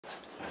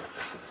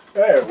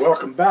Hey,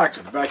 welcome back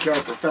to the Backyard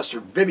Professor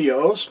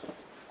videos.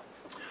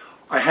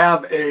 I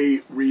have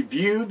a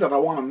review that I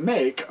want to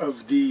make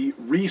of the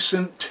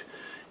recent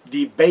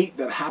debate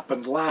that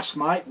happened last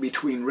night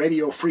between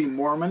Radio Free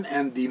Mormon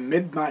and the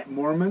Midnight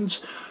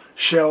Mormons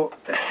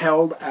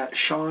held at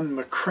Sean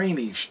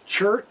McCraney's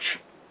church.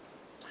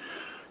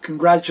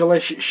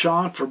 Congratulations,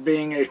 Sean, for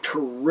being a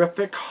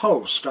terrific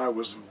host. I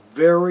was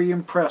very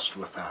impressed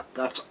with that.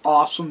 That's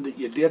awesome that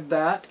you did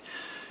that.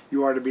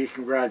 You are to be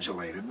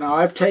congratulated. Now,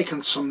 I've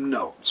taken some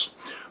notes,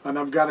 and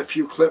I've got a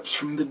few clips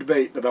from the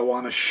debate that I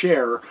want to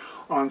share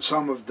on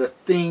some of the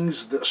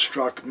things that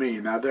struck me.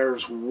 Now,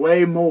 there's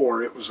way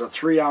more. It was a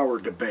 3-hour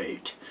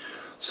debate,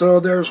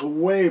 so there's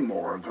way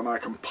more than I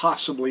can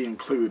possibly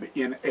include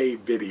in a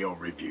video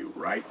review,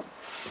 right?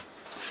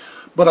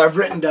 But I've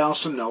written down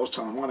some notes,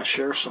 and I want to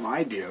share some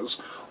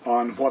ideas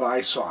on what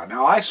I saw.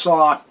 Now, I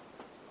saw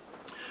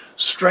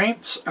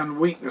strengths and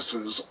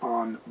weaknesses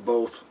on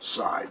both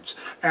sides.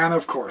 And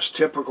of course,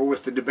 typical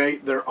with the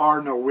debate, there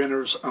are no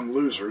winners and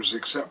losers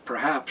except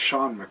perhaps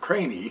Sean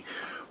McCraney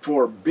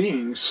for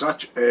being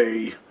such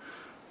a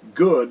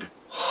good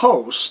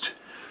host.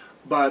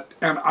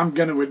 And I'm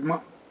going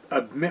to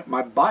admit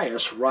my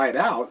bias right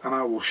out, and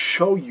I will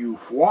show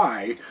you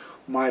why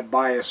my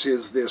bias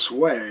is this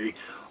way.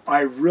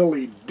 I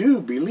really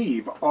do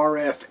believe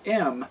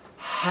RFM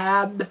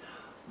had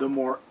the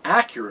more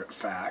accurate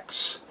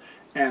facts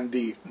and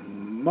the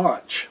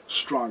much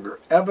stronger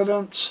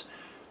evidence,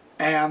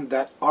 and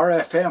that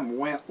RFM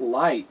went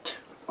light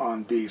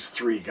on these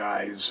three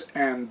guys,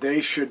 and they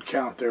should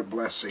count their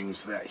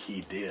blessings that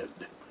he did,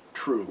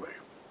 truly.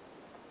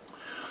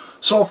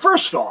 So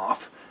first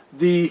off,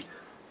 the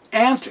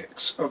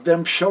antics of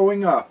them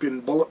showing up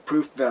in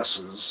bulletproof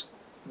vests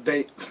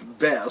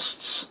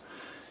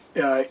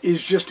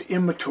is just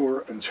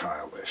immature and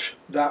childish.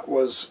 That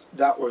was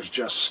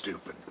just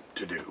stupid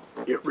to do.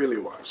 It really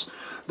was.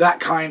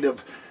 That kind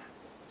of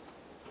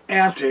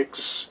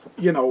antics,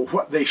 you know,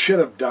 what they should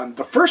have done.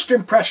 The first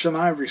impression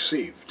I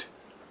received,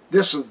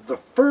 this is the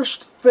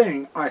first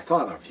thing I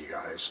thought of, you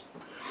guys.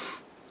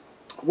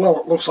 Well,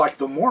 it looks like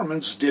the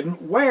Mormons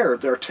didn't wear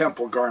their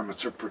temple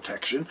garments of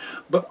protection,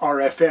 but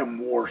RFM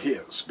wore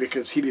his,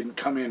 because he didn't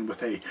come in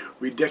with a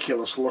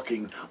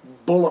ridiculous-looking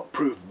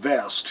bulletproof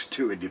vest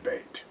to a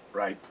debate,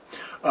 right?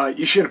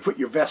 You should have put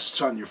your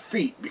vests on your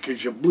feet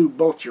because you blew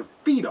both your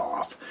feet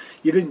off.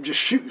 You didn't just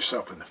shoot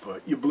yourself in the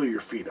foot, you blew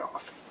your feet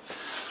off.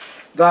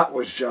 That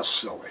was just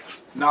silly.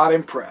 Not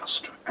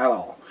impressed at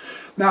all.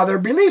 Now, their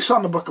beliefs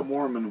on the Book of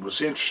Mormon was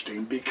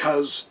interesting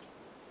because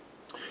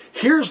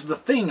here's the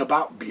thing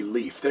about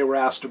belief. They were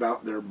asked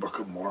about their Book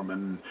of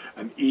Mormon,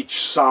 and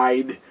each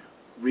side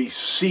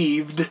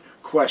received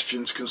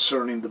questions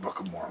concerning the Book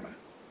of Mormon.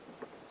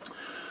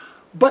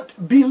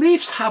 But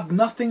beliefs have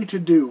nothing to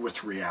do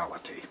with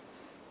reality.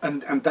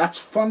 And that's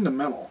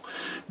fundamental.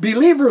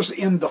 Believers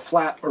in the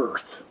flat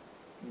earth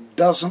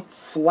doesn't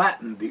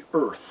flatten the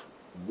earth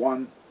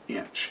 1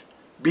 inch.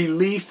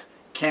 Belief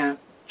can't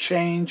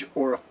change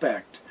or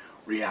affect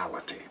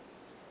reality.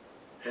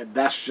 And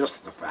that's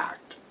just the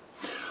fact.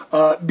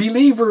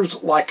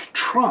 Believers like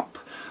Trump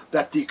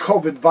that the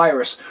COVID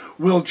virus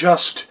will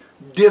just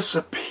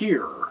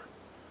disappear,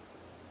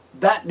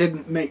 that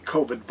didn't make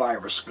COVID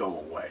virus go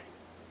away.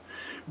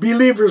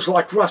 Believers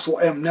like Russell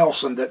M.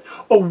 Nelson that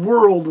a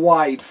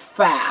worldwide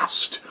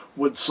fast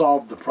would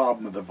solve the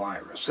problem of the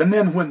virus. And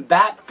then when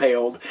that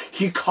failed,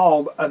 he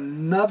called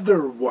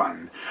another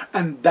one,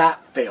 and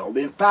that failed.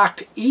 In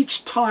fact,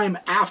 each time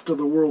after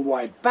the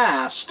worldwide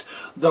fast,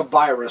 the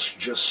virus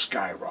just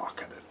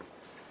skyrocketed.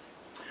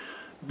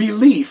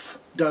 Belief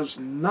does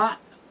not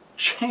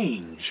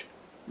change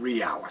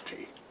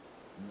reality.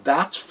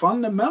 That's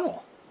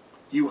fundamental.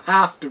 You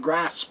have to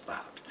grasp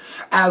that.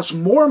 As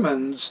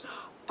Mormons,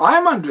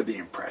 I'm under the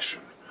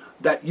impression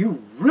that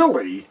you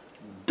really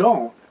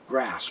don't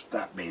grasp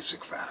that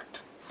basic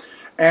fact.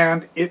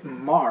 And it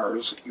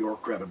mars your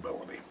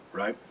credibility,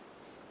 right?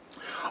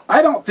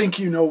 I don't think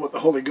you know what the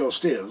Holy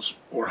Ghost is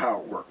or how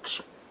it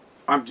works.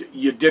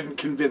 You didn't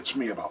convince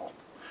me at all.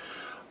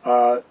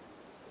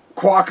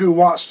 Kwaku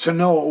wants to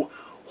know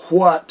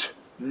what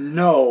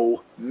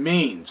know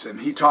means,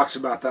 and he talks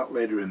about that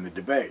later in the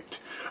debate.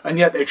 And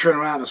yet they turn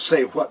around and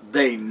say what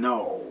they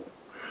know.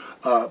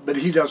 But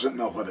he doesn't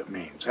know what it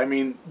means. I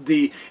mean,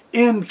 the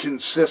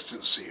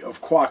inconsistency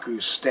of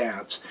Kwaku's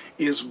stance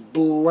is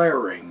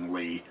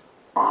blaringly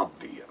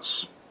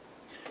obvious.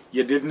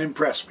 You didn't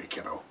impress me,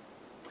 kiddo.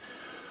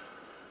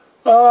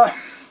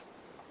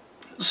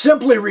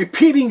 Simply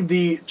repeating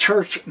the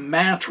church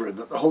mantra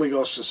that the Holy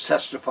Ghost has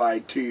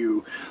testified to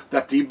you,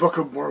 that the Book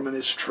of Mormon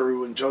is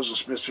true and Joseph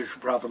Smith is a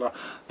prophet,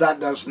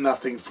 that does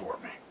nothing for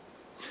me.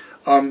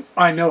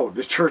 I know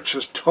the church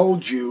has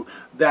told you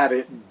that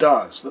it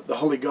does, that the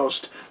Holy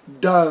Ghost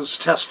does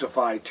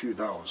testify to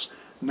those.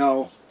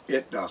 No,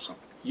 it doesn't.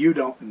 You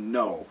don't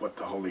know what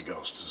the Holy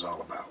Ghost is all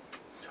about.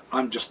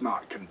 I'm just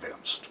not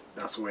convinced.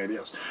 That's the way it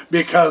is.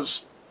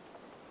 Because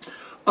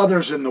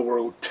Others in the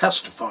world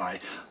testify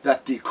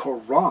that the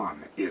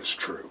Quran is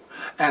true,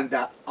 and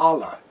that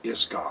Allah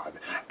is God,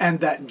 and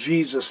that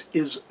Jesus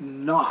is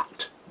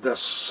not the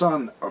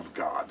Son of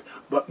God,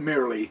 but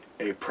merely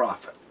a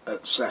prophet,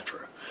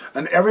 etc.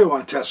 And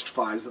everyone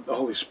testifies that the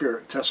Holy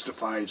Spirit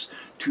testifies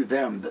to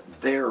them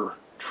that they're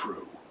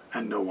true,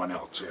 and no one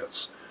else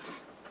is.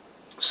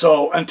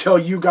 So until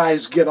you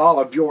guys get all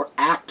of your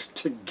act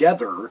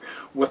together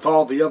with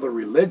all the other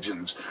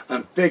religions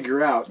and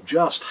figure out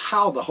just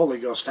how the Holy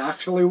Ghost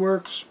actually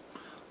works,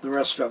 the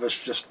rest of us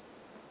just,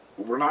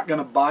 we're not going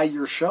to buy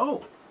your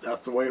show. That's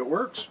the way it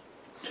works.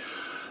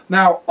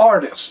 Now,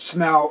 artists.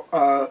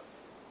 Now,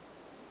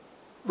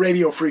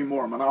 Radio Free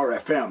Mormon,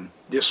 RFM,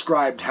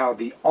 described how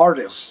the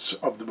artists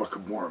of the Book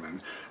of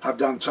Mormon have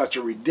done such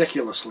a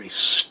ridiculously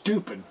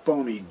stupid,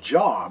 phony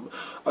job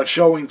of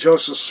showing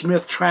Joseph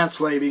Smith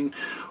translating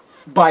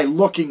by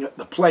looking at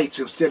the plates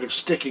instead of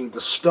sticking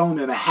the stone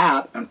in a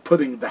hat and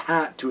putting the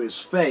hat to his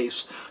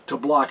face to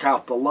block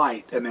out the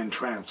light and then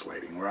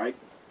translating, right?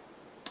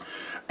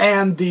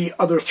 And the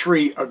other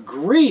three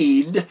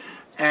agreed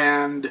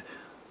and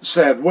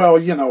said, well,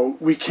 you know,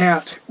 we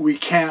can't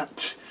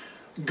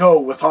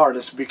go with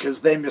artists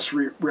because they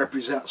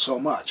misrepresent so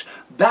much.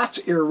 That's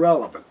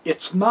irrelevant.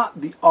 It's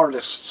not the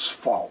artist's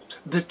fault.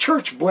 The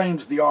church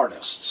blames the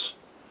artists,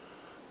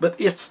 but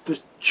it's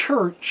the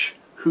church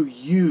who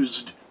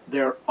used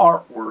their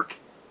artwork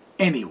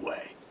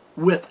anyway,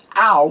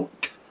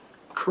 without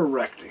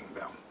correcting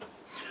them.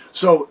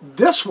 So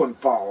this one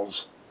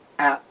falls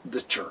at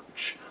the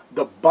church.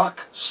 The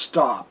buck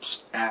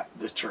stops at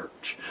the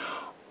church.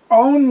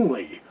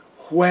 Only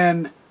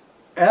when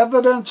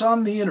evidence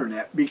on the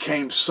internet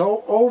became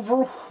so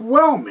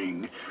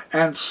overwhelming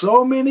and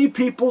so many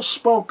people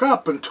spoke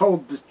up and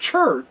told the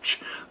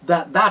church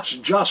that that's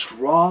just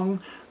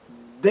wrong,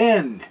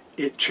 then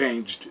it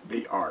changed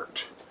the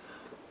art.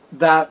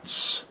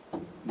 That's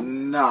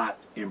not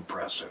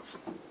impressive.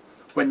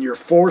 When you're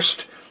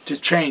forced to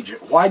change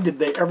it, why did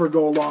they ever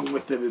go along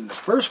with it in the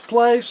first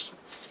place?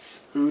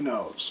 Who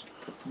knows?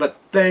 But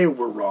they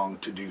were wrong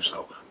to do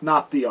so,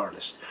 not the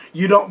artist.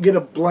 You don't get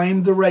to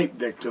blame the rape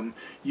victim.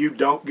 You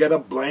don't get to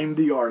blame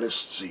the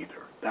artists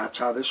either. That's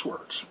how this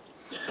works.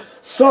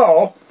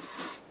 So,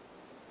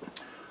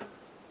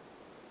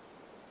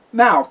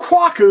 now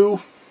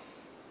Kwaku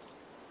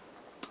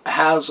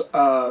has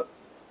a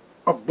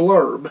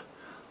blurb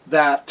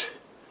that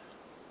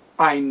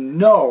I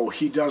know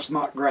he does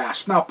not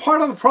grasp. Now, part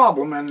of the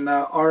problem, and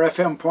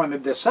RFM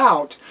pointed this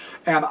out,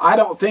 and I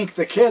don't think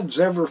the kids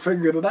ever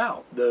figured it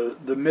out.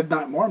 The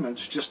Midnight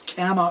Mormons just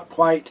cannot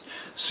quite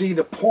see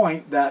the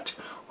point that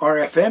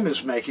RFM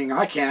is making.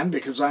 I can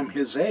because I'm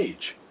his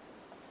age.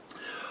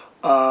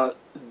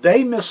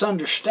 They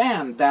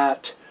misunderstand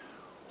that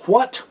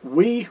what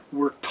we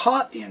were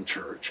taught in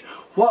church,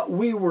 what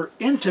we were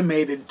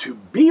intimated to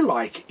be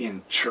like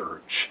in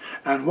church,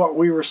 and what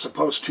we were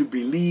supposed to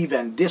believe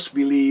and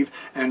disbelieve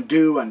and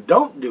do and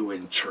don't do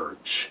in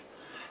church,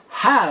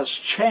 has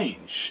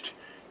changed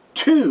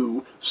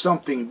to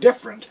something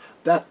different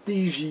that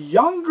these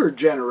younger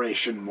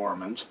generation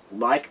Mormons,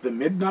 like the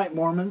Midnight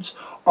Mormons,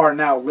 are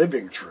now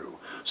living through.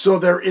 So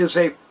there is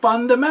a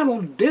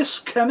fundamental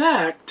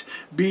disconnect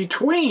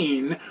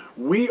between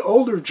we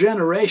older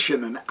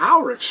generation and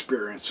our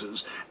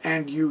experiences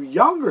and you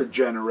younger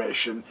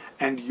generation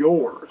and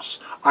yours.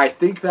 I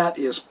think that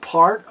is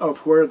part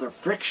of where the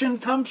friction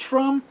comes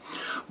from,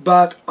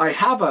 but I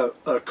have a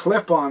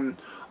clip on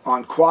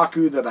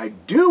Kwaku that I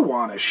do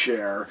want to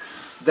share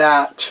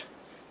that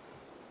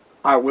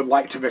I would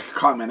like to make a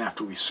comment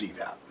after we see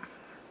that.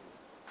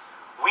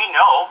 We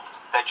know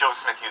that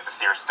Joseph Smith used a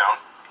seer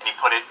stone and he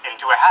put it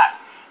into a hat.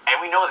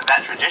 And we know that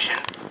that tradition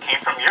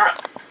came from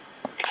Europe.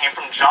 It came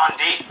from John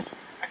Dee,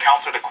 a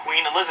counselor to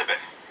Queen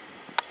Elizabeth.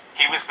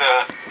 He was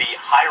the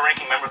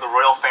high-ranking member of the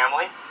royal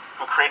family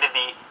who created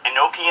the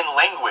Enochian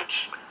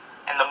language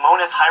and the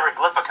Monas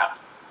Hieroglyphica.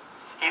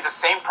 He's the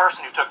same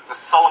person who took the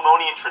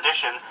Solomonian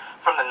tradition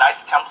from the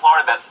Knights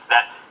Templar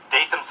that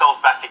date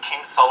themselves back to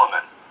King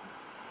Solomon.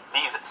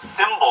 These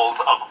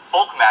symbols of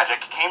folk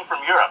magic came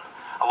from Europe.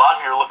 A lot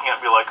of you are looking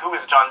at me like, who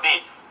is John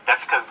Dee?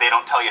 That's because they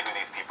don't tell you who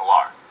these people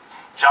are.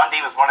 John Dee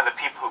was one of the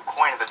people who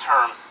coined the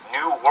term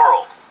New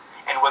World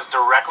and was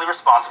directly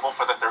responsible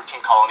for the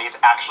 13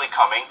 colonies actually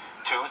coming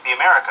to the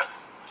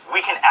Americas. We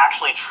can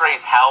actually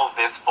trace how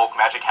this folk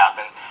magic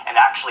happens and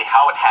actually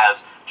how it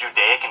has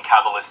Judaic and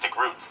Kabbalistic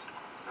roots.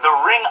 The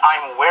ring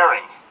I'm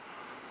wearing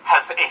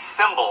has a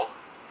symbol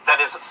that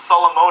is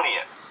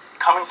Solomonian,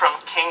 coming from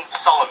King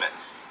Solomon.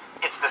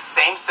 It's the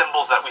same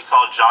symbols that we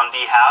saw John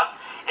Dee have.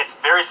 It's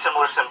very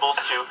similar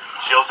symbols to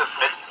Joseph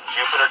Smith's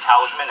Jupiter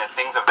talisman and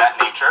things of that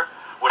nature,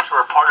 which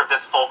were part of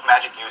this folk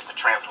magic used to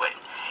translate.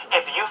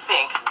 If you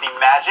think the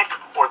magic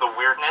or the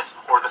weirdness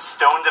or the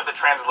stones of the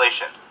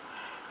translation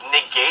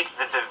negate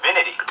the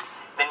divinity,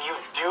 then you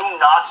do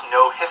not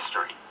know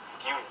history.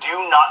 You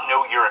do not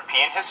know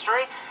European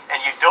history,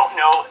 and you don't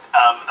know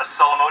a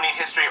Solomonian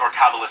history or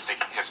Kabbalistic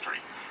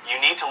history. You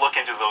need to look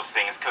into those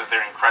things because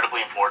they're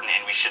incredibly important,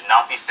 and we should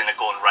not be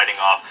cynical in writing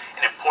off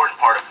an important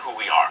part of who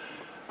we are.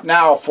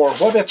 Now, for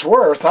what it's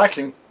worth, I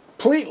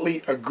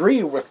completely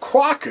agree with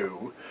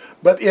Kwaku,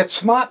 but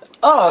it's not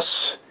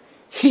us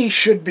he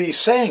should be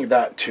saying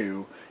that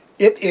to.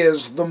 It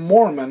is the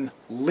Mormon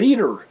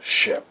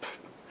leadership.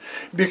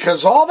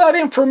 Because all that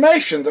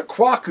information that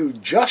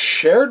Kwaku just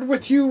shared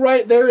with you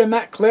right there in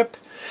that clip,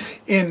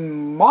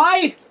 in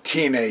my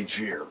teenage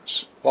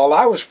years, while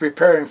I was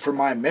preparing for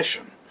my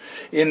mission,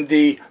 in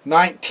the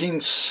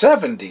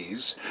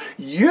 1970s,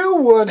 you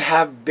would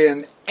have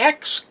been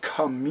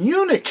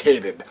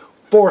excommunicated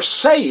for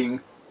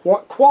saying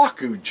what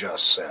Kwaku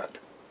just said.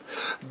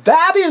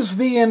 That is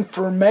the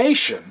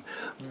information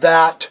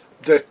that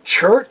the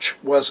church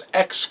was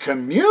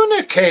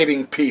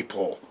excommunicating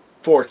people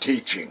for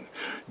teaching.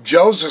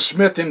 Joseph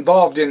Smith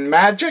involved in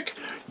magic,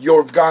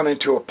 you've gone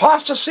into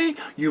apostasy,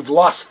 you've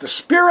lost the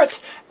spirit,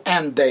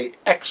 and they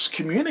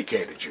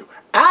excommunicated you.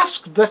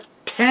 Ask the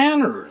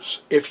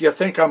Tanners if you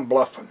think I'm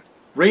bluffing.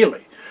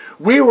 Really.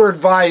 We were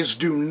advised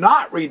do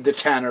not read the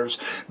Tanners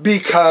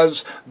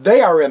because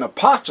they are in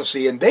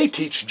apostasy and they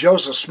teach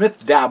Joseph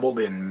Smith dabbled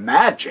in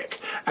magic,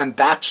 and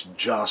that's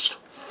just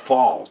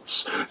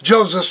false.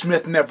 Joseph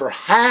Smith never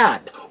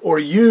had or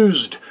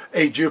used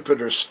a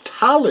Jupiter's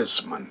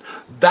talisman.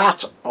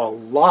 That's a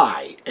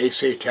lie, a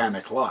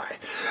satanic lie.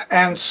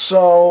 And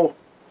so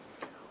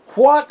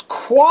what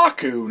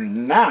Kwaku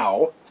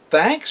now,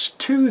 thanks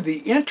to the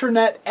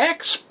internet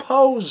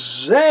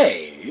expose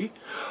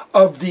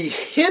of the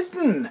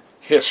hidden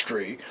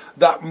history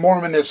that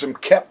Mormonism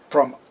kept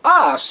from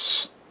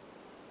us,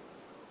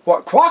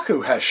 what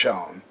Kwaku has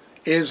shown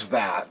is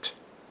that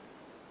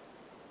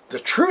the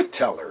truth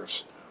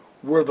tellers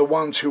were the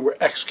ones who were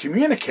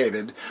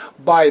excommunicated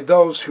by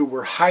those who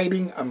were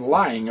hiding and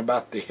lying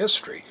about the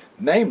history,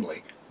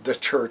 namely the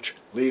church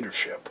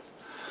leadership.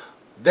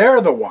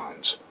 They're the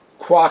ones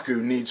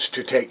Kwaku needs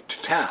to take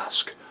to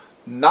task,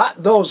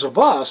 not those of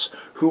us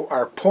who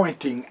are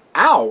pointing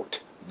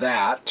out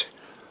that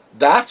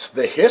that's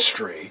the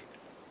history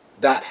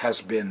that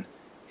has been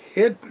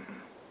hidden.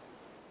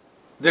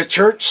 The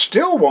church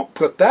still won't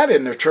put that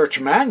in their church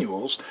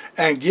manuals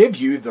and give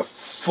you the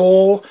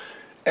full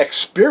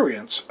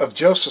experience of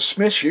Joseph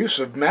Smith's use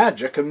of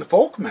magic and the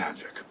folk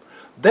magic.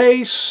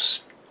 They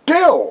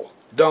still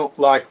don't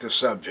like the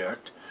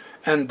subject,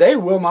 and they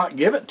will not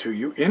give it to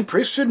you in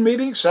priesthood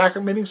meetings,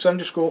 sacrament meetings,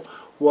 Sunday school,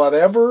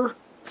 whatever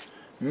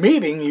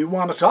meeting you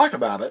want to talk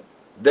about it,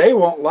 they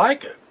won't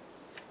like it.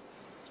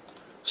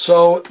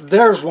 So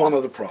there's one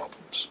of the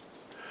problems.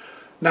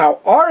 Now,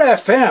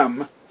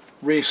 RFM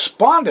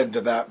responded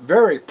to that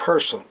very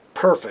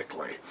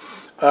perfectly.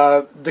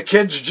 The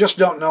kids just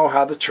don't know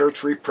how the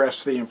church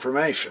repressed the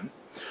information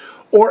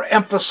or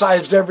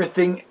emphasized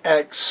everything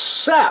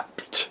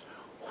except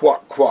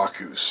what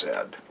Kwaku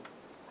said.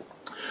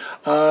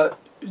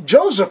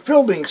 Joseph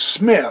Fielding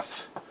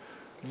Smith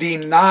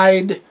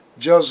denied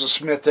Joseph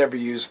Smith ever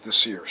used the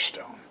seer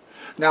stone.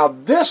 Now,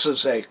 this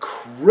is a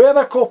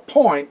critical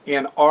point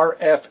in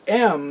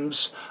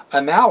RFM's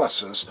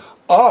analysis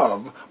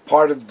of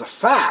part of the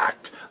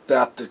fact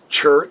that the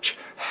church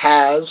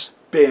has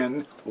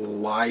been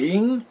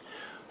lying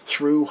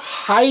through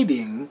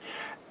hiding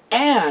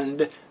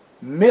and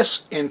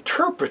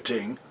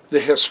misinterpreting the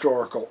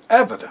historical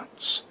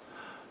evidence.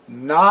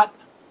 Not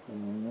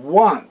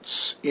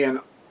once in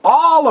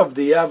all of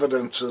the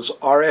evidences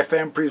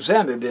RFM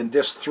presented in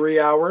this 3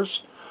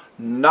 hours,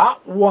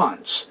 not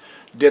once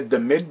did the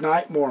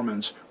Midnight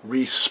Mormons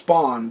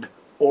respond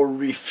or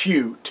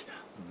refute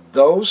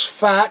those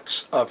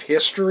facts of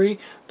history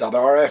that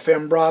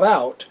RFM brought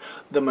out,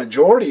 the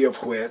majority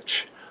of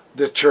which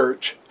the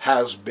church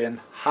has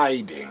been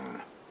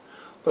hiding.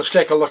 Let's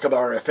take a look at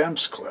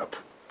RFM's clip.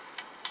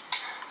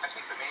 I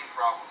think the main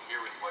problem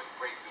here with what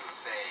Kwaku is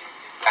saying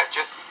is that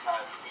just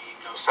because he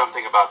knows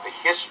something about the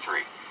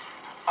history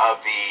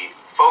of the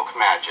folk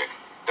magic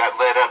that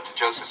led up to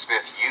Joseph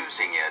Smith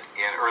using it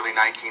in early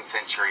 19th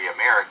century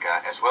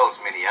America, as well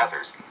as many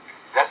others,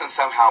 doesn't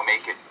somehow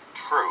make it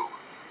true,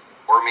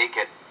 or make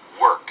it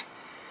work,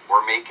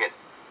 or make it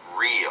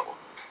real.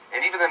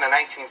 And even in the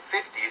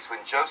 1950s,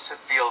 when Joseph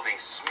Fielding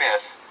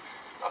Smith,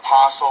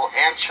 apostle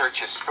and church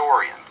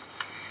historian,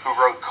 who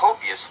wrote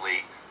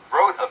copiously,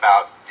 wrote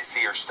about the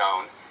seer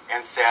stone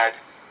and said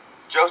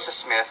Joseph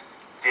Smith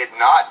did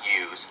not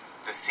use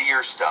the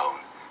seer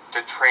stone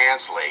to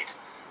translate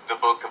the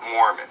Book of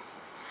Mormon.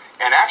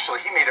 And actually,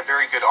 he made a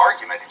very good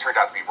argument. It turned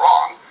out to be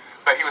wrong,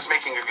 but he was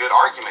making a good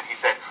argument. He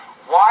said,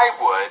 why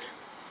would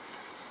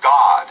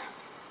God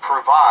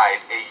provide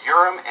a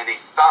Urim and a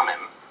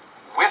Thummim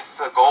with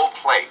the gold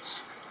plates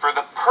for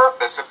the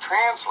purpose of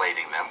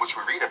translating them, which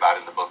we read about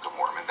in the Book of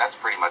Mormon? That's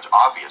pretty much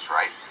obvious,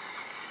 right?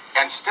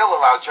 And still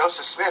allow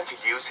Joseph Smith to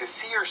use his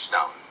seer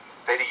stone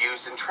that he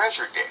used in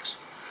treasure digs.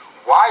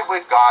 Why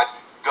would God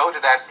go to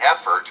that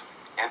effort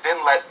and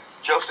then let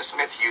Joseph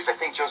Smith use, I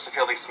think Joseph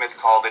Fielding Smith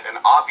called it, an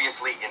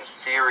obviously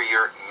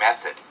inferior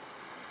method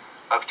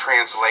of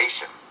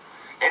translation?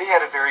 And he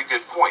had a very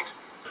good point.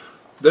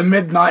 The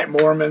Midnight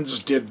Mormons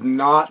did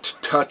not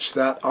touch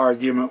that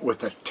argument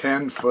with a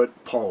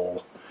 10-foot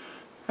pole,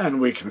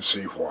 and we can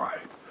see why.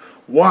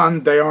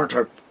 One, they aren't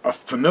a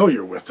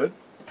familiar with it,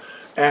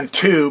 and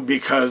 2,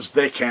 because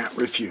they can't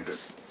refute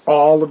it.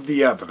 All of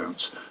the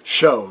evidence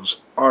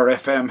shows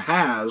RFM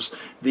has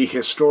the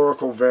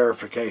historical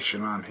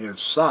verification on his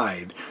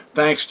side,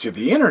 thanks to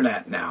the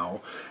internet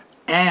now,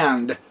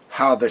 and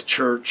how the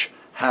church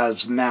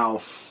has now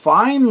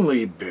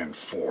finally been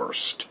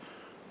forced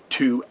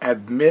to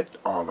admit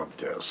all of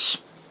this.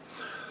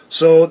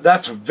 So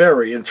that's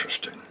very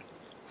interesting.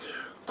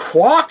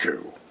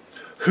 Kwaku,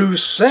 who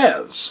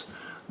says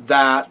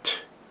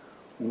that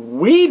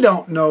we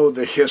don't know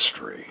the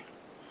history,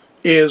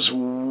 is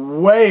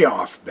way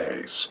off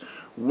base.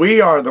 We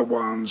are the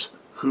ones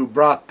who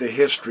brought the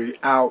history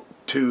out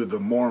to the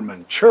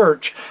Mormon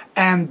Church,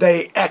 and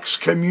they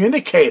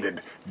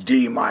excommunicated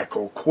D.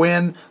 Michael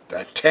Quinn,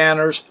 the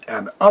Tanners,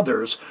 and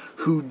others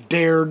who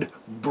dared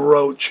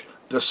broach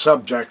the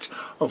subject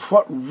of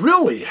what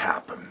really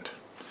happened.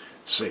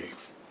 See,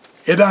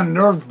 it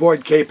unnerved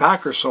Boyd K.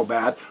 Packer so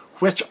bad,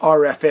 which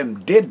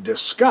RFM did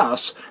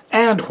discuss,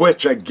 and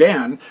which,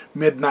 again,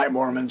 Midnight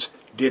Mormons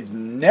did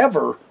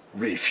never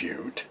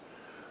refute,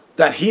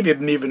 that he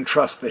didn't even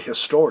trust the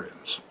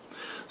historians.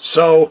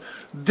 So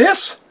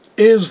this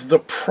is the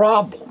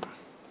problem.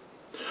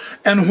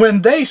 And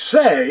when they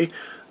say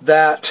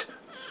that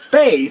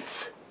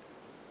faith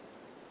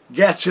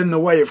gets in the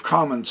way of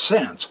common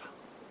sense,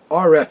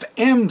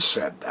 RFM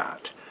said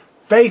that.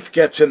 Faith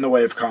gets in the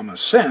way of common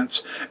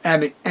sense,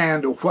 and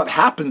what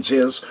happens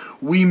is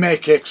we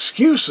make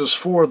excuses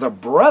for the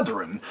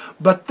brethren,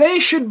 but they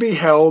should be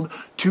held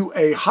to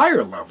a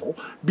higher level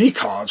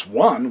because,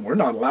 1, we're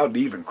not allowed to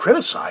even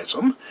criticize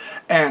them,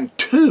 and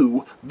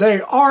 2, they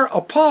are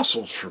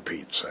apostles, for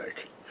Pete's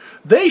sake.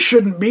 They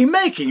shouldn't be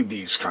making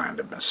these kind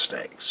of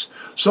mistakes,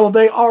 so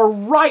they are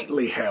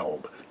rightly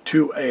held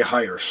to a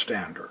higher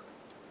standard.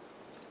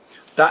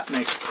 That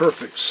makes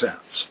perfect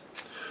sense.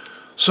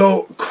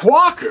 So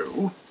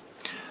Kwaku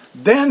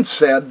then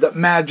said that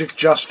magic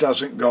just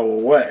doesn't go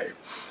away.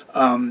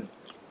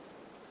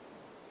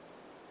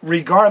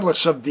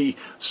 Regardless of the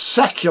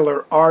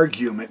secular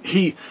argument,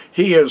 he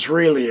is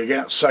really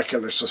against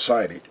secular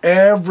society.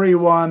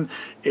 Everyone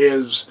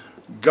is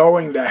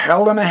going to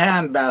hell in a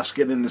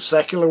handbasket in the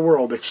secular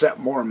world, except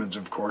Mormons,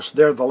 of course.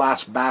 They're the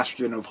last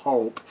bastion of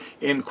hope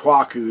in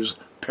Kwaku's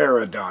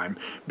paradigm,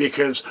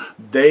 because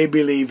they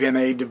believe in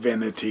a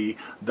divinity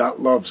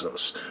that loves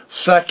us.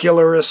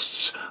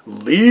 Secularists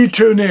lead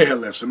to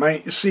nihilism.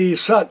 I see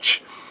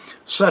such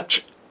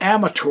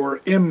amateur,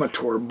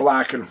 immature,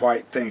 black and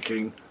white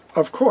thinking.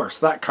 Of course,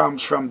 that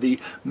comes from the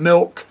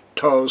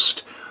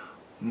milquetoast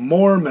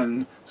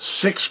Mormon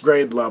 6th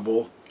grade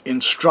level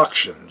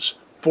instructions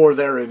for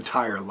their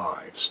entire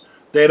lives.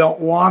 They don't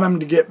want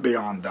them to get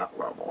beyond that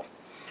level,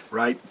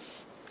 right?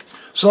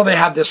 So they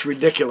have this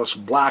ridiculous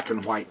black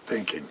and white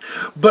thinking.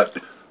 But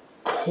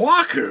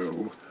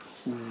Kwaku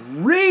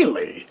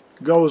really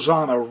goes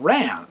on a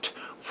rant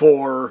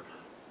for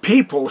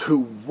people who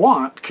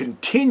want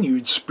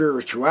continued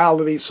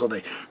spirituality, so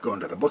they go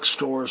into the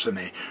bookstores and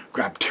they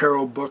grab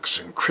tarot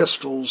books and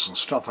crystals and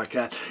stuff like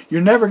that.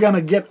 You're never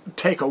going to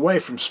take away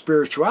from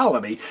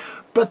spirituality,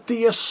 but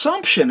the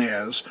assumption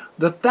is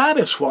that that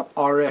is what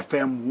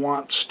RFM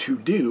wants to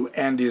do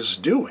and is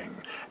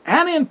doing.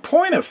 And in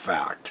point of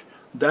fact,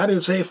 that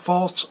is a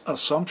false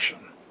assumption.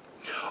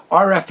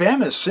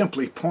 RFM is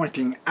simply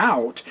pointing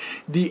out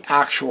the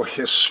actual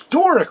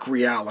historic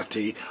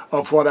reality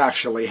of what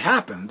actually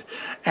happened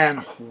and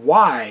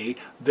why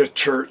the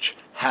church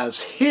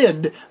has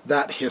hid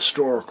that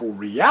historical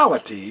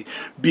reality,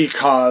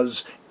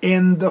 because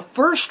in the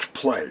first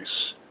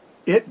place,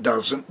 it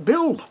doesn't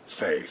build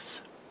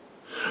faith.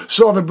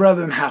 So the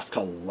brethren have to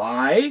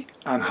lie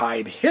and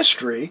hide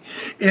history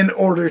in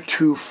order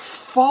to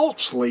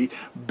falsely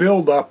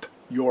build up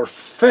your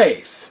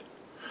faith.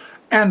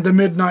 And the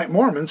Midnight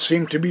Mormons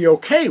seem to be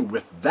okay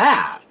with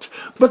that.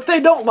 But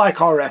they don't like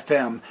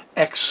RFM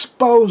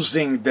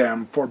exposing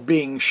them for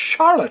being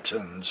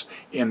charlatans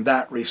in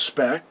that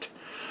respect.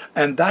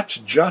 And that's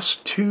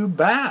just too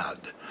bad,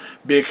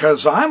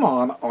 because I'm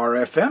on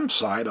RFM's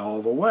side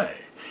all the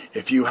way.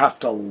 If you have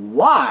to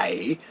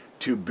lie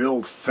to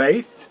build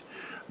faith,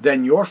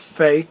 then your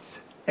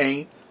faith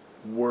ain't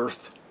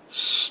worth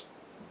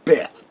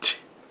spit.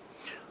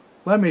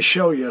 Let me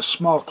show you a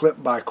small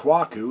clip by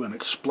Kwaku and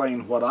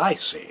explain what I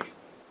see.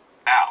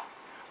 Now,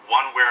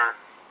 one where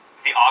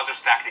the odds are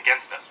stacked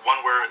against us,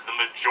 one where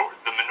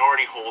the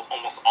minority hold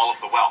almost all of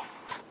the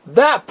wealth.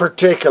 That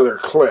particular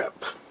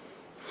clip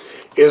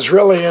is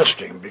really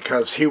interesting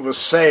because he was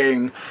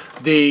saying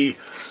the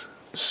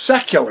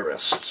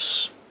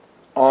secularists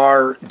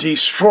are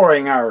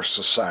destroying our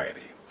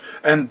society.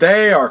 And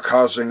they are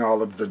causing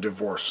all of the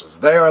divorces.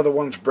 They are the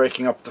ones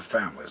breaking up the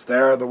families. They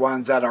are the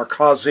ones that are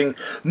causing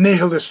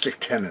nihilistic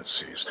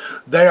tendencies.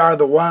 They are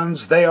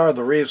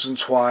the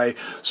reasons why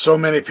so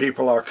many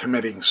people are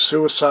committing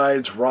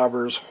suicides,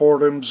 robbers,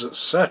 whoredoms,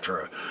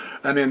 etc.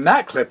 And in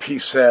that clip he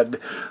said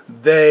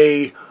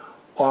they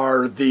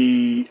are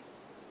the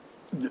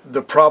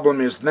the problem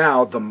is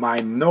now the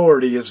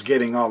minority is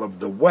getting all of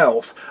the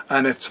wealth,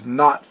 and it's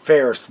not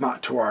fair, it's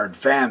not to our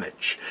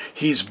advantage.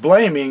 He's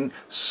blaming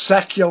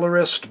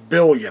secularist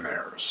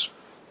billionaires.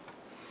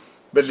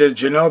 But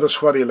did you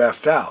notice what he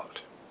left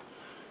out?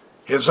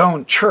 His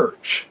own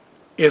church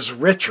is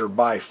richer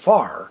by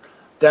far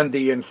than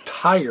the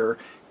entire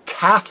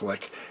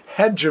Catholic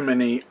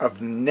hegemony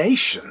of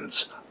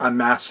nations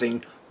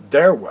amassing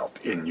their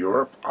wealth in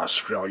Europe,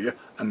 Australia,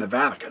 and the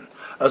Vatican,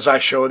 as I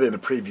showed in a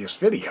previous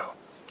video.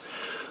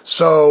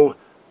 So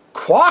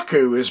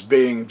Kwaku is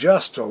being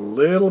just a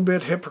little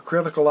bit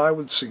hypocritical, I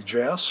would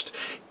suggest,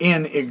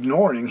 in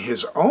ignoring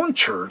his own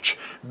church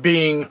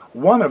being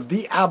one of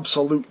the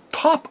absolute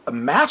top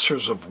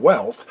amassers of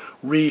wealth,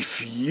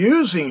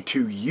 refusing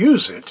to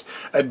use it,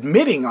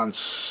 admitting on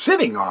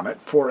sitting on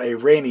it for a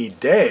rainy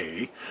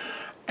day,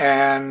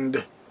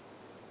 and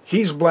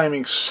he's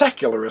blaming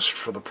secularists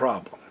for the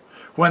problem,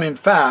 when in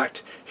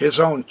fact his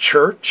own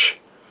church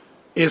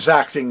is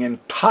acting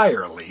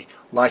entirely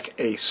like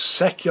a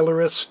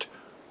secularist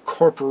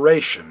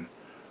corporation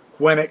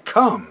when it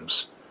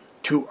comes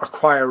to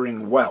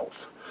acquiring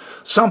wealth,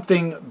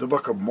 something the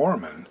Book of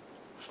Mormon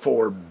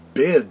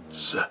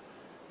forbids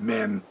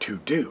men to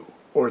do,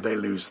 or they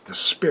lose the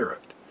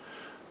spirit.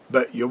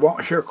 But you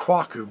won't hear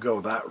Kwaku go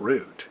that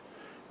route,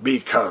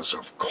 because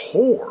of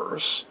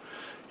course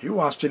he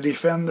wants to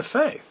defend the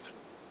faith,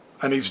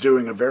 and he's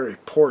doing a very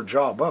poor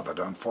job of it,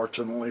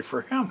 unfortunately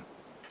for him.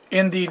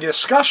 In the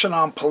discussion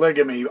on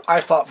polygamy, I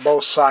thought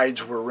both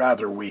sides were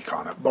rather weak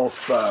on it,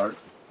 both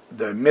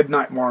the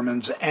Midnight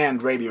Mormons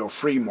and Radio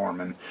Free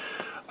Mormon.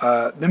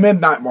 The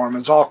Midnight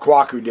Mormons, all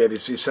Kwaku did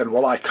is he said,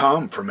 well, I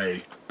come from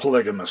a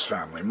polygamous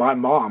family. My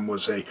mom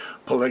was a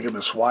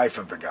polygamous wife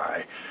of a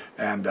guy,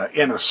 and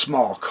in a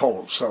small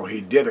cult, so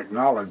he did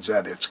acknowledge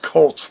that it's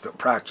cults that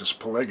practice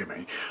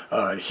polygamy.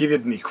 He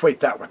didn't equate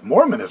that with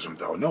Mormonism,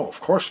 though. No,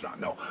 of course not.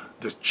 No,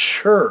 the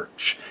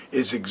church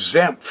is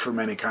exempt from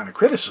any kind of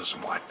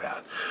criticism like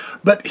that.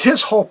 But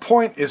his whole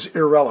point is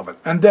irrelevant.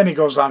 And then he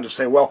goes on to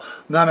say, well,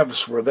 none of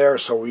us were there,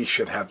 so we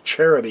should have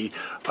charity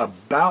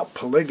about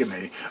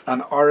polygamy,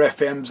 and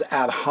RFM's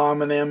ad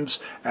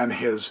hominems and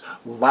his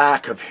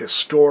lack of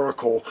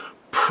historical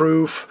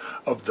proof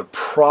of the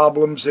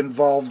problems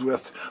involved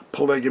with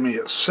polygamy,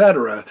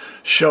 etc.,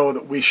 show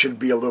that we should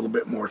be a little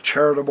bit more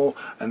charitable.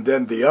 And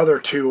then the other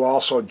two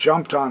also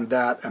jumped on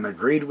that and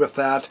agreed with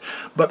that.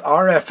 But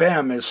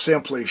RFM is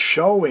simply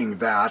showing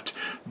that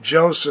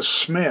Joseph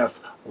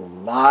Smith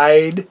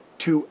lied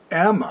to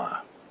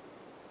Emma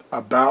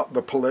about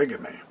the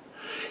polygamy.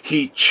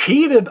 He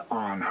cheated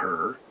on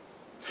her.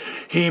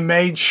 He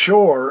made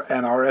sure,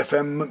 and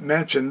RFM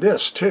mentioned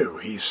this too,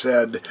 he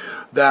said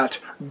that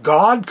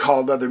God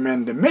called other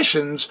men to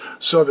missions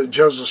so that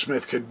Joseph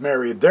Smith could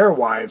marry their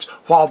wives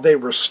while they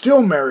were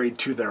still married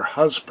to their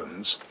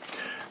husbands.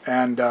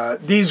 And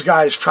these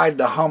guys tried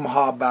to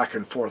hum-ha back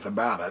and forth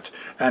about it,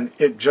 and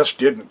it just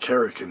didn't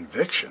carry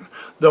conviction.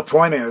 The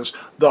point is,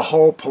 the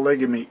whole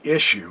polygamy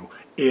issue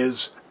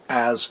is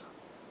as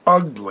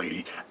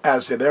ugly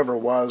as it ever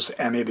was,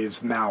 and it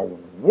is now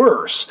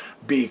worse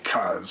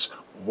because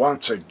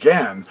once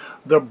again,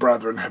 the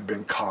brethren have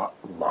been caught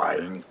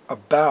lying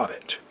about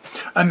it.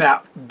 And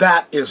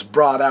that is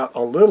brought out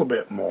a little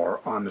bit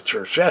more on the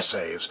church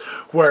essays,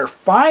 where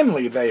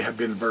finally they have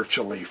been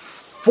virtually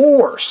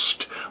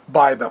forced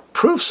by the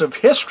proofs of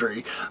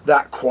history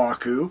that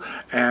Kwaku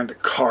and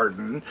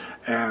Carden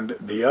and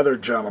the other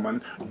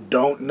gentlemen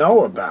don't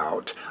know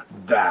about,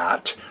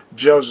 that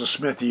Joseph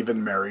Smith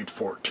even married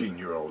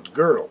 14-year-old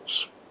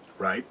girls,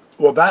 right?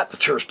 Well, that the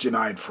church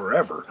denied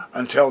forever,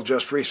 until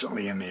just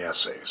recently in the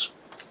essays.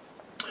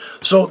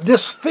 So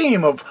this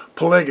theme of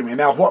polygamy,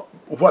 now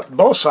what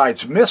both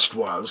sides missed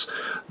was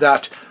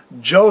that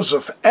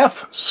Joseph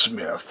F.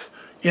 Smith,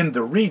 in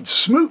the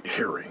Reed-Smoot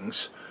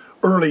hearings,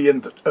 early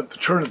at the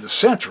turn of the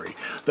century,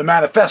 the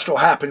manifesto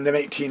happened in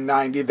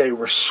 1890, they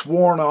were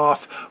sworn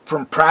off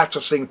from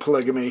practicing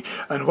polygamy,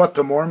 and what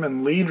the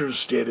Mormon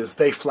leaders did is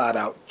they flat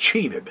out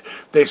cheated.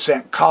 They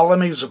sent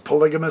colonies of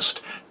polygamists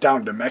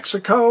down to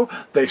Mexico,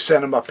 they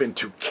sent them up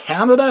into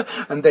Canada,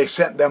 and they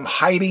sent them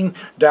hiding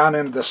down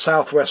in the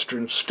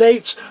southwestern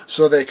states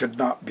so they could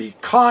not be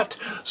caught,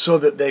 so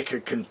that they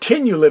could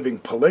continue living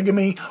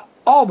polygamy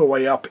all the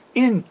way up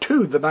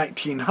into the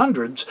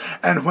 1900s,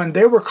 and when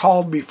they were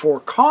called before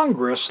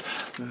Congress,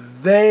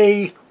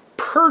 they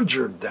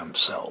perjured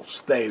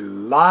themselves. They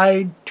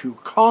lied to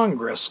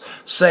Congress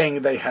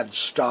saying they had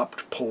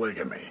stopped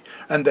polygamy,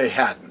 and they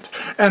hadn't.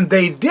 And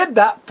they did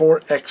that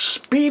for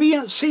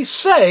expediency's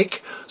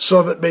sake,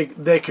 so that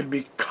they could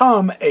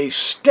become a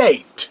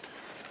state.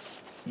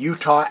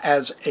 Utah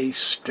as a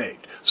state.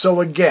 So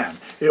again,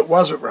 it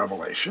wasn't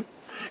revelation.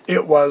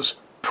 It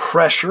was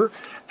pressure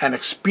and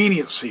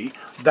expediency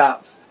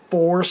that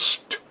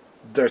forced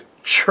the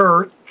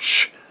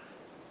church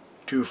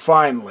to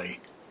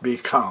finally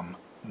become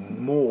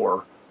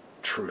more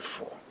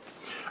truthful.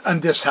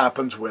 And this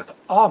happens with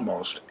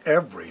almost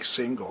every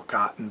single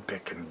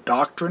cotton-picking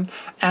doctrine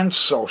and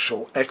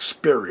social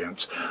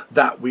experience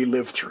that we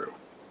live through.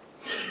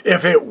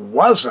 If it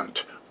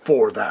wasn't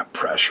for that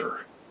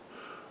pressure,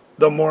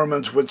 the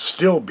Mormons would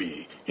still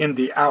be in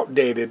the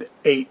outdated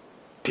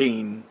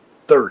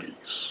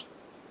 1830s,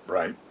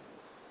 right?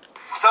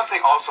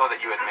 Something also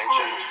that you had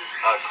mentioned,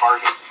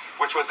 Carden,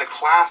 which was a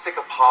classic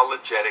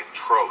apologetic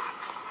trope,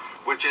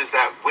 which is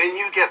that when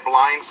you get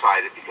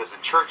blindsided because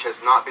the church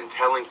has not been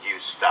telling you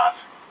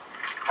stuff,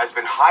 has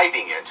been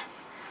hiding it,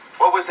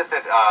 what was it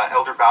that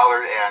Elder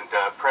Ballard and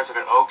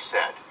President Oak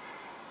said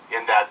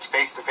in that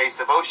face-to-face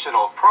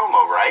devotional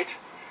promo, right?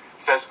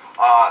 Says,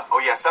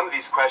 oh yeah, some of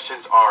these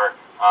questions are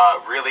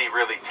really,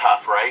 really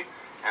tough, right?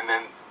 And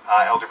then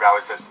Elder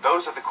Ballard says,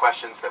 those are the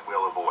questions that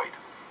we'll avoid.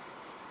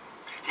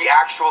 He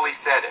actually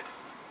said it.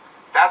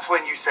 That's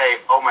when you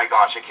say, oh my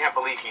gosh, I can't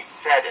believe he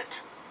said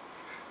it.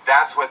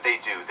 That's what they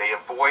do. They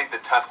avoid the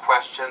tough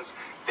questions.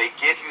 They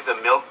give you the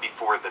milk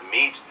before the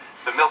meat.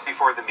 The milk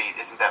before the meat,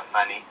 isn't that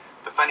funny?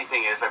 The funny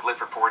thing is, I've lived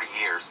for 40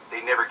 years.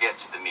 They never get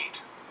to the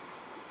meat.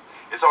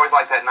 It's always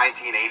like that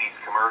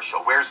 1980s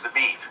commercial. Where's the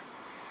beef?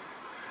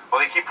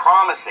 Well, they keep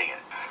promising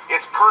it.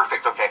 It's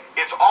perfect, okay?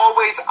 It's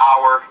always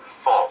our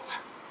fault.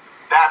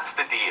 That's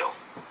the deal.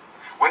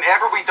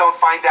 Whenever we don't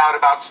find out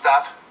about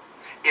stuff,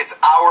 it's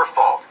our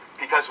fault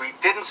because we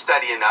didn't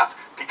study enough,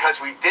 because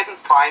we didn't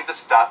find the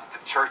stuff the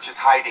church is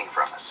hiding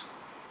from us.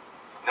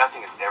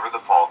 Nothing is ever the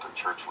fault of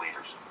church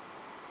leaders.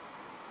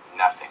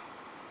 Nothing.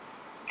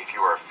 If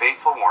you are a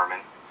faithful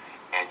Mormon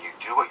and you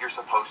do what you're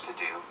supposed to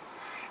do,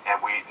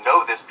 and we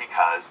know this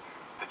because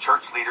the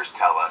church leaders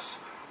tell us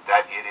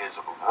that it is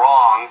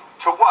wrong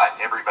to what,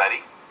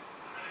 everybody?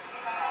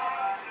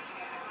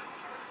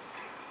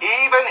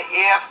 Even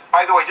if,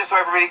 by the way, just so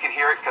everybody can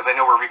hear it, because I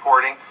know we're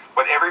recording,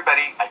 what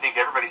everybody, I think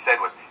everybody said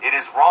was, it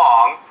is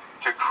wrong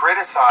to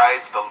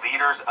criticize the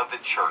leaders of the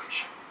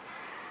church.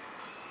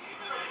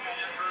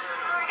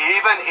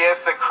 Even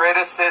if the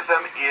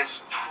criticism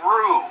is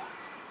true.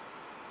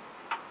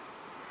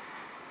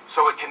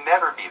 So it can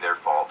never be their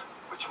fault,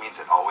 which means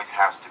it always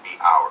has to be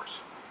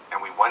ours.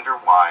 And we wonder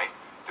why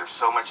there's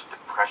so much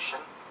depression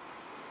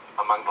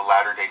among the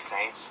Latter-day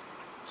Saints,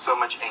 so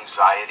much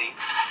anxiety,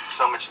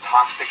 so much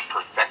toxic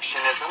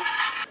perfectionism.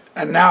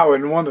 And now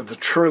in one of the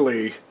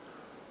truly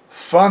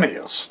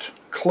funniest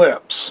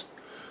clips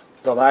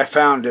that I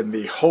found in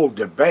the whole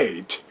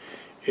debate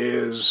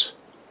is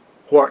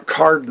what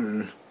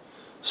Carden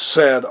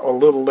said a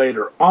little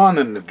later on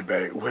in the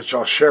debate, which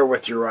I'll share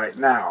with you right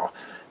now.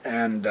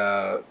 And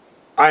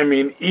I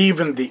mean,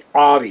 even the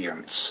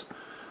audience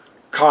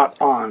caught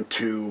on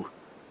to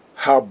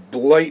how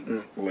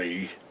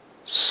blatantly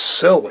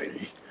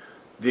silly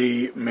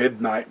the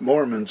Midnight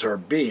Mormons are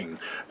being.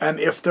 And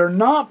if they're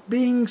not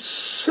being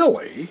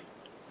silly,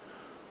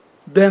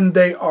 then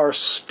they are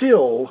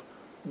still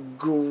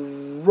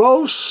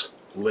grossly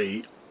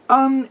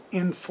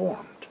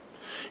uninformed.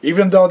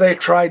 Even though they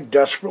tried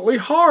desperately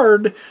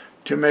hard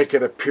to make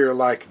it appear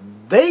like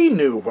they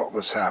knew what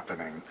was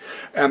happening,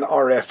 and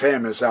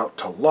RFM is out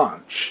to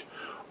lunch.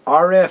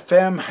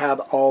 RFM had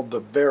all the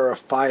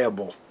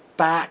verifiable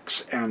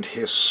facts and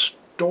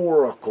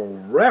historical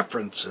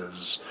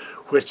references,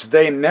 which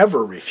they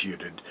never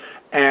refuted,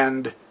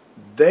 and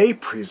they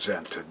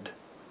presented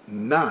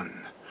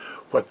none.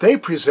 What they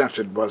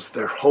presented was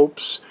their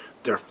hopes,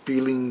 their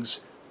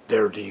feelings,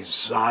 their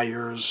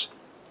desires,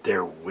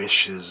 their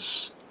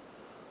wishes,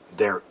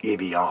 their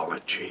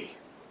ideology.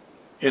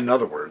 In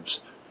other words,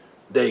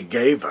 they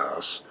gave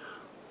us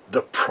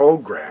the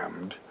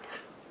programmed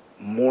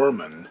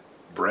Mormon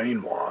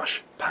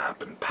brainwash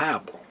pap and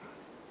pablum.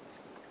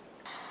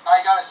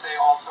 I gotta say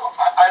also,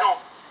 I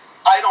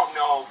don't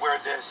know where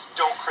this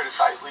don't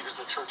criticize leaders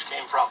of church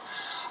came from.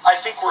 I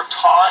think we're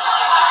taught.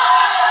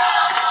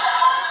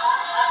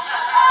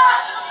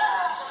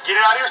 Get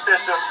it out of your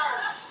system.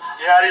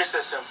 Get it out of your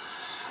system.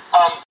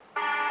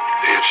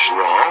 It's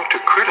wrong to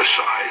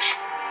criticize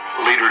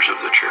leaders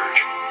of the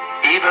church,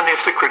 even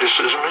if the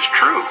criticism is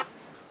true.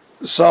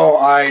 So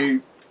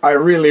I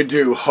really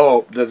do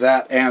hope that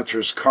that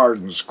answers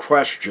Carden's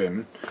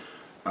question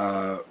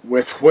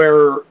with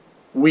where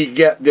we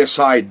get this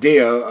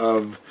idea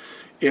of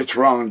it's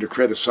wrong to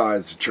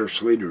criticize the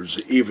church leaders,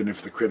 even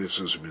if the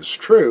criticism is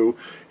true.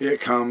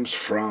 It comes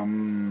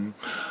from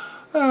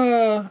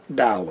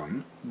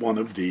Dallin, one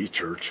of the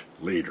church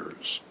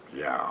leaders.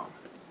 Yeah.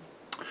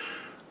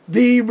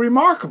 The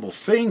remarkable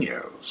thing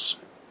is,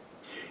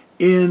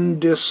 in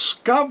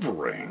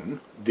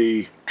discovering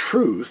the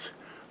truth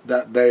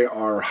that they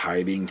are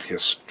hiding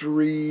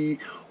history,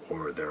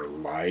 or they're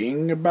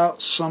lying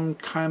about some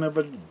kind of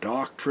a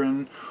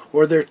doctrine,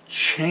 or they're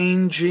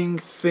changing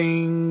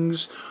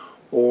things,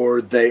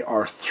 or they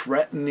are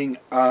threatening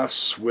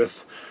us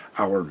with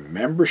our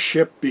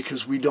membership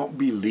because we don't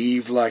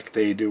believe like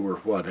they do or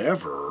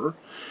whatever,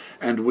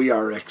 and we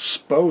are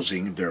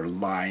exposing their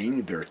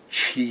lying, their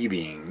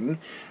cheating,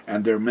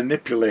 and their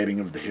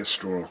manipulating of the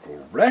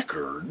historical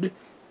record,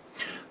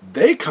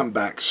 they come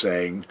back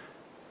saying,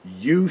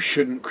 you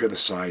shouldn't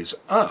criticize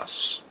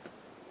us.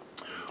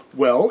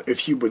 Well,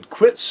 if you would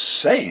quit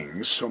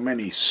saying so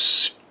many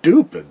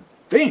stupid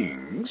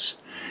things,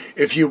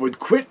 if you would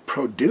quit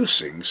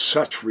producing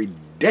such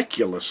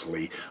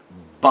ridiculously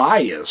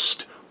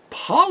biased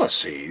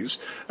policies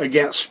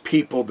against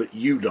people that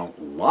you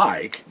don't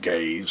like,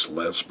 gays,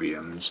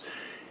 lesbians,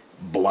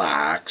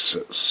 blacks,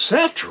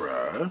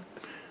 etc.,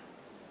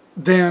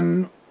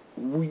 then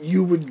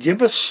you would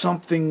give us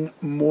something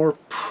more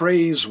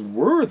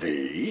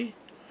praiseworthy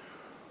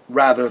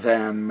rather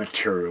than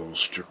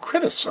materials to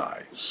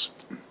criticize.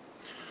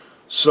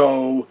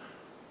 So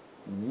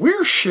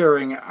we're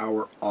sharing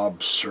our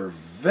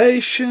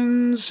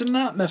observations,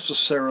 not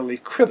necessarily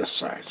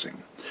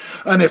criticizing.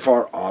 And if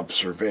our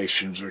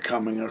observations are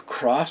coming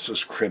across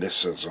as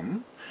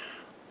criticism,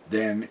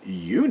 then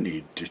you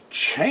need to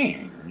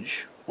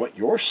change what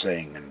you're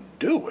saying and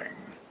doing.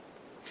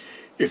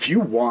 If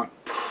you want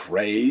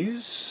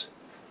praise,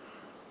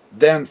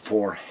 then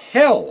for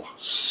hell's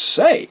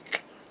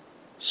sake,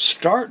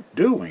 start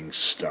doing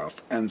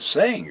stuff and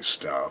saying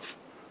stuff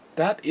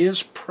that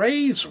is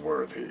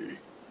praiseworthy.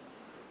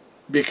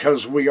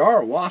 Because we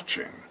are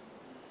watching,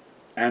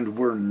 and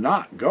we're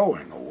not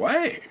going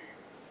away.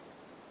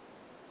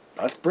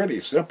 That's pretty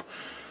simple.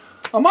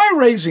 Am I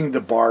raising the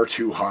bar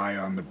too high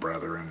on the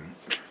brethren?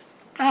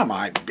 I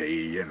might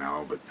be,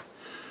 but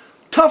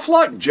tough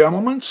luck,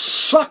 gentlemen.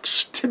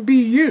 Sucks to be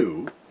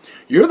you.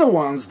 You're the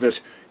ones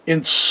that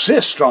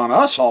insist on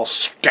us all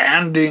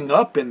standing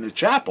up in the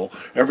chapel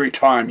every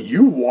time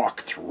you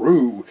walk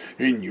through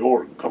in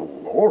your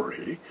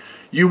glory.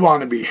 You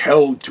want to be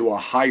held to a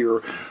higher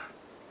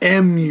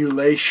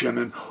emulation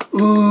and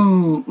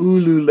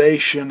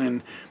ululation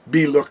and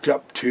be looked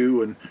up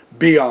to and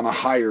be on a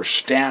higher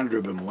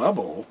standard and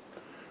level,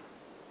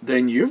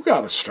 then you've got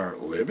to start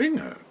living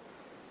it.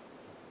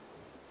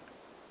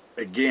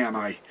 Again,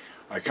 I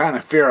kind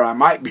of fear I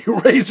might be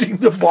raising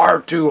the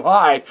bar too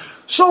high,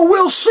 so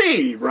we'll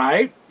see,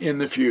 right, in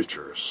the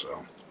future.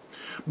 So,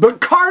 but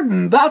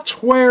Cardin,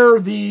 that's where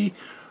the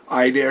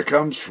idea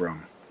comes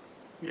from.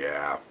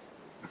 Yeah.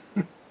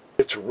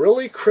 It's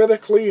really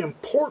critically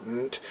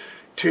important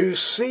to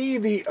see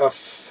the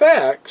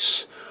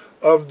effects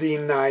of the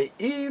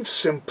naive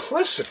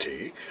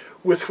simplicity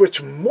with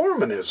which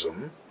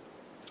Mormonism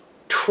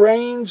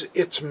trains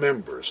its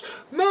members,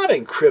 not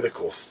in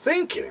critical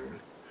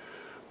thinking,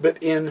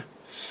 but in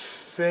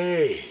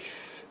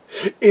faith,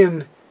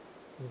 in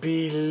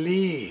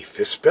belief,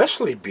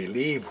 especially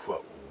believe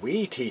what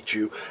we teach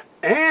you,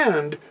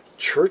 and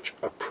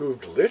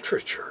church-approved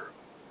literature.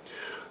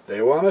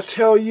 They want to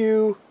tell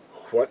you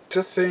what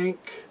to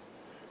think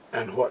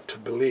and what to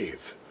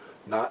believe,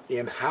 not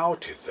in how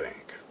to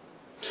think.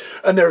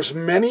 And there's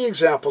many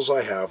examples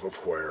I have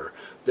of where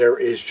there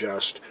is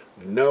just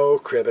no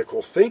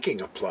critical thinking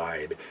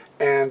applied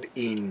and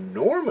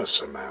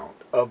enormous amount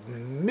of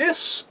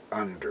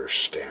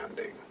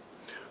misunderstanding.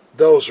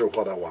 Those are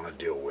what I want to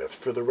deal with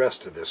for the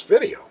rest of this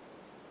video.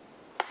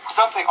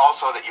 Something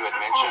also that you had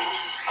mentioned,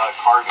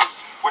 Cardin,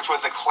 which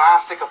was a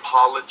classic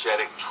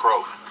apologetic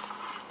trope,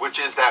 which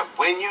is that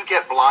when you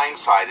get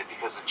blindsided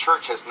because the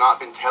church has not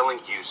been telling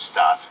you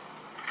stuff,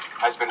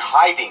 has been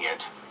hiding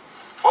it.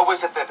 What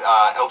was it that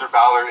Elder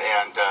Ballard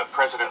and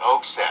President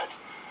Oaks said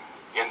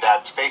in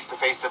that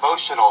face-to-face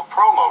devotional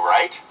promo,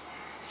 right?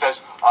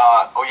 Says,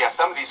 oh yeah,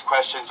 some of these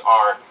questions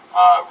are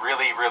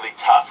really, really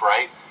tough,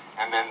 right?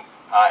 And then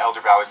Elder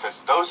Ballard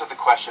says, those are the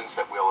questions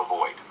that we'll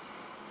avoid.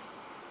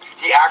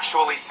 He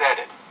actually said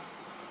it.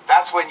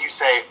 That's when you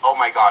say, oh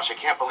my gosh, I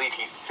can't believe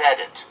he said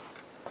it.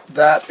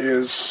 That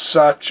is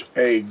such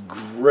a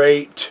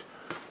great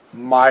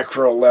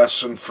micro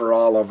lesson for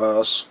all of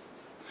us.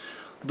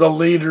 The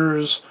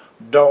leaders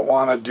don't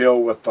want to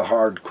deal with the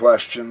hard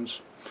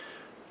questions.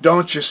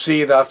 Don't you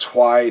see that's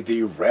why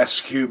the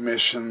rescue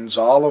missions,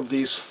 all of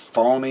these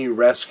phony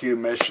rescue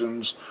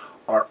missions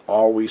are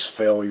always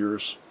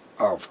failures?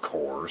 Of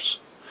course.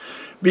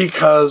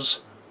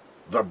 Because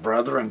the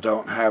brethren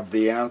don't have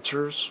the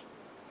answers.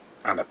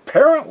 And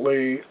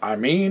apparently,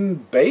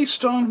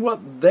 based on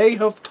what they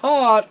have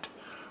taught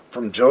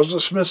from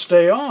Joseph Smith's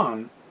day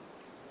on,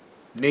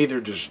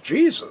 neither does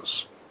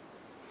Jesus.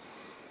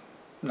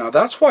 Now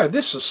that's why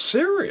this is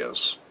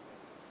serious.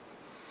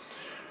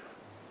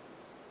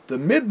 The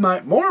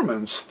Midnight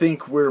Mormons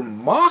think we're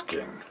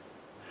mocking,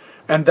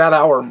 and that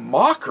our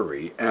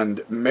mockery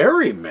and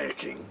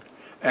merrymaking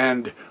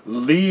and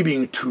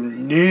leading to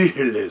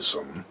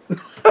nihilism,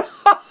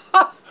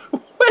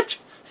 which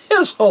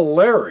is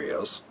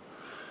hilarious,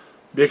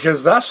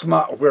 because that's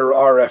not where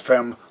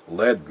RFM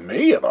led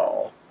me at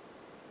all.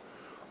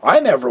 I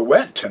never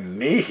went to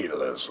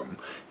nihilism.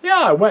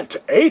 Yeah, I went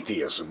to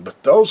atheism,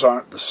 but those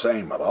aren't the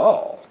same at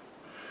all.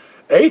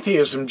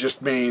 Atheism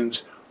just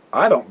means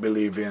I don't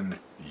believe in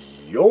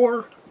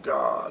your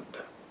God,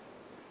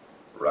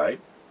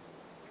 right?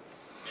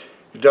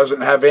 It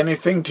doesn't have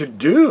anything to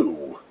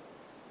do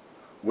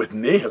with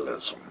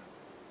nihilism.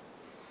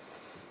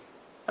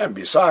 And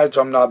besides,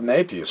 I'm not an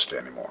atheist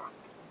anymore.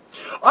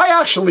 I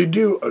actually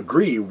do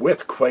agree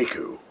with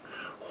Kwaku,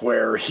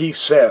 where he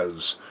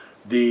says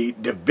the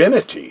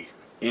divinity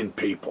in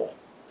people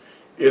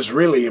is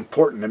really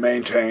important to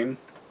maintain.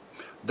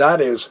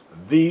 That is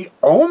the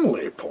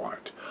only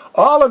point.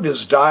 All of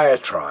his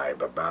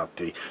diatribe about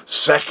the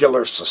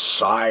secular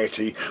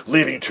society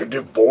leading to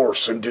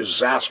divorce and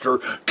disaster,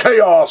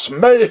 chaos,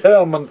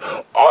 mayhem, and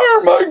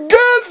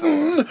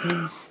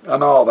Armageddon,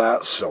 and all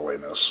that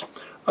silliness.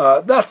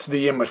 That's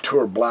the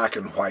immature black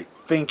and white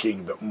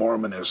thinking that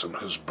Mormonism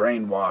has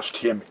brainwashed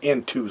him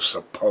into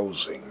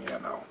supposing, you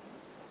know.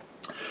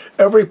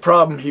 Every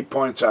problem he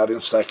points out in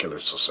secular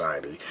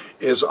society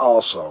is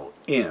also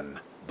in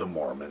the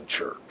Mormon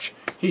Church.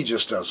 He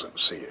just doesn't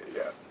see it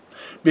yet,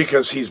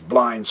 because he's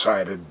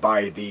blindsided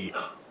by the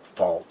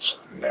false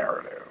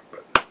narrative.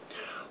 But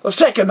let's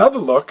take another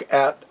look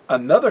at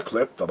another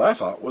clip that I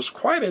thought was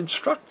quite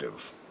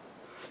instructive.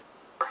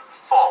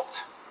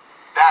 Fault.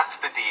 That's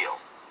the deal.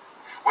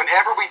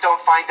 Whenever we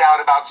don't find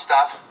out about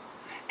stuff,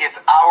 it's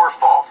our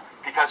fault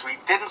because we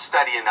didn't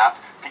study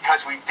enough,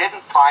 because we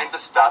didn't find the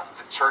stuff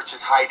the church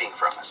is hiding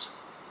from us.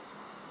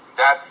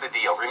 That's the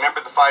deal. Remember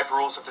the 5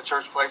 rules that the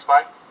church plays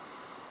by?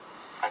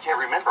 I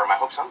can't remember them. I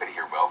hope somebody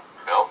here will.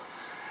 Bill?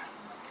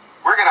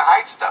 We're going to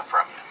hide stuff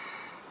from you.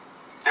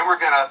 Then we're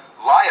going to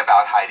lie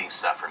about hiding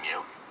stuff from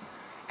you.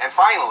 And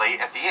finally,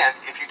 at the end,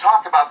 if you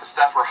talk about the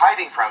stuff we're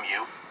hiding from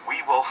you,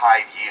 we will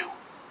hide you.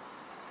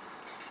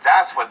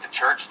 That's what the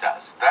church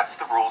does. That's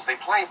the rules they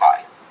play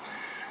by.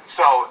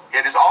 So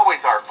it is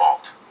always our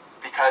fault,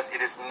 because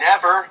it is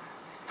never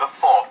the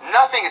fault.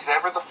 Nothing is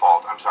ever the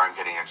fault. I'm sorry, I'm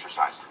getting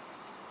exercised.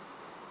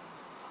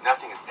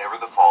 Nothing is ever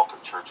the fault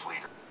of church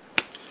leaders.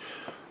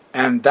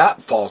 And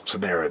that false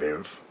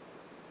narrative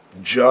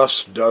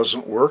just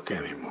doesn't work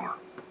anymore.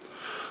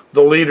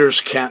 The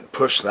leaders can't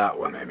push that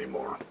one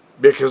anymore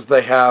because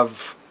they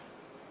have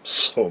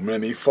so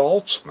many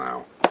faults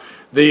now.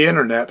 The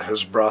internet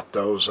has brought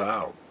those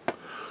out.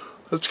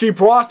 Let's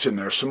keep watching.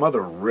 There's some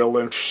other real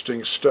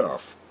interesting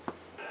stuff.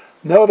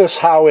 Notice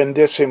how in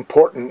this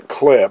important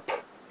clip,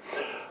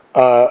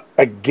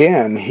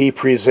 again, he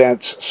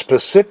presents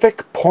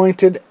specific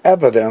pointed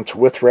evidence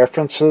with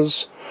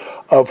references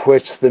of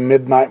which the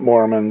Midnight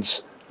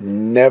Mormons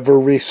never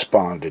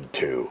responded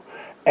to,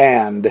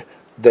 and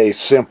they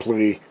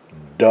simply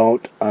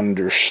don't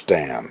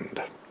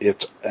understand.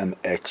 It's an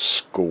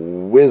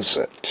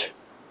exquisite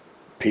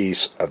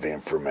piece of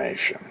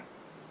information.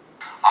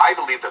 I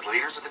believe that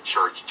leaders of the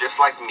church, just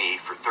like me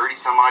for 30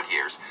 some odd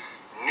years,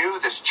 knew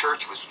this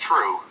church was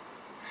true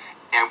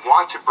and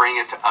want to bring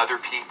it to other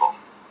people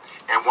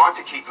and want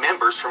to keep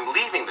members from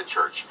leaving the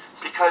church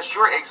because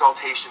your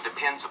exaltation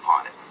depends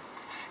upon it.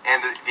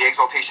 And the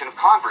exaltation of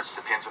converts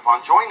depends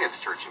upon joining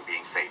the church and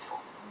being faithful.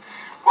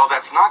 Well,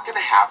 that's not going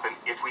to happen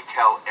if we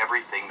tell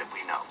everything that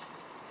we know.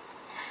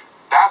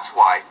 That's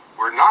why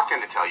we're not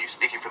going to tell you,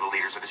 speaking for the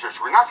leaders of the church,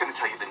 we're not going to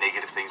tell you the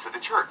negative things of the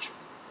church.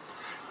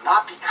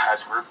 Not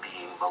because we're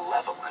being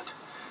malevolent,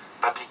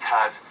 but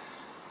because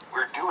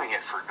we're doing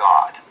it for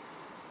God.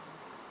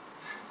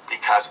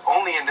 Because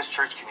only in this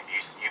church can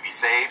you be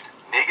saved.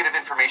 Negative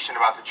information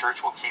about the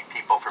church will keep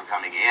people from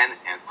coming in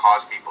and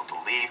cause people to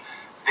leave.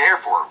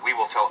 Therefore, we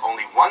will tell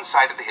only one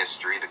side of the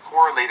history, the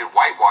correlated,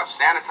 whitewashed,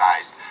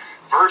 sanitized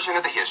version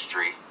of the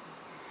history.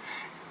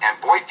 And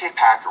Boyd K.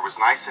 Packer was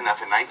nice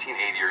enough in 1980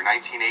 or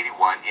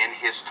 1981 in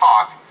his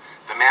talk,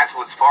 the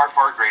mantle is far,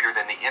 far greater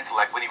than the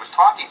intellect, when he was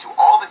talking to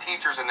all the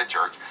teachers in the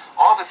church,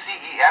 all the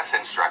CES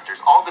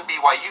instructors, all the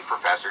BYU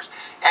professors,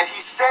 and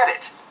he said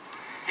it.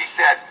 He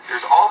said,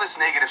 there's all this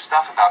negative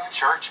stuff about the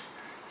church.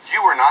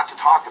 You are not to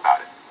talk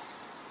about it.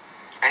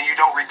 And you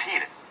don't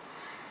repeat it.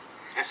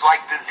 It's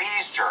like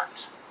disease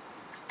germs,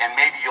 and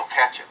maybe you'll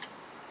catch it.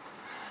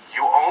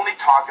 You only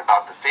talk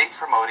about the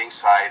faith-promoting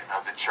side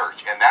of the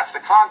church, and that's the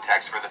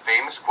context for the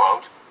famous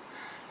quote,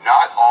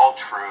 not all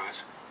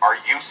truths are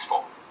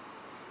useful.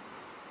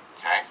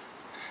 Okay?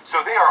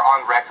 So they are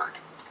on record.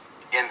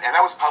 And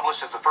that was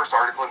published as the first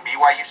article in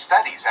BYU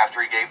Studies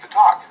after he gave the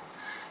talk.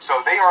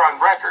 So they are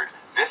on record.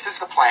 This is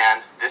the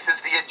plan, this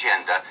is the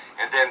agenda,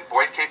 and then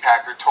Boyd K.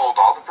 Packer told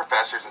all the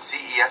professors and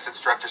CES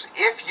instructors,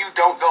 if you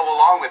don't go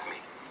along with me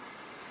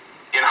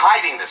in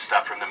hiding this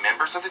stuff from the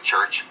members of the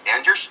church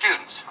and your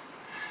students,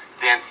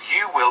 then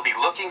you will be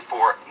looking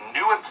for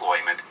new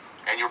employment,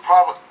 and you'll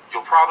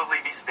probably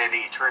be spending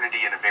eternity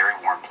in a very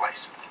warm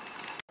place.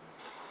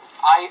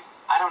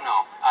 I don't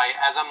know.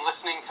 As I'm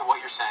listening to what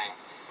you're saying,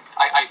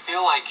 I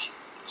feel like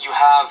you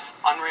have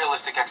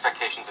unrealistic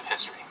expectations of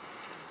history.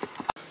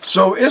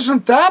 So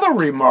isn't that a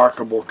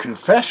remarkable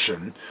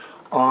confession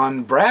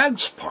on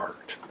Brad's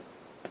part?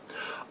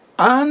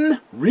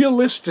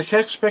 Unrealistic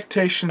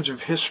expectations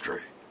of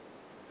history.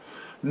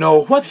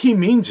 No, what he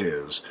means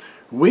is,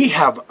 we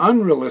have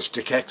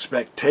unrealistic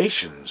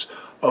expectations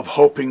of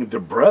hoping the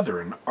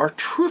brethren are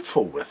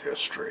truthful with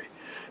history,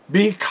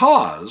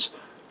 because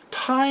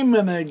time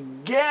and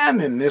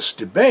again in this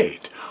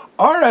debate,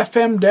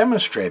 RFM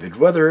demonstrated,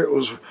 whether it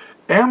was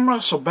M.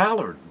 Russell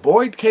Ballard,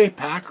 Boyd K.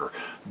 Packer,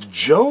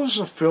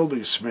 Joseph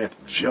Fielding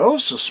Smith,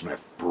 Joseph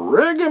Smith,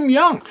 Brigham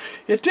Young,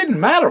 it didn't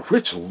matter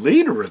which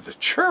leader of the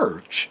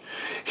church,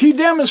 he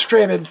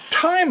demonstrated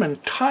time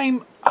and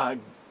time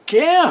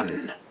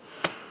again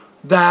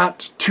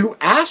that to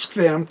ask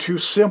them to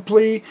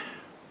simply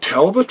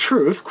tell the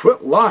truth,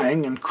 quit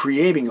lying and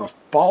creating a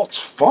false,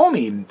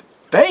 phony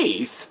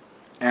faith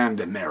and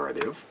a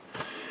narrative.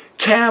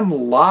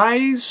 Can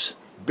lies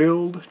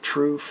build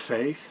true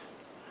faith?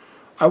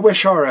 I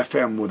wish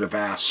RFM would have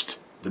asked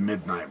the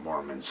Midnight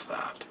Mormons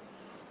that.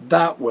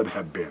 That would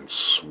have been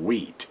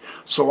sweet.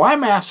 So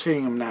I'm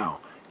asking him now,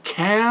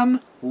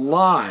 can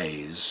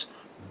lies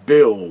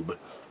build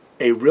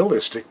a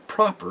realistic,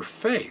 proper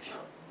faith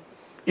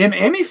in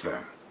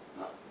anything?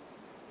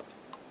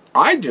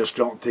 I just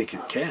don't think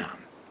it can.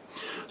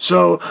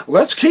 So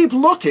let's keep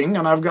looking,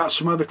 and I've got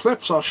some other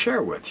clips I'll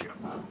share with you.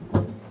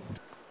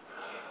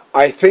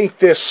 I think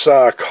this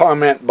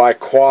comment by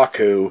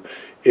Kwaku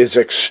is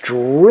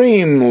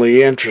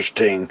extremely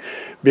interesting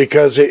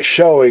because it's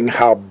showing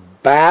how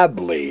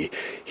badly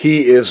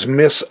he is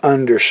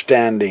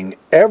misunderstanding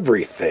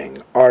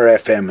everything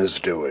RFM is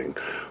doing.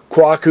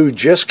 Kwaku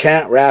just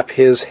can't wrap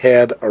his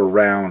head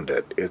around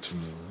it. It's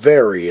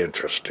very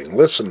interesting.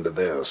 Listen to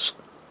this.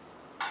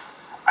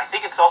 I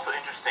think it's also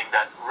interesting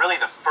that really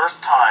the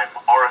first time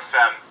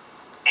RFM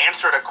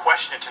answered a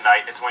question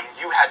tonight is when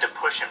you had to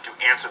push him to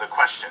answer the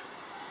question.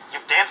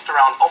 You've danced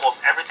around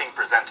almost everything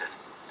presented.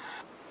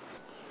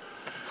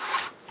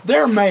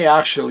 There may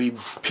actually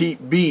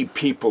be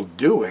people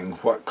doing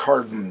what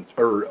Cardin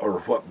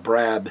or what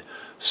Brad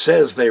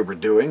says they were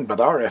doing, but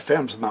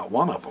RFM's not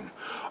one of them.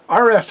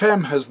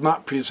 RFM has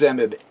not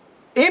presented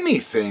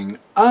anything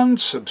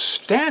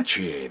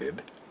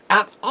unsubstantiated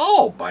at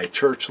all by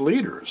church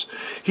leaders.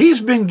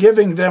 He's been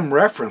giving them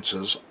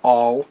references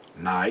all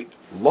night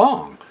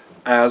long,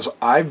 as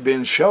I've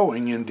been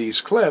showing in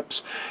these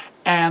clips,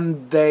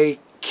 and they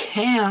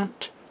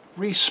can't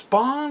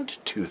respond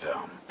to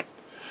them.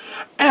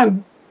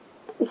 And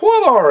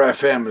what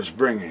RFM is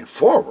bringing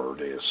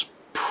forward is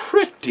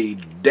pretty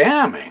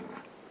damning.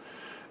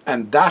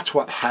 And that's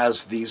what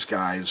has these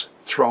guys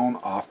thrown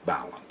off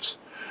balance.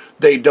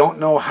 They don't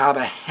know how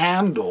to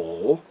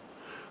handle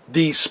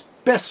the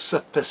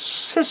specific, the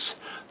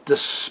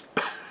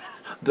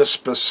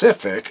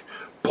specific,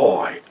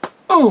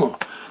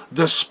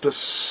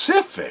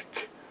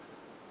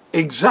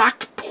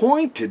 exact,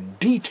 pointed,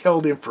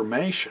 detailed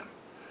information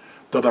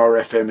that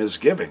RFM is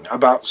giving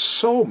about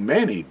so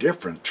many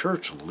different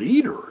church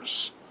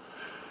leaders.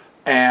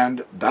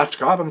 And that's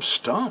got them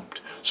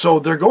stumped. So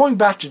they're going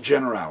back to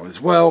generalities.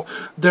 Well,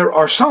 there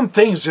are some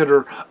things that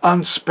are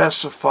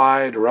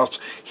unspecified, or else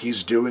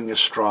he's doing a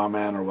straw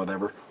man or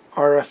whatever.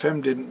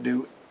 RFM didn't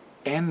do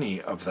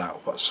any of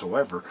that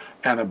whatsoever.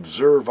 And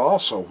observe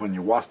also, when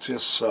you watch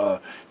this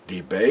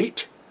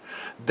debate,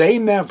 they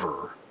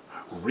never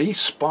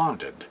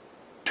responded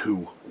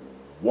to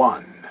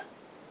one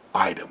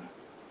item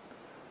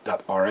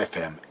that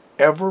RFM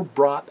ever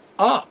brought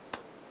up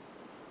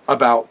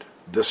about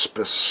the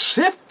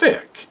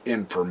specific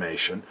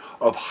information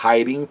of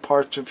hiding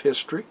parts of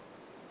history,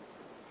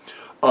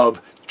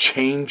 of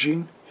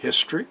changing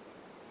history,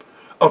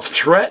 of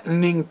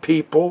threatening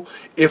people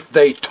if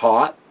they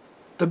taught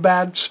the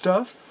bad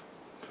stuff.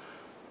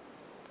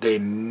 They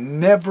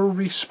never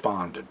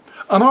responded.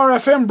 And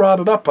RFM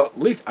brought it up at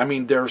least,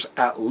 there's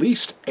at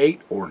least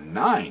 8 or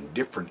 9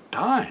 different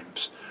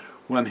times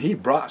when he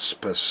brought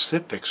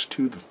specifics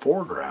to the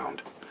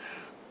foreground.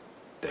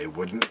 They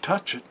wouldn't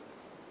touch it.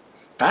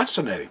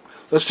 Fascinating.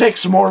 Let's take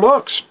some more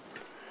looks.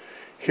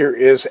 Here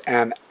is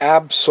an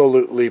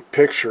absolutely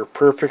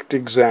picture-perfect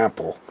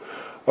example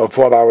of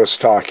what I was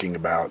talking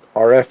about.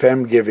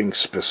 RFM giving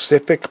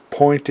specific,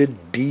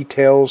 pointed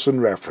details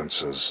and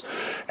references.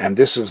 And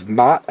this is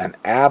not an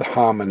ad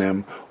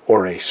hominem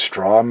or a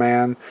straw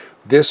man.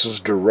 This is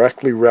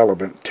directly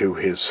relevant to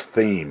his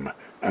theme.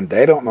 And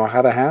they don't know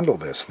how to handle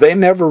this. They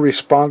never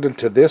responded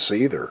to this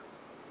either.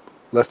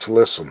 Let's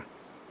listen.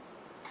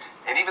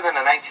 And even in the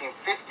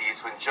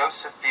 1950s, when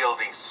Joseph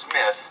Fielding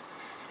Smith,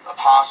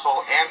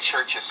 apostle and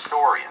church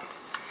historian,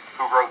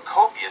 who wrote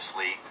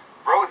copiously,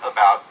 wrote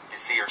about the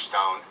seer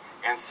stone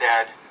and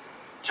said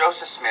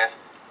Joseph Smith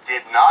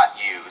did not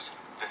use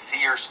the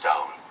seer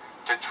stone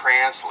to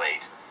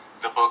translate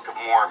the Book of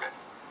Mormon.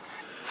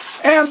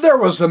 And there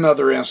was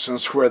another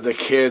instance where the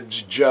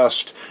kids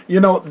just,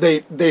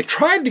 they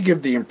tried to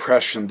give the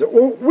impression that,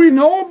 well, we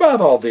know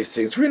about all these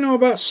things. We know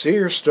about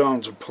seer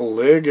stones and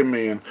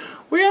polygamy, and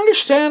we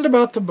understand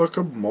about the Book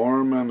of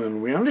Mormon,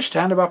 and we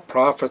understand about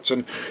prophets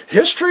and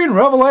history and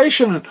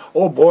Revelation, and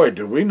oh boy,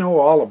 do we know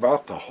all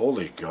about the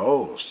Holy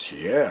Ghost,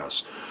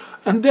 yes.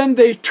 And then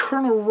they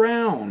turn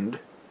around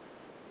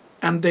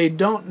and they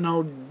don't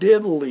know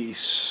diddly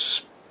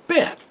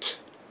spit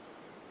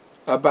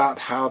about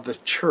how the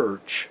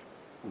church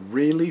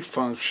really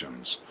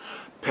functions.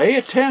 Pay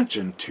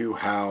attention to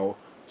how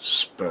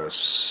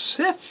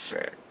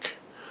specific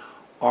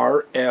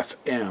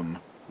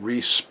RFM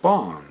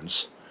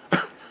responds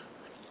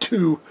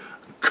to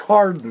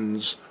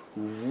Cardin's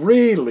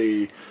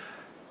really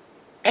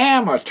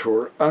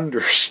amateur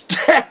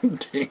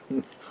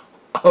understanding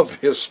of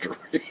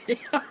history.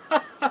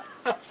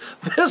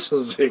 This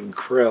is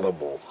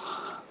incredible.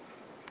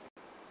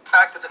 The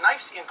fact that the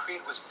Nicene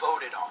Creed was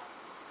voted on.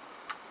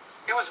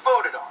 It was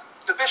voted on.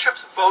 The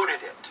bishops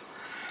voted it.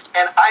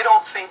 And I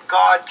don't think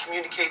God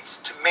communicates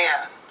to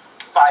man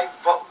by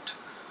vote.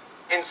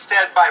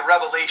 Instead, by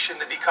revelation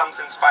that becomes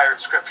inspired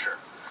scripture.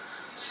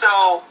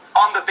 So,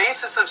 on the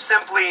basis of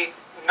simply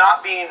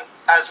not being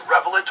as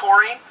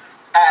revelatory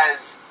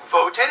as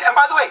voted, and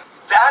by the way,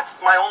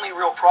 that's my only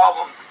real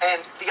problem.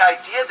 And the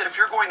idea that if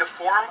you're going to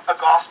form a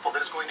gospel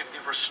that is going to be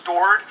the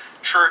restored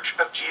church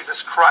of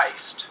Jesus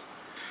Christ,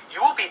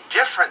 you will be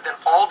different than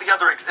all the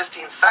other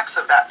existing sects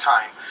of that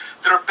time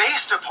that are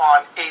based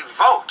upon a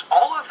vote.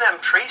 All of them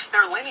trace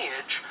their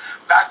lineage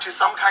back to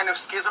some kind of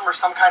schism or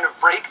some kind of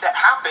break that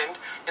happened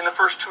in the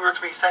first 2 or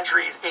 3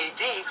 centuries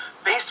AD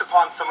based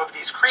upon some of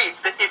these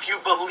creeds. That if you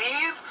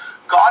believe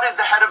God is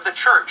the head of the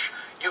church,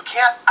 you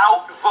can't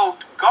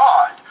outvote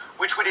God,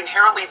 which would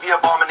inherently be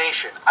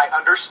abomination. I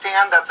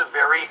understand that's a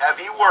very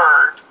heavy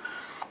word.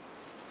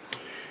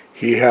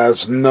 He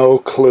has no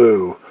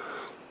clue.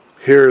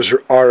 Here's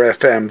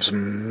RFM's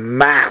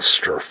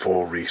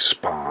masterful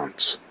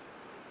response.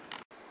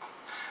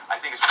 I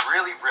think it's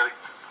really, really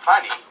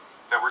funny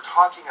that we're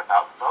talking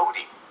about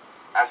voting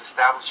as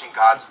establishing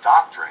God's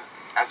doctrine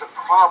as a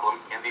problem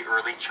in the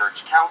early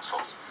church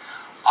councils.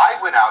 I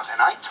went out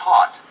and I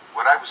taught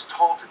what I was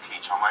told to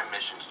teach on my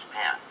mission to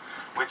Japan,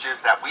 which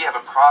is that we have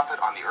a prophet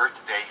on the earth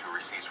today who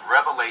receives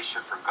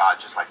revelation from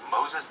God just like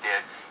Moses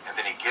did, and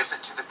then he gives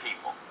it to the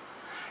people.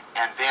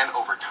 And then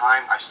over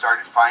time I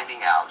started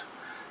finding out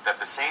that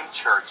the same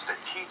church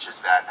that teaches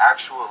that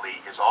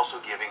actually is also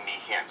giving me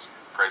hints,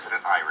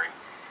 President Eyring,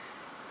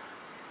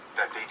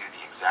 that they do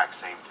the exact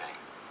same thing.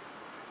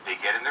 They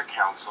get in their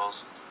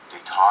councils,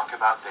 they talk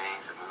about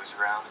things, it moves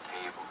around the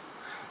table,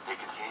 they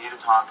continue to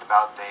talk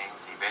about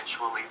things,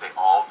 eventually they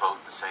all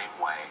vote the same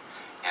way,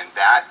 and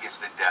that is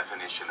the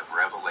definition of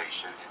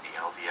revelation in the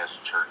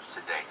LDS church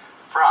today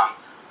from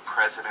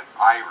President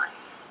Eyring.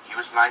 He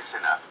was nice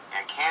enough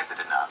and candid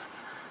enough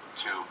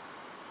to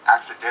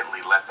accidentally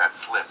let that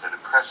slip in a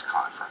press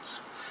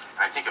conference.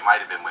 And I think it might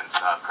have been when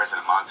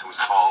President Monson was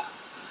called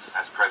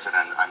as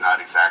president. I'm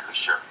not exactly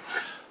sure.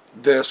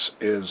 This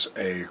is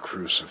a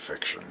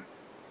crucifixion.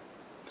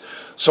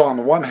 So on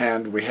the one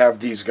hand, we have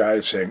these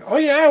guys saying, oh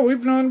yeah,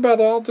 we've known about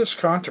all this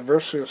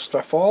controversial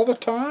stuff all the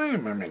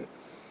time. I mean,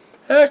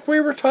 heck, we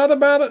were taught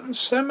about it in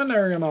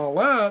seminary and all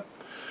that.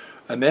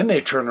 And then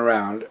they turn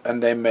around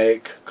and they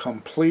make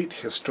complete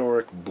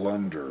historic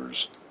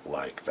blunders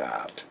like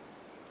that.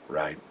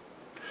 Right?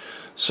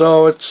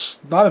 So it's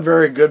not a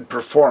very good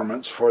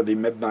performance for the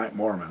Midnight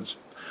Mormons.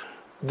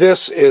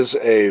 This is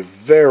a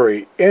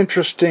very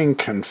interesting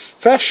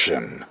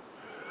confession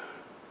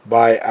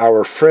by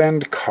our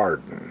friend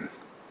Cardon.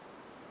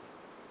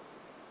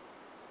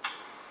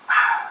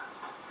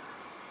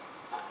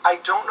 I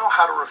don't know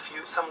how to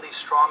refute some of these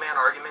straw man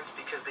arguments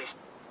because they...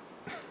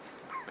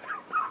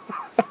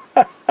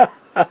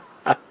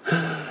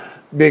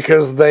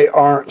 Because they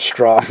aren't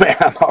straw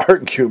man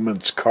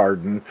arguments,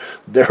 Cardon.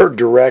 They're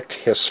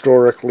direct,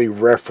 historically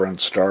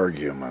referenced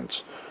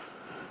arguments.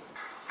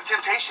 The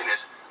temptation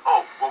is,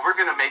 oh, well, we're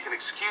going to make an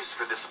excuse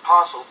for this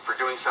apostle for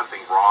doing something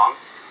wrong.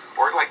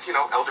 Or like,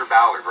 Elder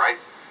Ballard, right?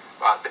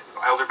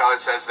 Elder Ballard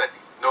says that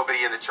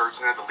nobody in the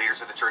church, none of the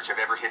leaders of the church have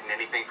ever hidden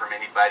anything from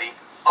anybody.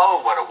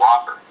 Oh, what a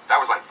whopper. That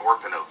was like 4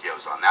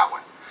 Pinocchios on that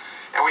one.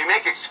 And we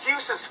make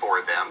excuses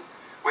for them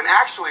when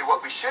actually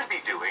what we should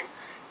be doing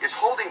is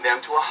holding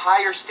them to a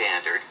higher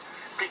standard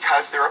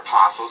because they're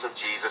apostles of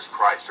Jesus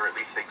Christ, or at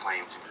least they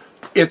claim to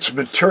be. It's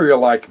material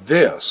like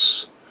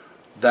this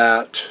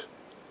that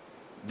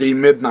the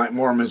Midnight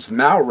Mormons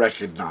now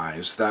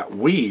recognize that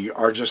we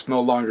are just no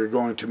longer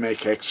going to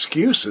make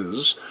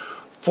excuses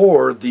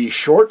for the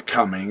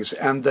shortcomings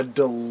and the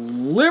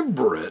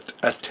deliberate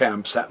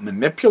attempts at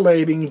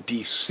manipulating,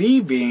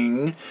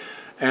 deceiving,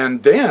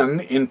 and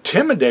then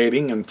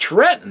intimidating and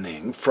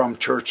threatening from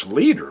church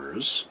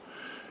leaders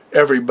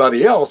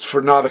everybody else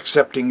for not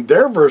accepting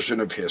their version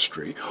of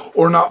history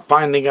or not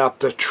finding out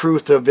the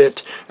truth of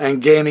it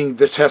and gaining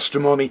the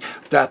testimony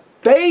that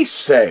they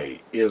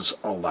say is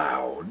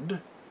allowed.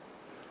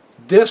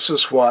 This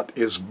is what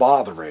is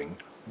bothering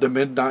the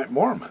Midnight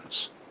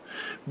Mormons.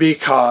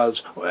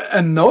 Because,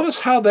 and notice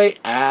how they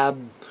add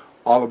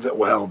all of that,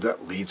 well,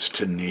 that leads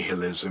to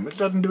nihilism. It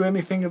doesn't do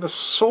anything of the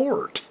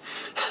sort.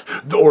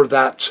 Or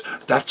that's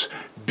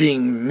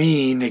being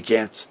mean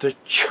against the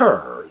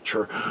church.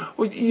 Or,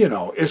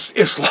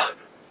 it's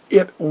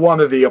like one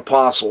of the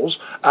apostles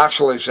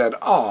actually said,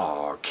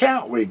 oh,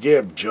 can't we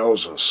give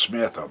Joseph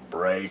Smith a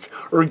break?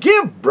 Or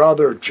give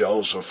Brother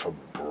Joseph a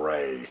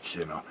break,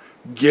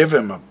 Give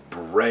him a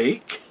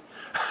break.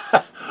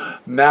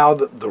 Now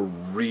that the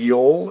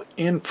real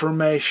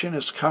information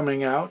is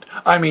coming out,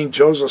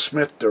 Joseph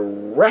Smith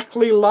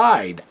directly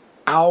lied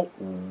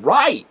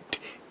outright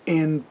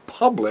in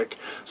public,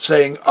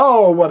 saying,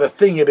 oh, what a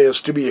thing it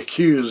is to be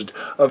accused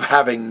of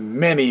having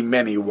many,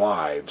 many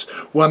wives,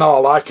 when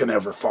all I can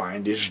ever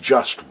find is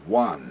just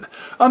one.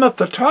 And at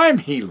the time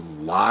he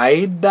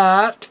lied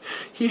that,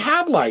 he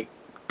had like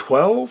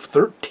 12,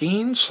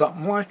 13,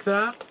 something like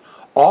that.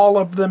 All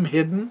of them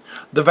hidden,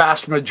 the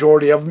vast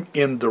majority of them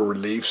in the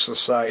Relief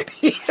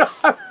Society.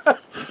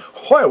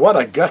 Boy, what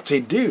a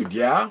gutsy dude,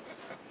 yeah?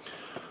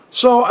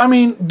 So, I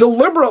mean,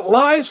 deliberate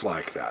lies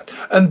like that.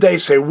 And they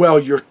say, well,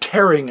 you're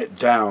tearing it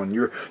down.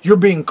 You're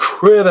being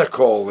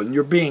critical and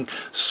you're being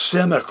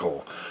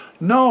cynical.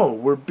 No,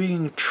 we're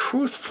being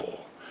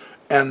truthful.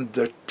 And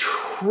the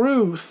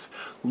truth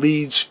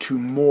leads to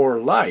more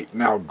light.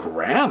 Now,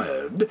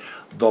 granted,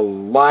 the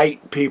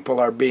light people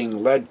are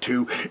being led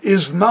to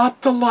is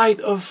not the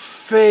light of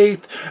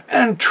faith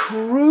and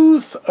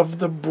truth of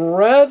the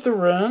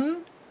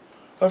brethren.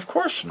 Of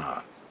course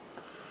not.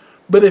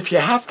 But if you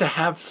have to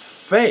have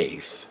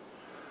faith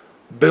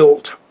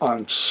built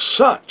on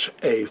such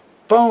a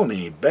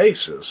phony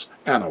basis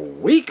and a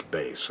weak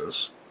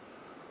basis,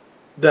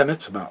 then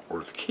it's not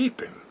worth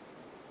keeping.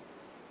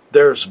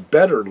 There's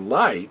better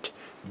light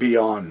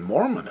beyond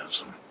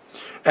Mormonism,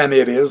 and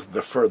it is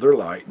the further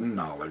light and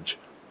knowledge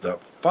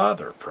that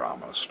Father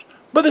promised.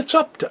 But it's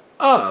up to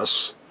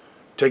us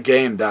to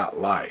gain that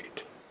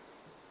light.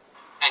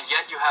 And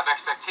yet you have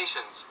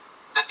expectations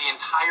that the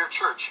entire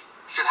church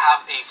should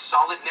have a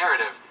solid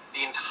narrative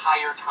the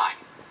entire time.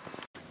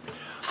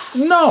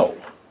 No.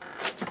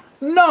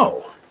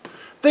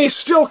 They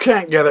still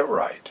can't get it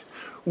right.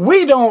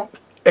 We don't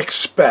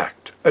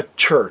expect a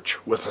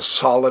church with a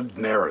solid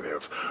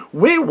narrative.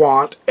 We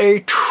want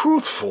a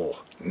truthful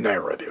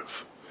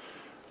narrative.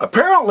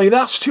 Apparently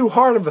that's too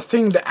hard of a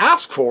thing to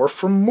ask for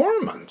from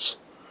Mormons.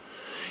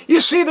 You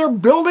see, they're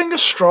building a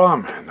straw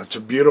man. That's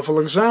a beautiful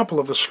example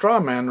of a straw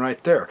man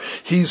right there.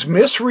 He's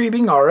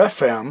misreading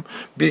RFM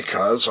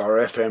because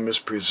RFM is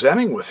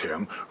presenting with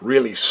him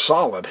really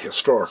solid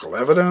historical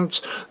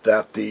evidence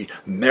that the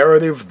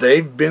narrative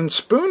they've been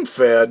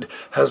spoon-fed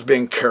has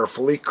been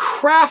carefully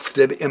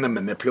crafted in a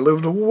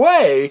manipulative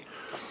way.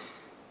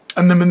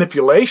 And the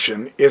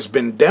manipulation has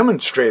been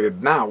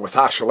demonstrated now with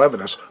actual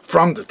evidence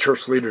from the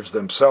church leaders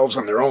themselves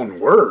in their own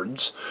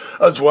words,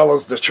 as well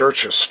as the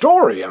church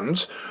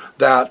historians,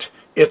 that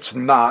it's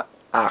not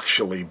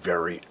actually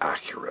very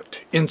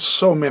accurate in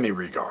so many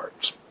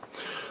regards.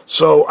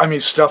 So, I mean,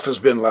 stuff has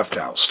been left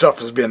out. Stuff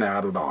has been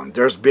added on.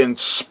 There's been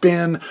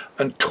spin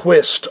and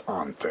twist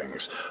on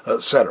things,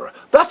 etc.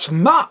 That's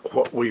not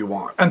what we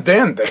want. And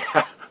then they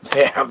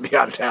have the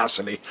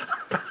audacity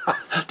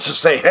to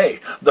say,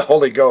 hey, the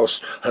Holy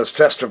Ghost has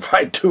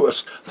testified to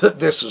us that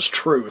this is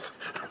truth.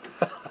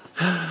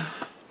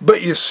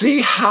 But you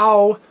see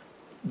how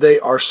they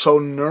are so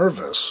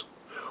nervous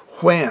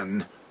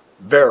when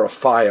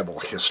verifiable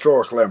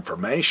historical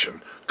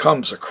information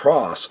comes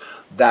across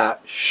that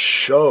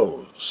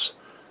shows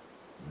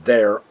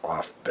they're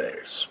off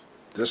base.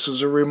 This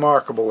is a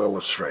remarkable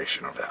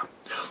illustration of that.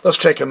 Let's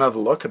take another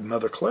look at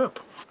another clip.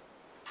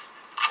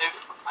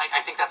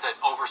 I think that's an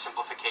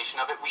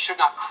oversimplification of it. We should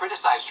not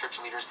criticize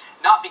church leaders,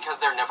 not because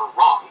they're never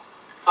wrong,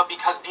 but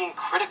because being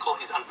critical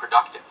is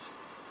unproductive.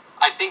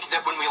 I think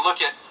that when we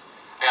look at,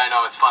 I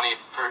know it's funny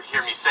to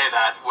hear me say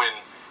that when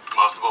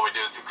most of what we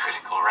do is be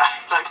critical,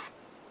 right?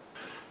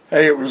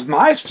 Hey, it was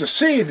nice to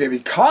see that he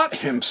caught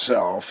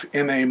himself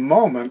in a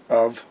moment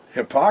of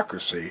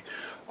hypocrisy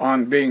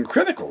on being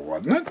critical,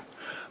 wasn't it?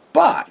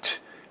 But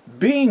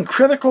being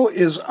critical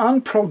is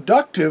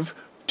unproductive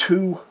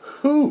to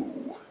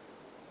who?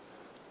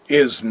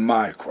 Is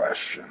my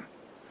question.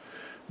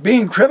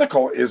 Being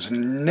critical is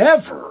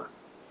never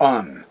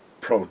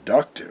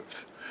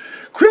unproductive.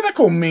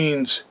 Critical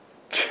means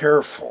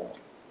careful,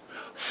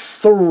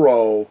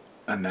 thorough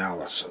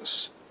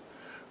analysis,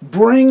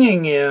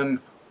 bringing in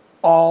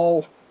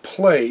all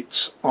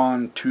plates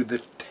onto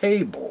the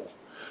table,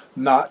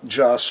 not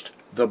just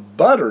the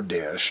butter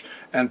dish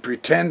and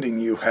pretending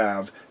you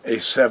have a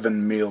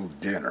 7-meal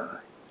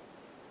dinner,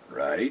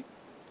 right?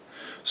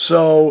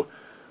 So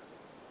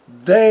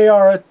they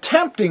are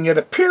attempting, it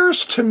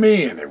appears to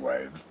me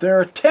anyway,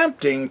 they're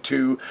attempting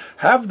to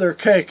have their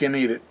cake and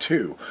eat it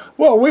too.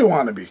 Well, we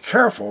want to be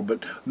careful,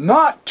 but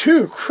not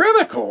too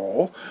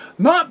critical,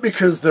 not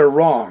because they're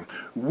wrong.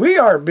 We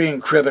are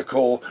being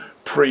critical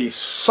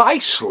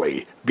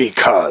precisely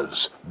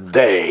because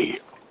they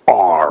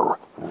are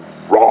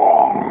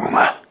wrong.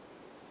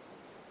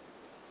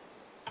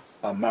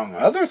 Among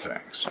other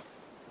things.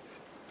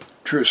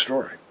 True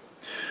story.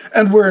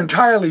 And we're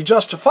entirely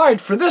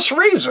justified for this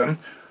reason.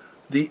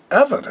 The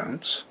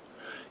evidence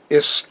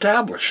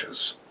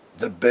establishes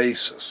the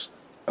basis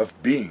of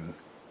being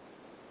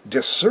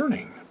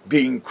discerning,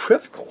 being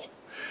critical,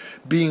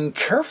 being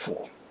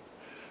careful,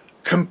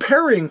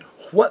 comparing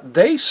what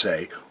they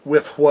say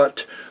with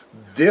what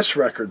this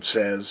record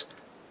says,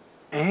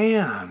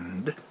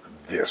 and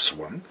this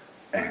one,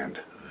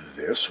 and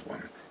this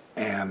one,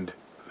 and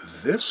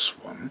this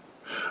one.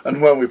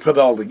 And when we put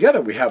it all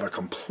together, we have a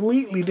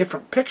completely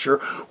different picture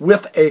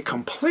with a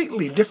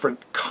completely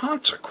different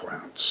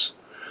consequence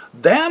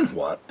than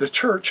what the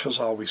church has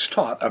always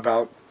taught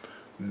about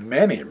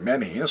many,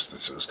 many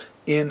instances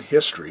in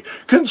history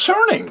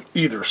concerning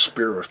either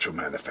spiritual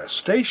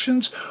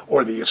manifestations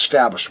or the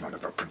establishment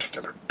of a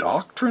particular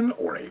doctrine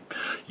or a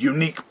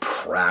unique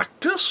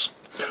practice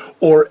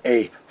or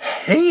a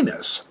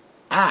heinous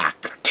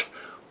act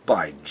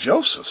by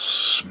Joseph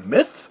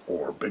Smith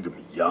or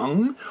Brigham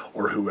Young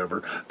or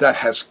whoever that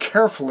has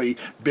carefully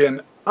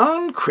been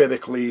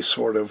uncritically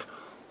sort of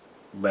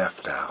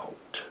left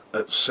out,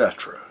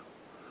 etc.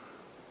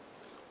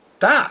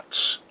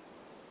 That's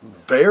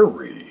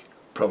very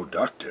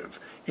productive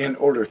in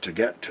order to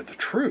get to the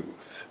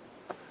truth.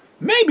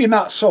 Maybe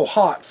not so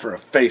hot for a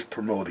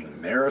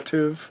faith-promoting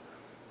narrative.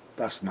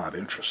 That's not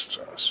interests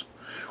us.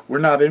 We're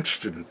not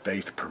interested in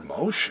faith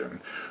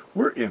promotion.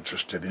 We're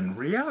interested in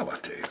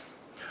reality.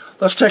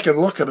 Let's take a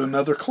look at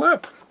another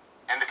clip.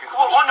 And the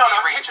conclusion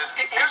he reaches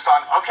based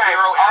on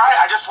zero All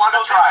right, I evidence. just want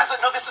to try.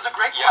 This is a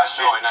great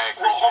question. No, and I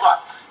appreciate hold on.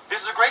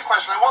 This is a great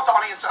question. I want the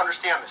audience to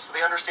understand this, so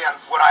they understand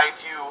what I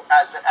view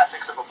as the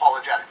ethics of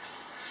apologetics.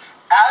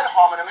 Ad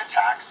hominem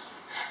attacks,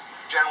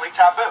 generally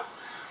taboo.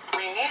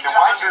 We need Then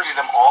to why do you do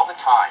understand them all the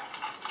time,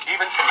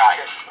 even tonight?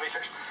 Okay, let me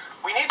finish.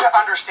 We need to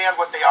understand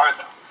what they are,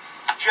 though.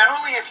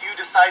 Generally, if you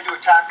decide to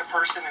attack the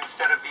person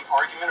instead of the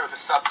argument or the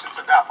substance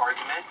of that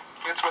argument,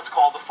 it's what's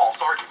called the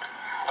false argument.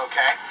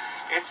 Okay?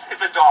 It's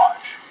a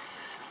dodge.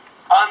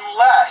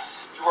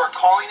 Unless you are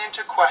calling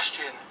into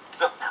question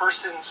the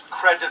person's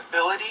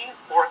credibility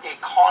or a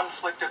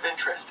conflict of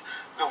interest.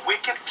 The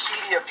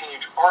Wikipedia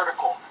page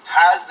article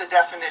has the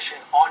definition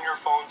on your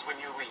phones when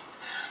you leave.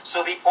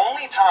 So the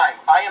only time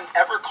I am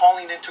ever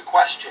calling into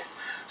question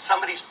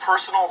somebody's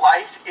personal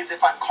life is if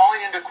I'm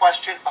calling into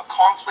question a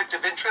conflict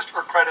of interest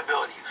or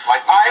credibility.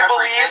 Like me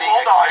representing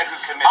a kid who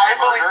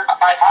committed murder?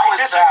 I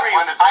disagree.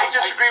 I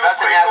disagree with That's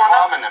an ad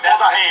hominem.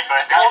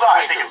 Hold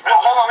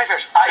on, let me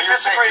finish. I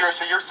disagree.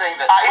 So you're saying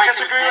that I Quaker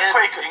disagree with did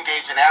Quaker.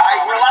 engage in ad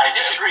hominem? I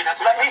disagree.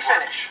 Let me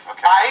finish.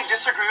 Okay. I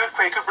disagree with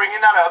Quaker bringing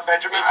that up.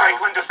 Benjamin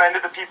Franklin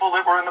defended the people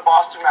that were in the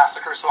Boston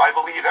Massacre, so I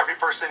believe every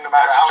person, no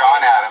matter That's how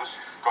John heinous. Adams.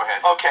 Go ahead.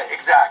 Okay,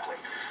 exactly.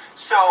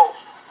 So,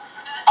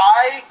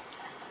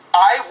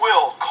 I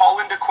will call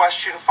into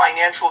question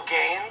financial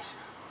gains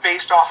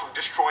based off of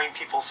destroying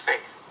people's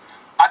faith.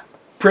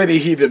 Pretty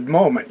heated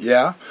moment,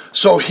 yeah?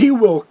 So he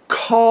will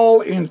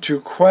call into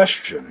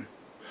question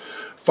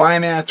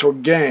financial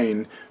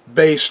gain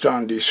based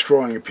on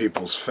destroying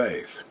people's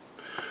faith.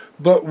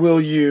 But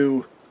will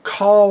you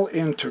call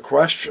into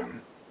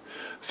question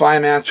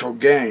financial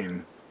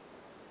gain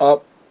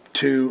up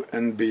to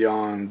and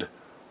beyond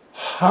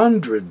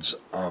hundreds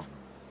of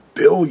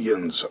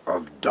billions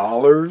of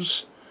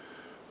dollars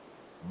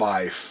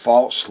by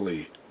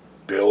falsely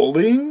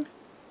building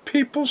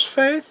people's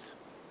faith?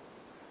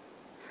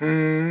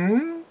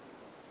 I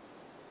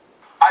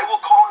will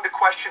call into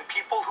question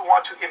people who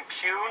want to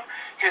impugn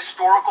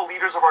historical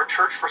leaders of our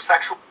church for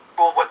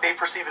what they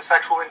perceive as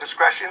sexual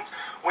indiscretions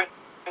when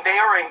they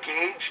are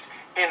engaged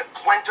in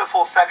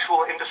plentiful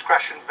sexual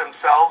indiscretions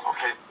themselves.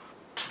 Okay.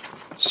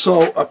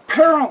 So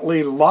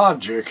apparently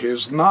logic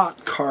is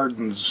not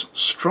Cardin's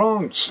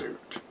strong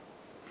suit,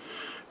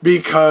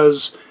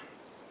 because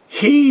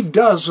he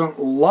doesn't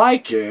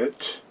like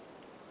it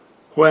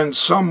when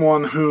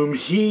someone whom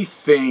he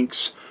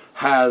thinks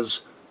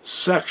has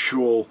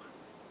sexual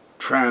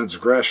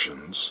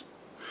transgressions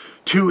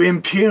to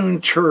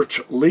impugn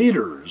church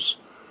leaders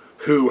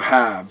who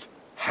have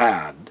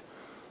had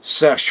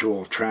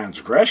sexual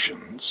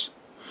transgressions.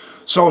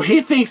 So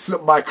he thinks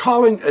that by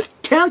calling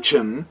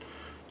attention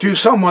to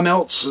someone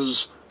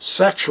else's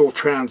sexual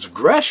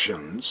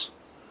transgressions,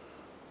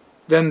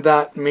 then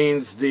that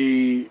means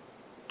the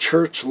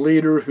church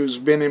leader who's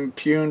been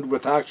impugned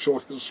with actual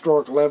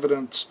historical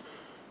evidence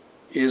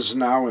is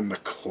now in the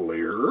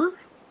clear?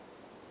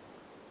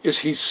 Is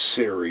he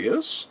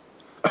serious?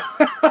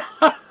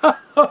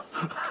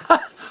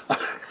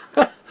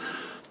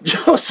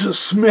 Joseph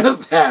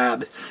Smith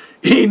had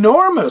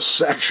enormous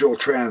sexual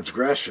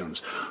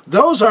transgressions.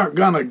 Those aren't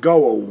going to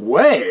go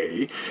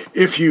away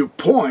if you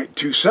point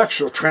to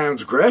sexual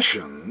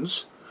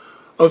transgressions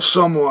of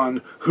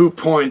someone who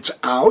points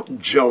out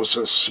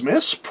Joseph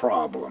Smith's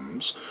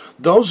problems.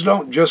 Those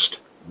don't just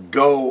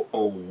go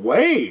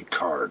away,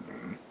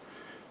 Cardin.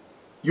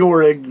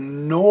 You're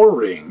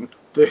ignoring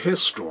the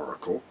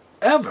historical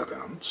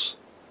evidence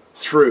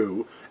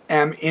through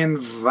an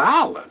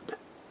invalid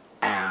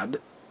ad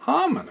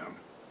hominem.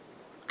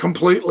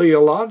 Completely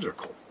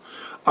illogical.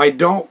 I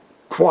don't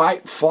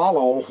quite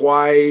follow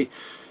why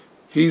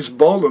he's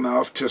bold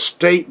enough to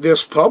state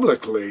this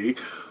publicly,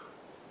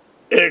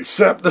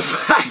 except the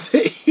fact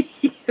that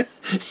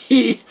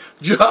he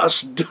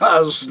just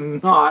does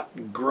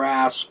not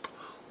grasp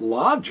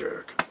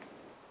logic.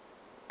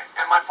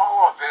 And my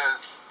follow-up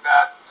is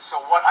that, so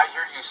what I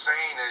hear you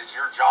saying is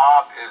your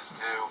job is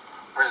to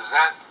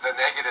present the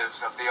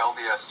negatives of the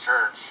LDS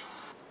Church.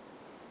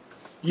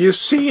 You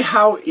see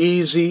how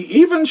easy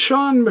even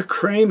Sean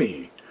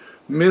McCraney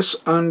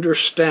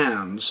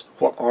misunderstands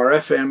what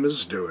RFM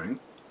is doing,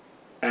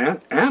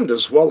 and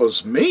as well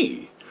as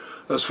me,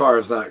 as far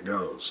as that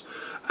goes.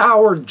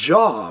 Our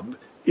job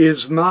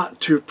is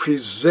not to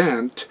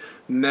present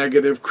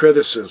negative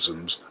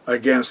criticisms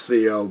against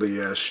the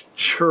LDS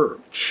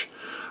Church.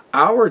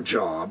 Our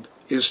job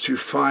is to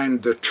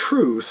find the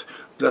truth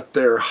that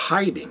they're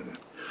hiding.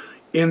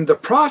 In the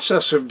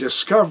process of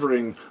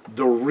discovering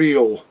the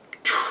real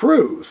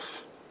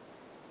truth,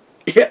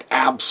 it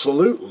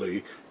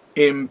absolutely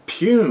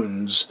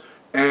impugns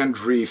and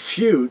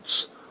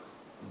refutes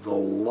the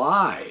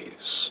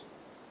lies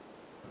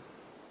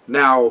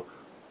Now,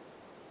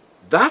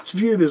 that's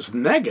viewed as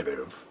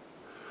negative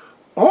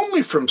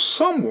only from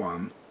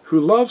someone who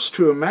loves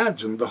to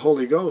imagine the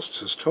Holy Ghost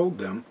has told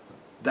them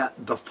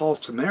that the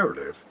false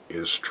narrative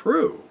is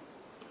true.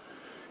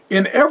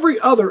 In every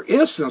other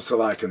instance that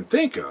I can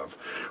think of,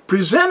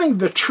 presenting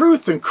the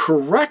truth and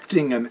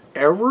correcting an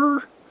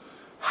error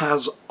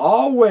has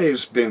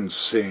always been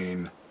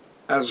seen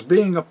as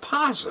being a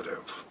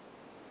positive.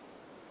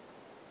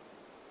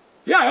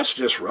 Yeah, it's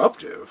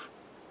disruptive.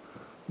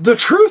 The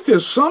truth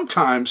is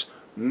sometimes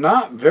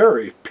not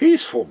very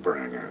peaceful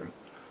bringing.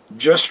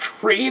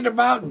 Just read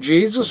about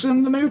Jesus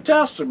in the New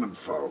Testament,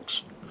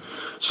 folks.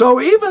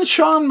 So even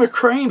Sean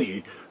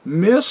McCraney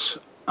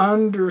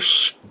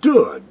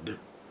misunderstood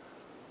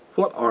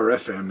what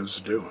RFM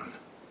is doing.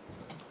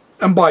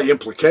 And by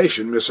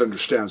implication,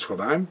 misunderstands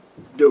what I'm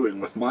doing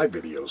with my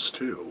videos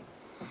too.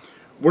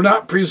 We're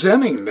not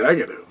presenting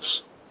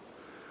negatives.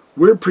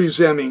 We're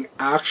presenting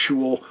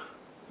actual,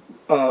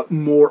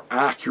 more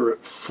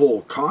accurate,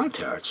 full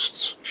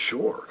contexts,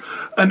 sure.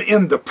 And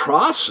in the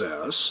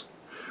process,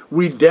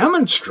 we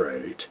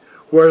demonstrate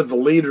where the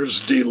leaders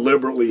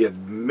deliberately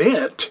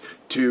admit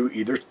to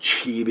either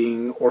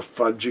cheating or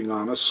fudging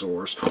on a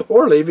source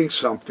or leaving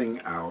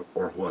something out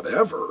or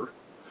whatever.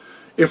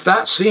 If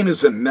that's seen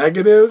as a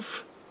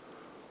negative,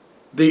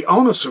 the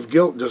onus of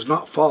guilt does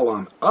not fall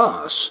on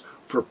us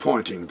for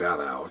pointing that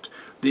out.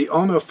 The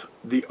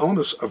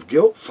onus of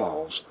guilt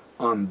falls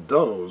on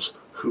those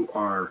who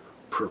are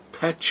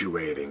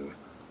perpetuating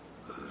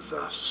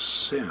the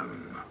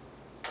sin.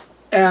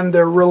 And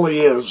there really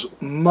is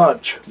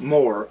much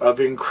more of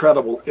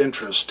incredible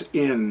interest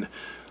in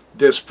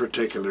this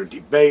particular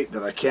debate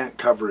that I can't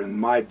cover in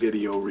my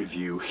video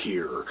review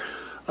here.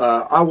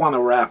 I want to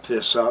wrap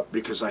this up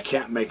because I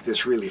can't make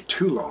this really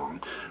too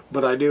long,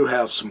 but I do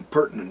have some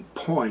pertinent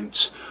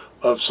points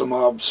of some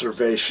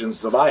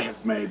observations that I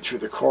have made through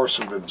the course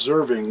of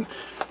observing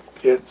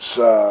its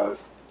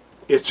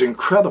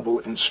incredible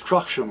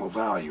instructional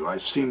value.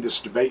 I've seen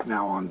this debate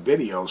now on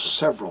video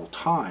several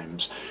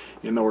times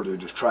in order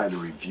to try to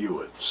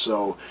review it.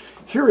 So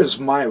here is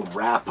my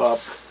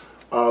wrap-up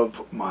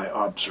of my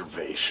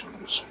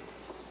observations.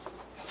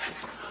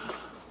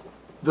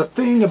 The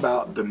thing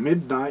about the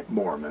Midnight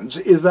Mormons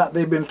is that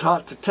they've been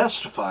taught to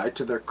testify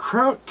to their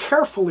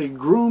carefully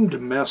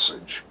groomed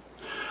message,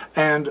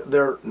 and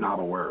they're not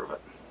aware of it.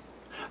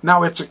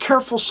 Now, it's a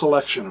careful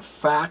selection of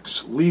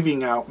facts,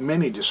 leaving out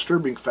many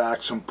disturbing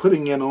facts and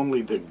putting in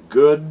only the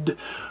good,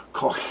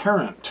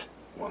 coherent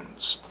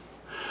ones.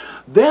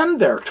 Then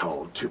they're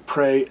told to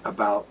pray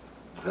about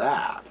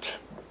that.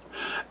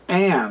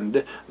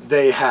 And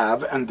they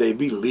have, and they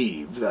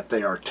believe that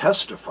they are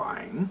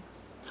testifying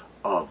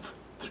of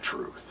the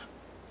truth.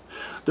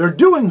 They're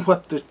doing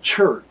what the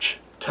church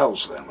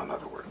tells them, in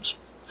other words.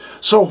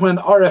 So when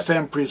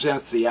RFM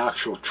presents the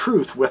actual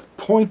truth with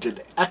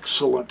pointed,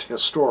 excellent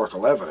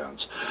historical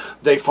evidence,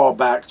 they fall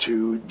back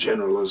to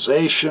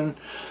generalization,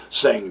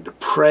 saying to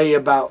pray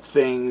about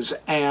things,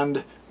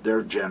 and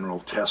their general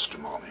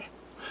testimony.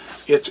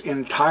 It's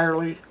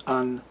entirely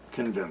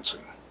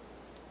unconvincing.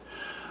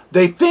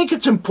 They think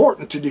it's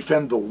important to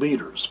defend the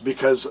leaders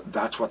because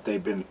that's what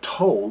they've been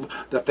told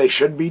that they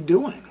should be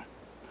doing.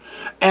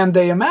 And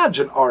they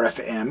imagine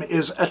RFM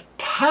is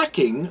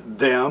attacking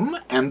them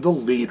and the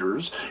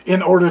leaders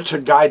in order to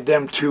guide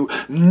them to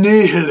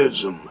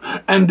nihilism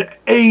and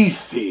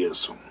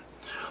atheism.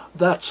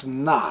 That's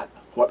not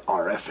what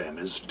RFM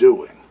is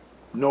doing,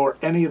 nor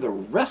any of the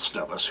rest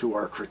of us who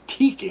are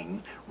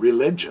critiquing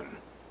religion,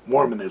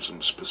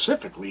 Mormonism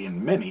specifically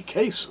in many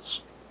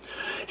cases.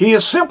 He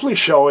is simply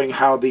showing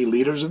how the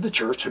leaders of the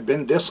church have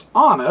been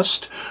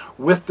dishonest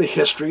with the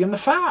history and the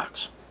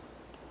facts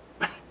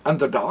and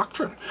the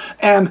doctrine.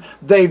 And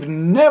they've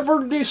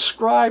never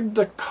described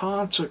the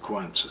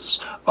consequences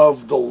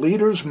of the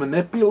leaders'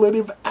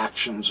 manipulative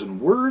actions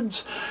and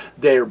words,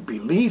 their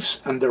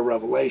beliefs and their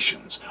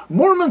revelations.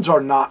 Mormons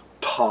are not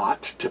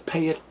taught to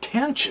pay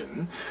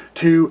attention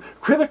to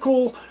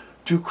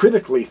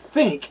critically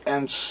think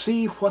and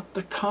see what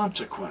the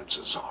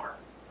consequences are.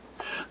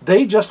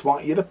 They just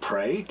want you to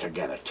pray, to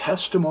get a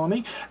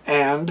testimony,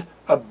 and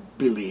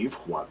believe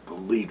what the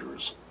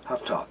leaders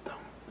have taught them.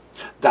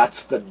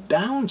 That's the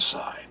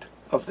downside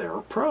of their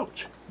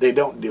approach. They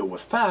don't deal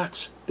with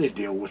facts, they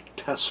deal with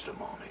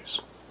testimonies.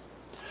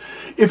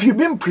 If you've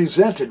been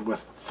presented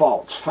with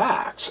false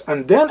facts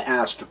and then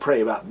asked to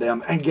pray about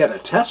them and get a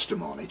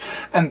testimony,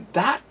 and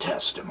that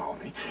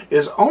testimony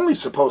is only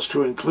supposed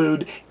to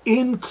include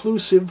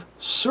inclusive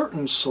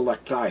certain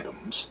select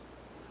items,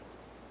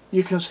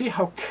 you can see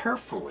how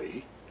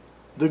carefully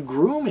the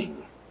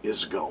grooming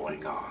is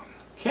going on,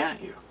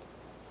 can't you?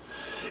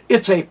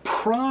 It's a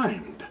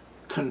primed,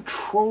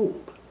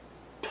 controlled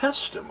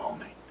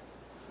testimony.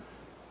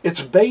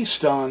 It's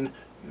based on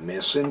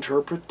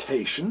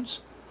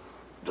misinterpretations,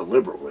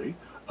 deliberately,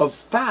 of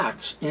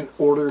facts in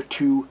order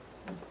to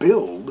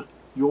build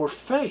your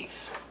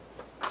faith.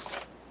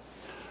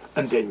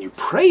 And then you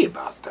pray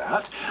about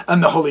that,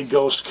 and the Holy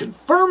Ghost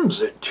confirms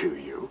it to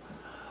you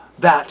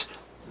that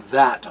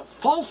that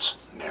false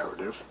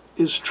narrative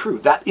is true.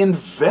 That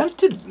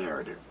invented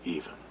narrative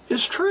even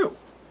is true.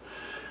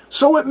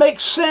 So it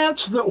makes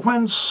sense that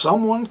when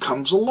someone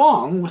comes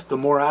along with the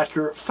more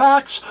accurate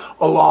facts,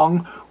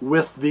 along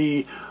with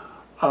the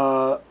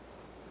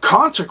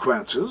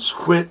consequences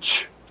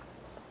which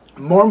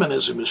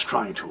Mormonism is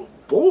trying to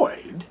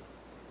avoid,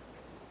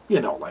 you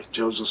know, like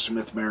Joseph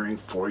Smith marrying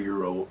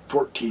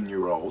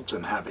 14-year-olds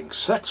and having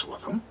sex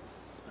with them,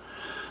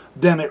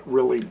 then it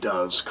really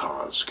does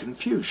cause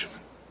confusion.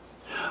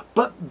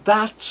 But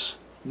that's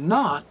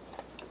not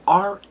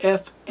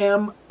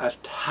RFM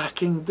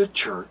attacking the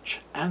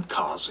church and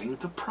causing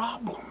the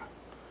problem.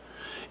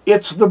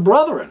 It's the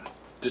brethren,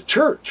 the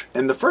church,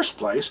 in the first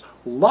place,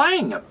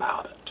 lying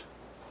about it,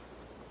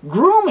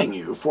 grooming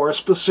you for a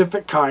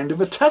specific kind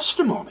of a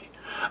testimony,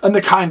 and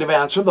the kind of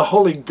answer the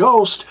Holy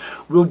Ghost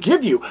will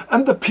give you,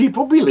 and the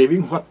people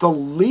believing what the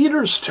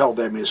leaders tell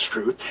them is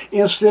truth,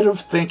 instead of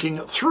thinking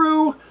it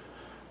through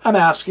and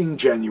asking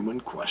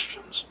genuine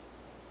questions.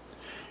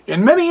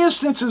 In many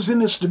instances in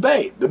this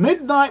debate, the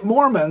Midnight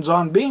Mormons,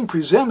 on being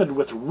presented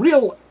with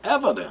real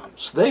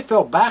evidence, they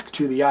fell back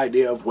to the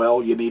idea of,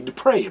 well, you need to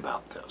pray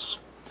about this.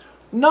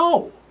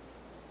 No.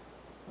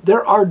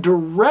 There are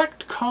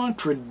direct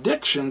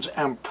contradictions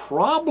and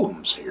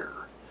problems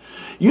here.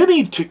 You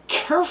need to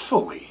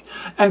carefully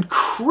and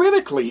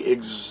critically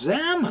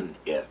examine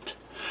it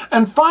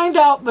and find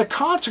out the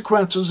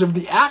consequences of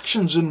the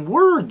actions and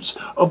words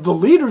of the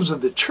leaders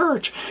of the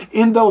church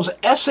in those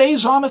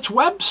essays on its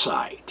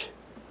website,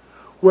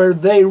 where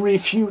they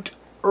refute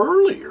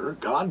earlier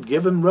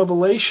God-given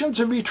revelations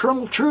of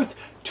eternal truth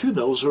to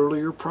those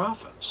earlier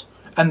prophets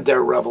and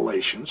their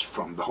revelations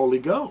from the Holy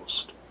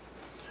Ghost.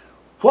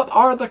 What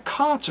are the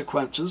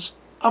consequences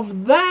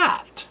of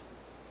that?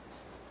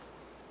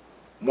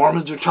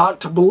 Mormons are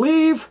taught to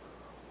believe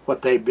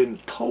what they've been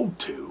told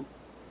to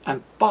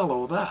and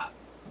follow that.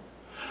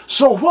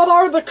 So what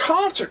are the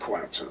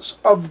consequences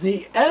of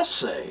the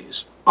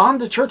essays on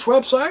the church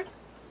website?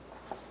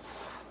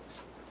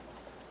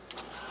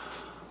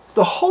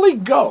 The Holy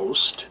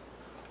Ghost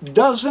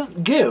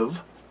doesn't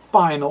give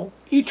final,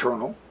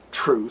 eternal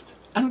truth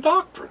and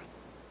doctrine.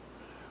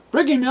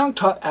 Brigham Young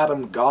taught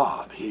Adam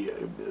God, the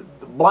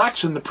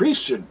blacks in the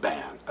priesthood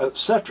ban,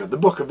 etc., the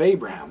Book of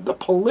Abraham, the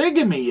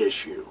polygamy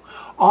issue,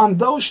 on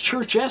those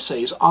church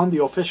essays on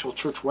the official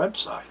church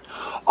website.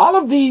 All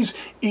of these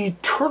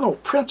eternal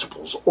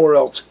principles, or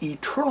else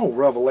eternal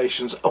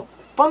revelations of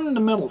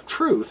fundamental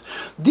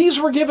truth, these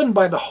were given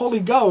by the Holy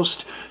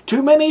Ghost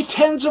to many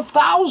tens of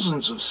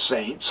thousands of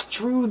saints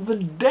through the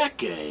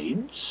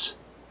decades.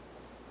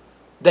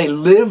 They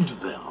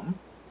lived them,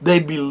 they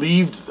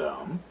believed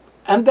them,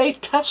 and they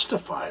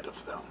testified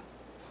of them.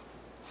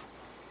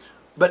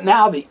 But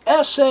now the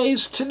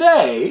essays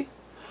today,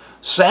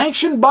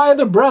 sanctioned by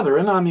the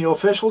brethren on the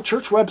official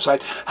church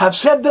website, have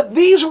said that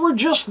these were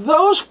just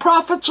those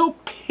prophets'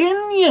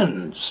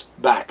 opinions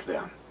back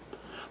then.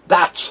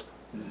 That's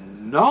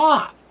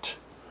not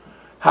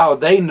how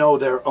they know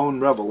their own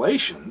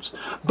revelations,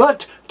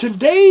 but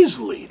today's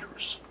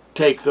leaders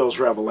take those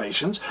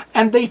revelations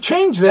and they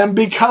change them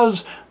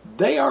because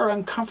they are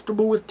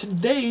uncomfortable with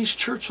today's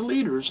church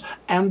leaders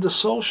and the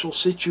social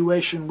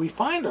situation we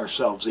find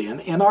ourselves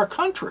in our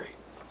country.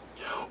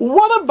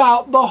 What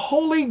about the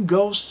Holy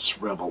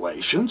Ghost's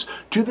revelations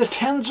to the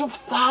tens of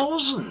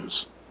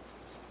thousands?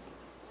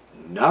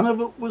 None of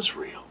it was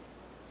real.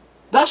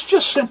 That's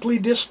just simply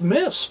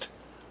dismissed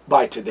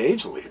by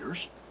today's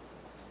leaders.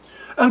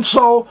 And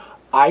so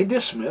I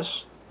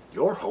dismiss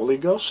your Holy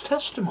Ghost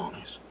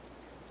testimonies.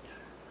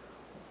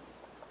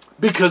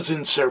 Because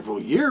in several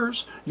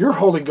years, your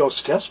Holy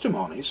Ghost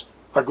testimonies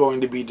are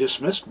going to be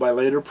dismissed by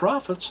later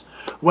prophets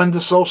when the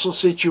social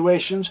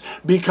situations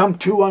become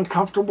too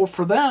uncomfortable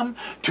for them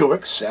to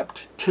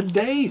accept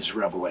today's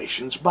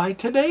revelations by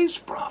today's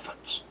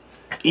prophets,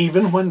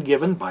 even when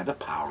given by the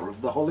power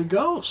of the Holy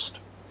Ghost.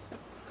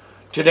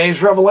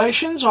 Today's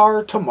revelations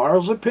are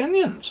tomorrow's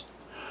opinions.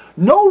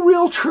 No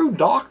real true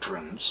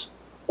doctrines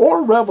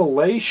or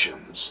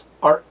revelations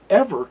are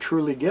ever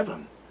truly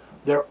given.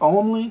 They're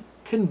only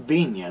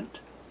convenient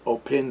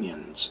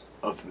opinions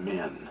of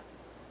men,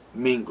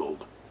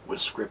 mingled with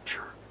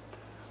Scripture,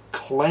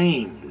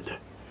 claimed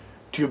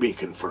to be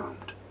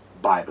confirmed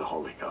by the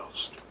Holy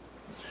Ghost.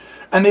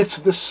 And it's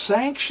the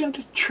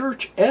sanctioned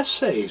church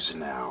essays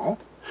now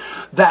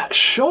that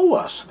show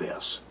us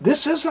this.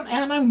 This isn't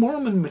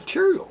anti-Mormon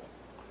material.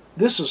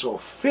 This is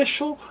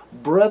official,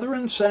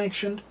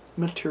 brethren-sanctioned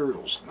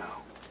materials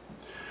now.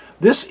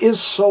 This is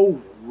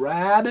so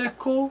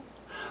radical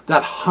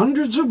that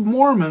hundreds of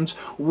Mormons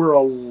were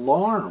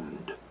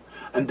alarmed.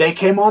 And they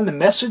came on the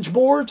message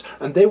boards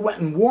and they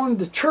went and warned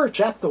the church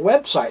at the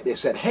website. They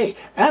said, hey,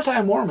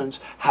 anti-Mormons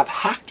have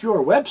hacked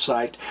your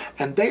website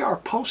and they are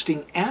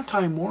posting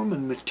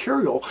anti-Mormon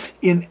material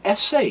in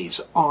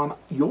essays on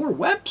your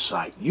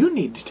website. You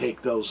need to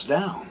take those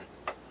down.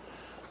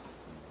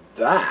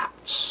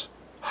 That's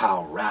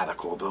how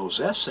radical those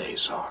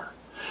essays are.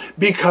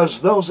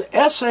 Because those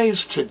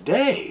essays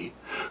today,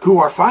 who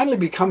are finally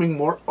becoming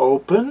more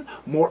open,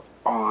 more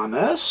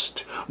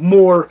honest,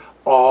 more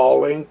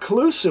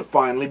all-inclusive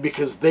finally,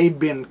 because they've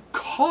been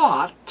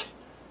caught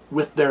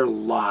with their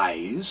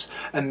lies,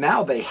 and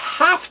now they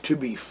have to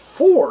be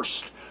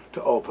forced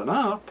to open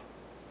up.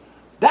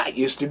 That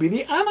used to be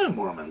the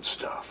anti-Mormon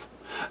stuff.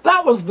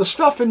 That was the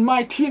stuff in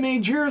my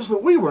teenage years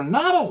that we were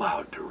not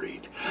allowed to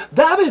read.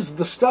 That is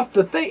the stuff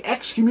that they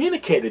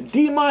excommunicated.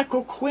 D.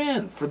 Michael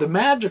Quinn for the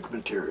magic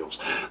materials.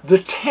 The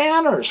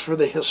Tanners for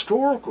the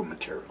historical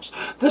materials.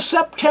 The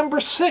September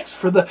 6th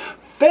for the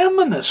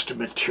feminist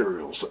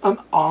materials. And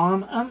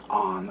on and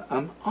on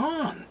and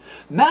on.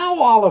 Now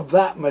all of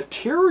that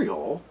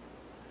material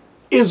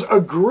is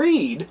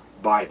agreed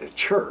by the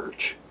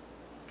church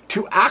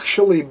to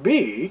actually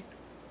be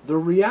the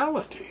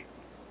reality.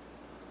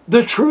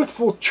 The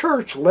truthful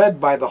church, led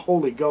by the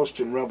Holy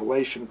Ghost in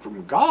revelation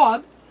from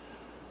God,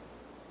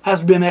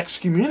 has been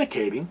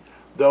excommunicating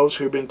those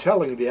who have been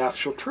telling the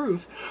actual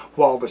truth,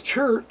 while the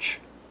church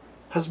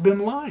has been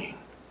lying.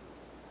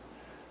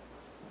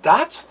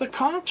 That's the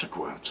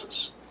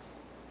consequences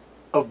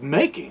of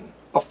making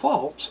a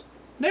false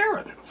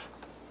narrative.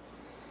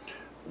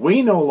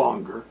 We no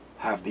longer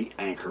have the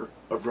anchor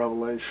of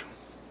revelation.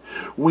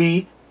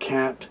 We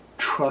can't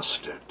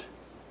trust it.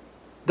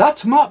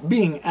 That's not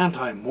being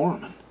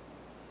anti-Mormon.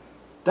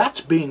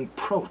 That's being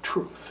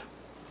pro-truth.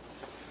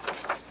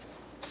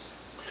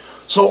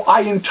 So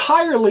I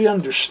entirely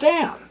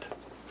understand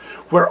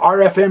where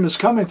RFM is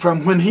coming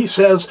from when he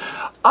says,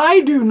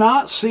 I do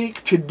not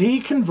seek to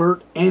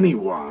deconvert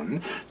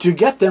anyone to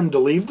get them to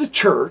leave the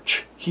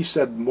church. He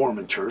said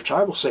Mormon church.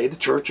 I will say the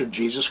Church of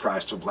Jesus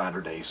Christ of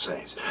Latter-day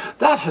Saints.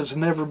 That has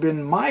never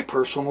been my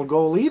personal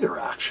goal either,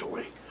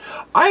 actually.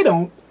 I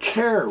don't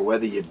care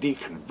whether you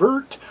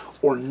deconvert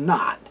or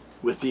not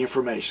with the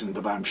information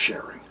that I'm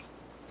sharing.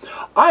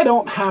 I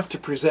don't have to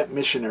present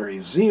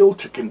missionary zeal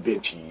to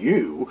convince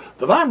you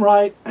that I'm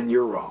right and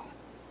you're wrong.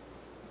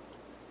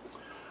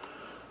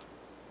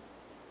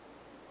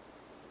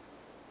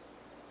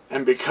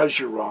 And because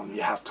you're wrong,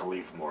 you have to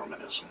leave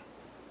Mormonism.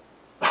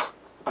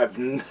 I've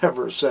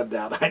never said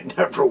that. I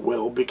never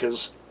will,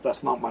 because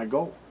that's not my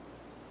goal.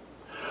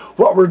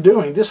 What we're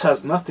doing, this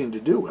has nothing to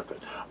do with it.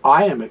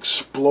 I am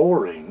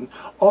exploring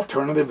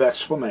alternative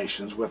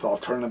explanations with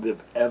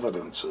alternative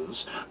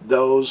evidences,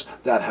 those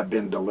that have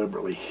been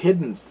deliberately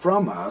hidden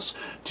from us,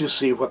 to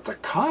see what the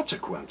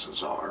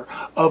consequences are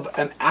of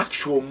an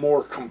actual,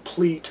 more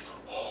complete,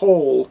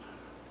 whole,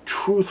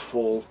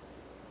 truthful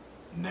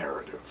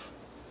narrative.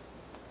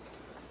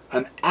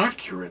 An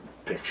accurate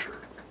picture.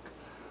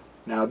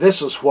 Now,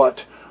 this is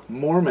what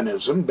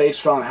Mormonism,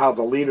 based on how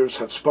the leaders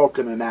have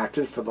spoken and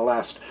acted for the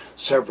last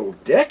several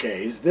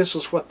decades, this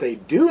is what they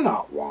do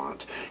not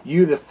want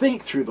you to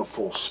think through the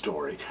full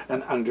story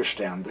and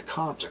understand the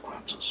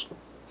consequences.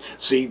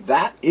 See,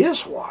 that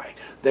is why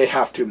they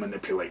have to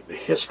manipulate the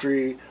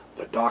history,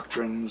 the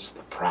doctrines,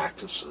 the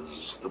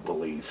practices, the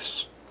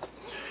beliefs.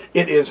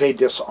 It is a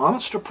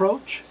dishonest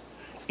approach.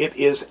 It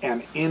is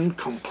an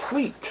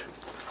incomplete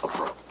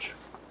approach.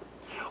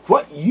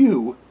 What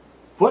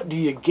do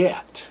you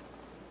get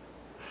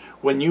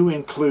when you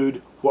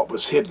include what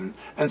was hidden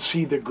and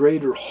see the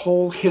greater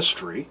whole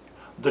history,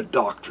 the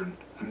doctrine,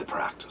 and the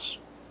practice?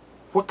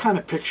 What kind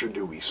of picture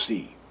do we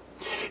see?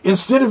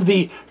 Instead of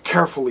the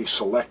carefully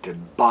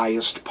selected,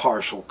 biased,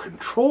 partial,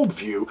 controlled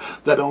view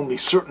that only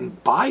certain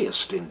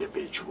biased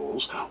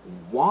individuals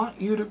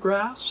want you to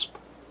grasp?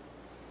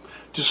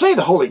 To say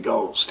the Holy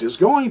Ghost is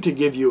going to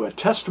give you a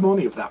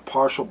testimony of that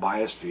partial,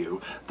 biased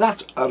view,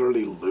 that's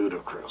utterly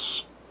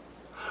ludicrous.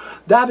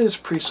 That is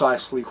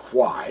precisely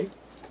why,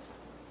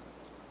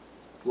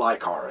 like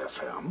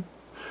RFM,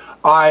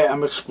 I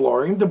am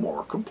exploring the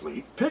more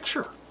complete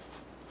picture.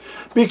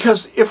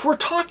 Because if we're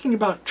talking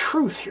about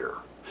truth here,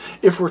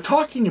 if we're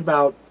talking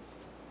about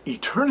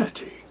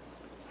eternity,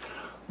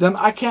 then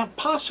I can't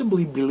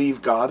possibly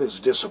believe God is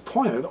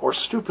disappointed or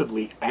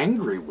stupidly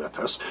angry with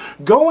us,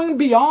 going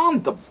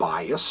beyond the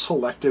biased,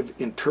 selective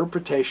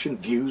interpretation,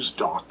 views,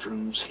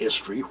 doctrines,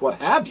 history,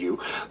 what have you,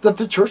 that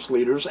the church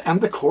leaders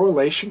and the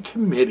correlation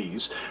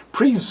committees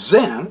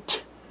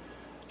present,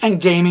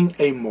 and gaining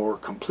a more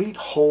complete,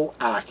 whole,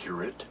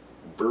 accurate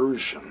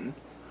version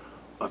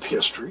of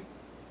history,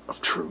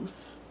 of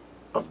truth,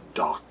 of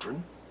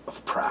doctrine,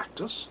 of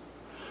practice,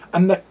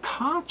 and the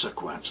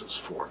consequences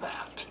for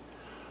that.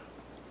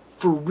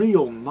 For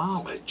real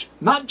knowledge,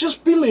 not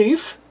just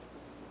belief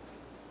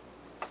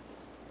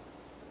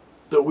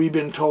that we've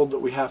been told that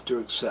we have to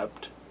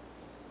accept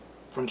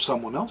from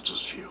someone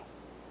else's view.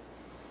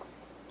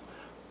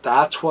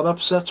 That's what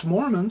upsets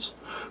Mormons,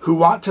 who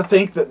want to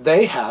think that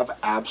they have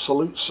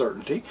absolute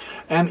certainty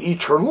and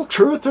eternal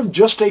truth of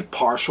just a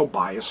partial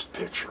biased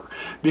picture,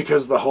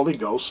 because the Holy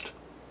Ghost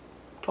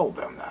told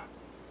them that.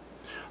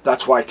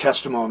 That's why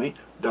testimony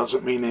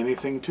doesn't mean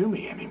anything to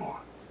me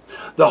anymore.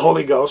 The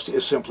Holy Ghost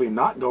is simply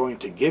not going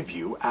to give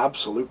you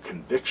absolute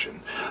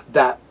conviction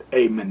that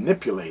a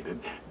manipulated,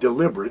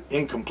 deliberate,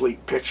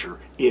 incomplete picture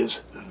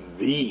is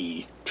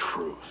the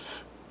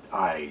truth.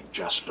 I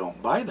just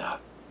don't buy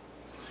that.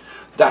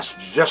 That's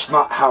just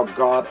not how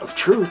God of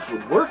truth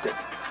would work it.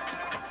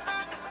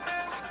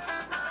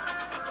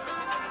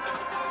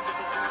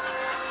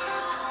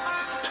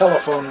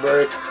 telephone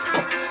break.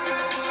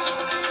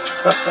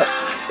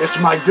 It's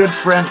my good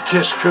friend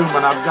Kish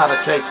Kuman. I've got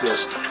to take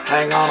this.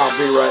 Hang on, I'll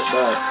be right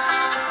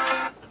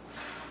back.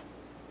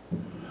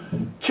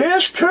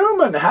 Kish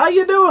Kuman, how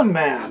you doing,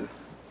 man?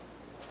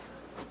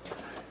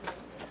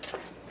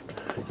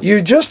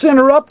 You just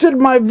interrupted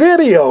my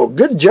video.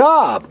 Good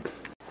job.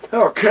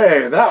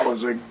 Okay, that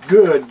was a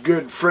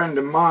good friend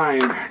of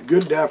mine.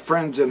 Good to have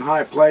friends in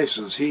high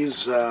places.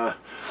 He's a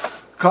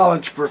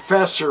college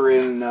professor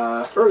in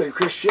early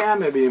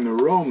Christianity and the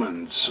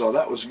Romans, so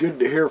that was good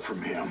to hear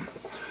from him.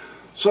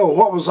 So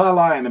what was I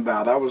lying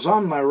about? I was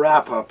on my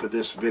wrap-up of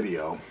this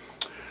video,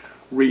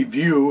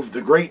 review of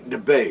the Great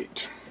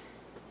Debate.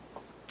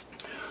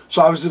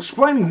 So I was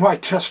explaining why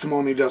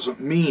testimony doesn't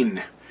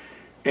mean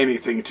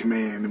anything to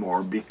me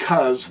anymore,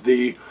 because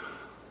the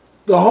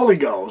Holy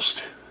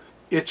Ghost,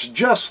 it's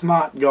just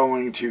not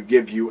going to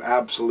give you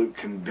absolute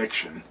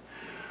conviction.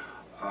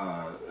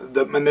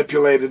 The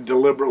manipulated,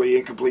 deliberately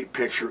incomplete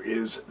picture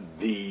is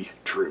the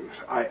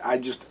truth. I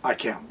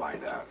can't buy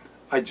that.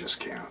 I just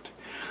can't.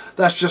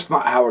 That's just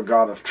not how a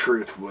God of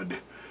truth would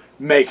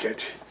make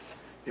it.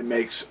 It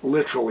makes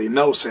literally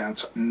no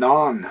sense,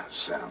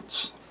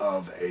 nonsense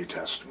of a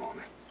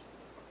testimony.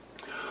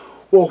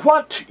 Well,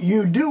 what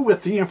you do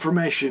with the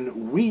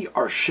information we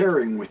are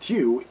sharing with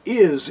you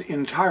is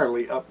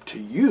entirely up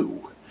to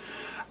you.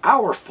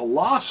 Our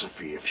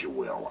philosophy, if you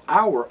will,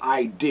 our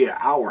idea,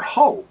 our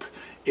hope,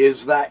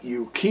 is that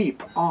you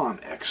keep on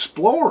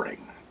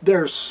exploring.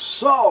 There's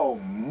so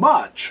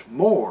much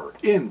more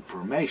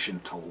information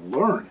to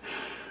learn,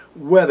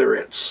 whether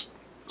it's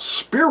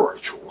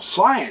spiritual,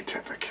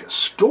 scientific,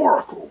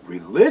 historical,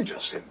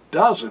 religious, it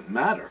doesn't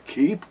matter.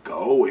 Keep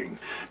going,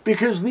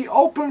 because the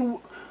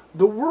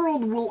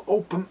world will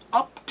open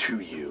up to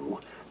you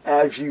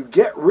as you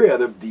get rid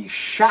of the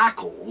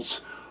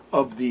shackles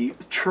of the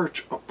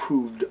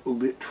church-approved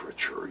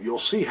literature. You'll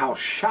see how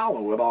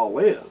shallow it all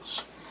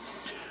is.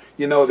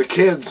 You know, the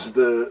kids,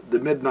 the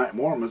Midnight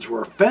Mormons,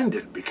 were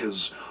offended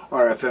because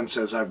RFM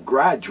says I've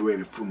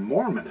graduated from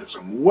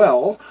Mormonism.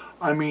 Well,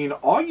 I mean,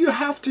 all you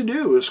have to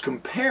do is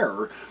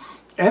compare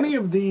any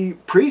of the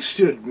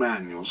priesthood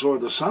manuals or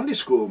the Sunday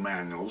school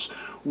manuals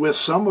with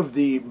some of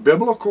the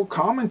biblical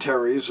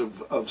commentaries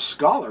of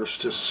scholars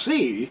to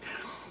see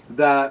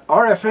that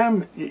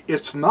RFM,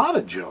 it's not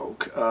a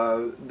joke.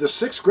 The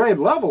 6th grade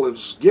level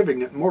is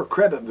giving it more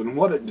credit than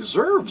what it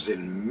deserves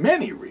in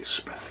many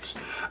respects.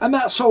 And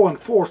that's so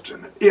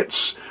unfortunate.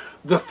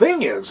 The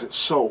thing is, it's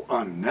so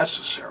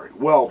unnecessary.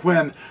 Well,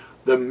 when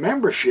the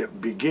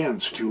membership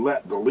begins to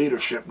let the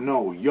leadership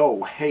know,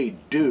 yo, hey,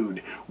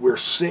 dude, we're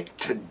sick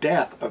to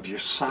death of your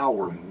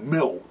sour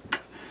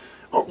milk.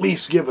 Or at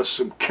least give us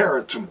some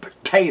carrots and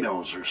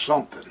potatoes or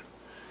something.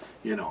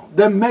 You know,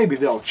 then maybe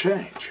they'll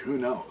change. Who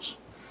knows?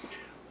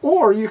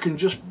 Or you can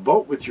just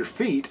vote with your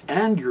feet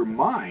and your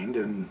mind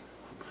and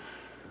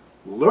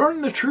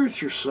learn the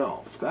truth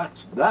yourself.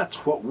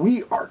 That's what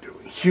we are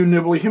doing. Hugh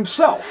Nibley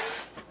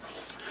himself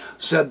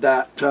said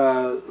that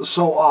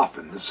so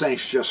often. The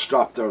saints just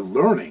stop their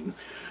learning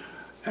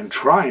and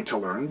trying to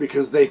learn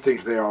because they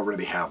think they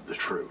already have the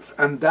truth.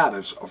 And that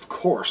is, of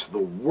course, the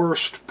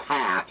worst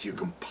path you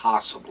can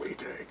possibly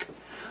take.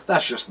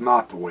 That's just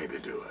not the way to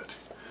do it.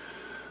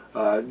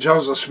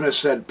 Joseph Smith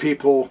said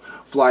people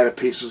fly to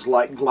pieces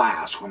like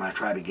glass when I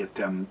try to get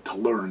them to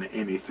learn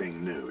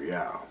anything new.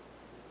 Yeah.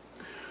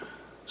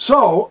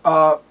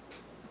 So,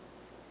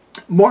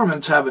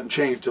 Mormons haven't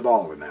changed at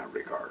all in that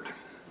regard.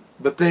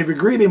 But they've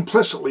agreed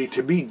implicitly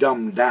to be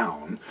dumbed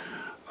down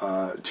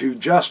to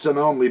just and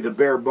only the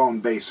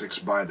bare-bone basics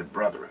by the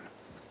brethren.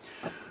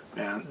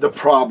 And the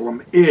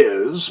problem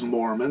is,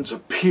 Mormons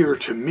appear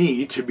to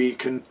me to be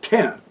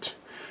content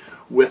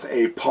with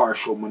a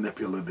partial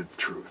manipulative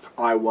truth.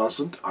 I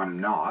wasn't, I'm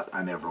not,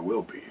 I never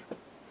will be.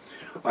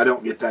 I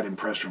don't get that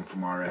impression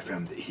from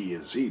RFM that he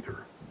is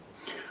either.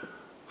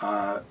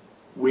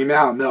 We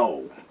now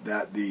know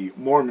that the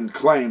Mormon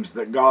claims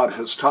that God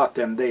has taught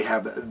them they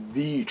have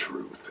the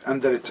truth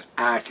and that it's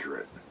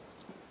accurate.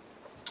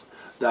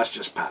 That's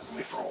just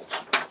patently false.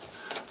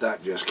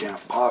 That just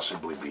can't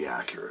possibly be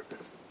accurate.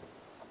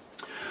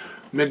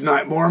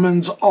 Midnight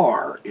Mormons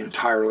are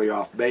entirely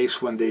off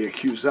base when they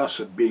accuse us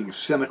of being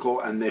cynical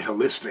and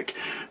nihilistic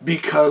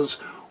because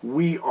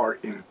we are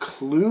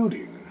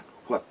including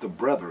what the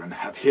brethren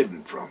have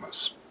hidden from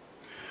us.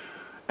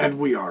 And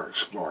we are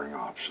exploring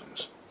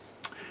options.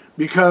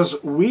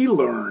 Because we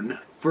learn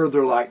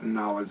further light and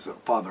knowledge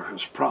that Father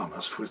has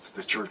promised, which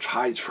the church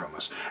hides from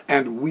us,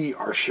 and we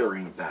are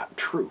sharing that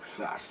truth.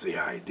 That's the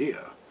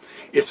idea.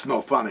 It's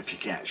no fun if you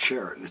can't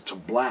share it. It's a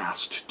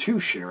blast to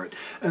share it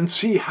and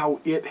see how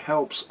it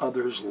helps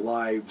others'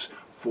 lives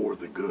for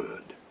the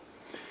good.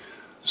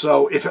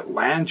 So if it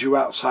lands you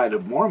outside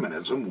of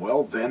Mormonism,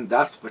 well, then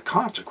that's the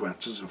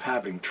consequences of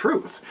having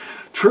truth.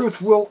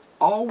 Truth will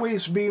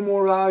always be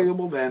more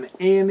valuable than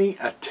any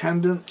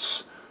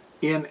attendance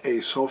in a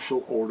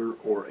social order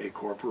or a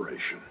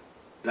corporation.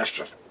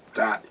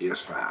 That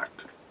is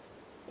fact.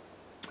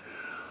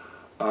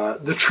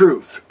 The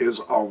truth is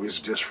always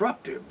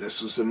disruptive.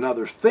 This is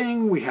another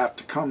thing we have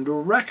to come to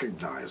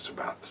recognize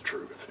about the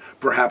truth.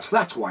 Perhaps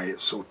that's why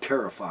it so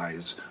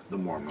terrifies the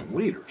Mormon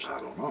leaders.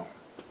 I don't know.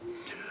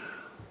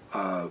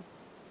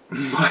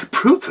 My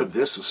proof of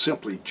this is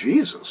simply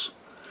Jesus.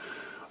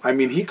 I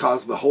mean, he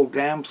caused the whole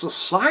damn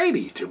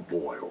society to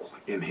boil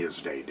in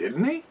his day,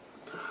 didn't he?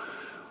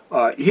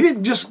 He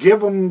didn't just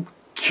give them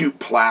cute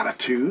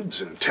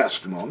platitudes and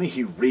testimony.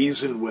 He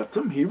reasoned with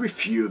them. He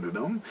refuted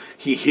them.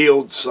 He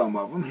healed some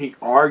of them. He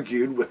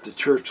argued with the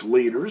church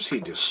leaders.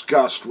 He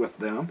discussed with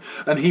them.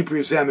 And he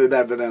presented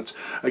evidence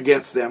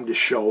against them to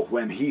show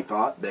when he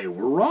thought they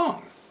were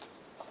wrong.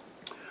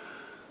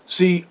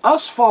 See,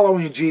 us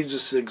following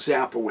Jesus'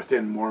 example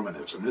within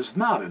Mormonism is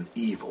not an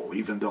evil,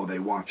 even though they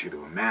want you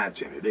to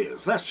imagine it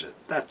is.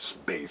 That's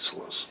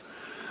baseless.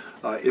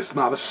 It's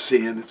not a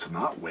sin. It's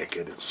not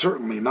wicked. It's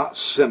certainly not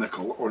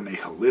cynical or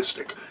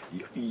nihilistic.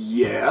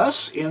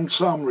 Yes, in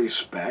some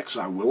respects,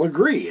 I will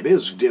agree, it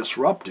is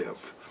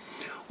disruptive.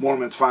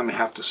 Mormons finally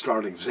have to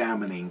start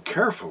examining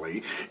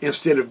carefully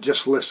instead of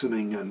just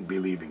listening and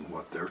believing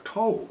what they're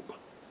told.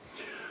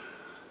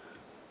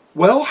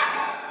 Well,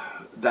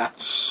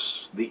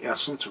 that's the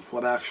essence of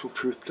what actual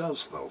truth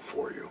does, though,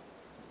 for you.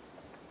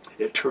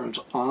 It turns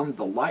on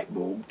the light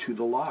bulb to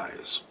the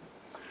lies.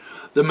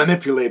 The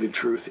manipulated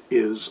truth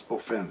is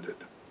offended.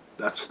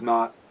 That's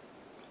not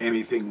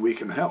anything we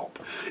can help.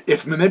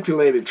 If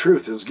manipulated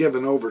truth is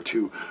given over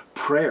to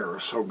prayer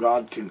so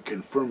God can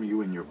confirm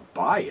you in your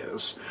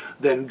bias,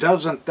 then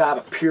doesn't that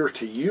appear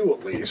to you,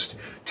 at least,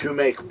 to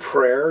make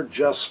prayer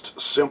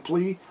just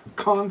simply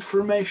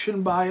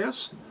confirmation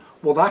bias?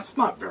 Well, that's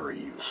not very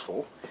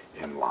useful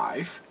in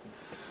life.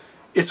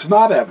 It's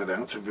not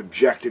evidence of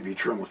objective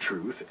eternal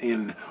truth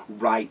in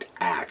right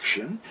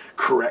action,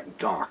 correct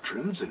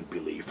doctrines, and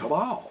belief at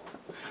all.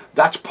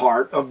 That's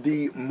part of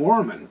the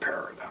Mormon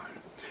paradigm,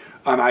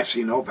 and I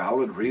see no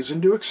valid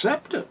reason to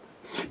accept it,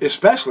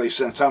 especially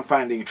since I'm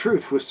finding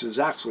truth which is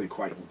actually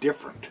quite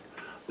different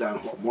than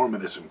what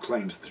Mormonism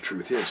claims the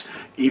truth is,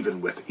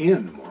 even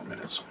within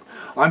Mormonism.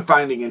 I'm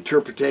finding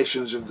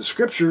interpretations of the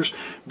Scriptures,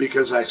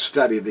 because I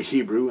study the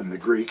Hebrew and the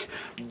Greek,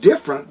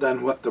 different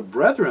than what the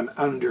brethren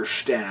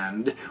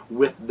understand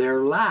with their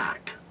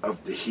lack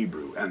of the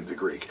Hebrew and the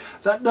Greek.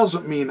 That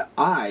doesn't mean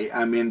I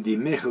am in the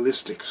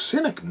nihilistic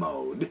cynic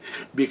mode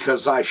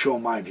because I show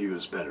my view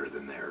is better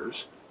than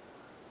theirs.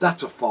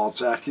 That's a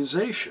false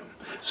accusation.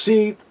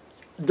 See,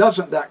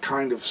 doesn't that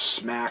kind of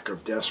smack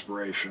of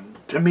desperation?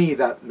 To me,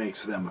 that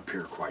makes them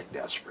appear quite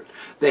desperate.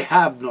 They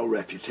have no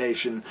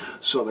refutation,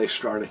 so they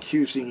start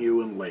accusing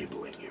you and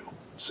labeling you.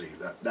 See,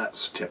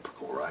 that's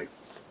typical, right?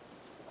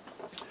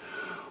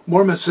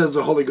 Mormon says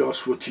the Holy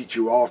Ghost will teach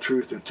you all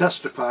truth and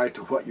testify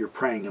to what you're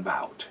praying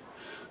about.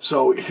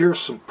 So here's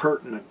some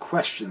pertinent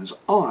questions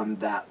on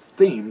that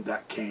theme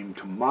that came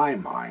to my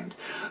mind.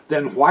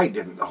 Then why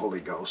didn't the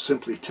Holy Ghost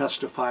simply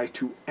testify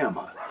to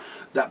Emma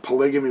that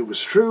polygamy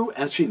was true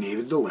and she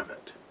needed to live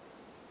it?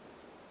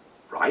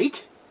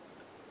 Right?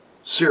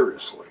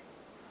 Seriously.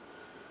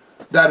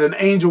 That an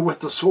angel with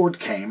the sword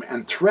came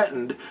and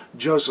threatened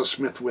Joseph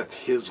Smith with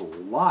his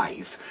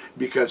life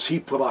because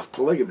he put off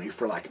polygamy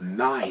for like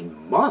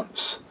 9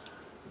 months.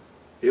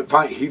 He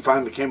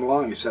finally came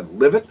along and he said,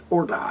 live it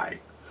or die.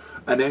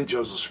 And then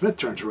Joseph Smith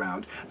turns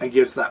around and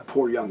gives that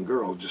poor young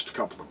girl just a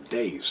couple of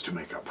days to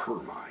make up her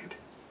mind.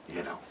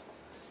 You know,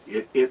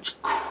 it's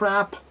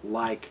crap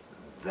like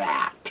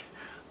that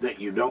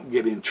you don't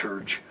get in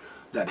church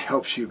that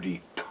helps you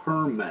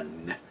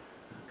determine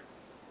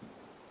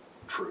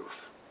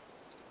truth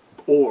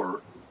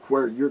or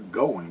where you're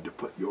going to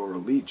put your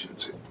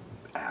allegiance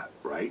at,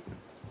 right?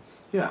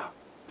 Yeah.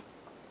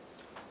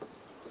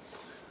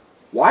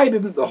 Why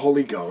didn't the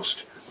Holy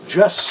Ghost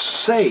just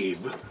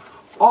save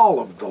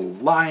all of the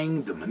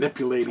lying, the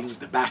manipulating,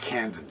 the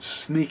backhanded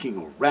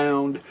sneaking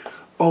around,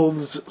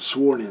 oaths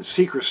sworn in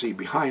secrecy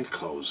behind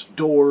closed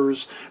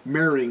doors,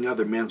 marrying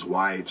other men's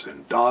wives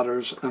and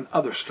daughters, and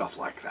other stuff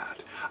like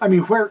that? I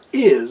mean, where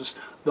is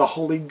the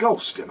Holy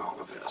Ghost in all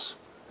of this?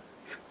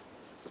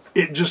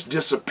 It just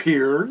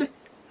disappeared?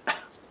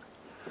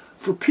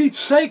 For Pete's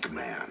sake,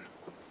 man.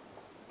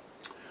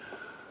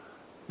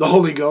 The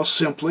Holy Ghost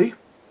simply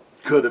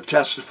could have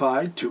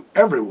testified to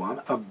everyone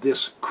of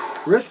this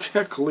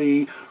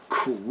critically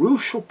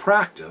crucial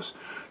practice,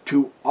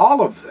 to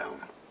all of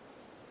them,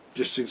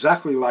 just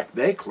exactly like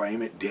they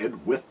claim it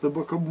did with the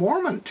Book of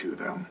Mormon to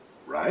them,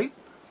 right?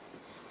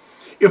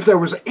 If there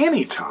was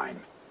any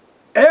time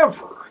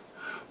ever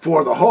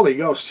for the Holy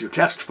Ghost to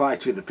testify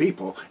to the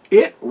people,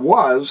 it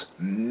was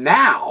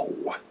now.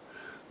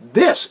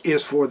 This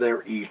is for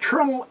their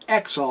eternal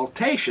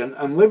exaltation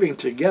and living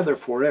together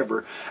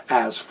forever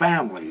as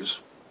families,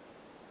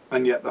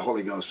 and yet the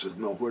Holy Ghost is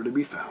nowhere to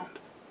be found.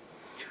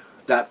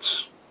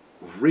 That's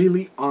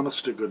really,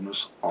 honest to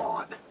goodness,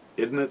 odd,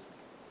 isn't it?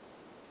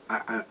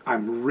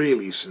 I'm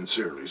really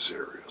sincerely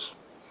serious.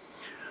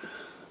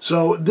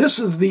 So this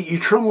is the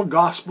eternal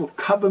gospel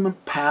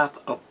covenant path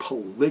of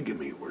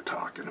polygamy we're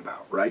talking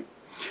about, right?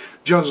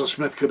 Joseph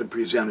Smith could have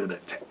presented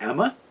it to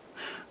Emma.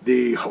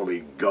 The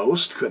Holy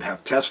Ghost could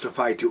have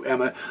testified to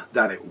Emma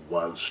that it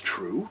was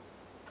true,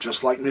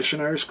 just like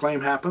missionaries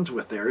claim happens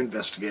with their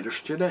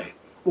investigators today.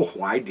 Well,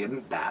 why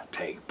didn't that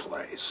take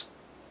place?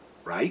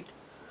 Right?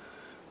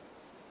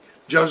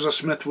 Joseph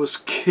Smith was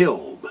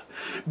killed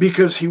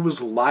because he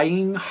was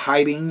lying,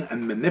 hiding,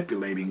 and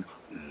manipulating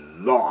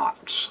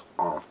lots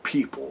of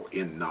people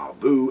in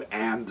Nauvoo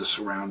and the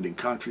surrounding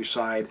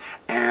countryside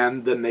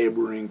and the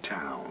neighboring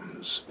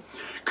towns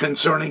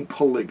concerning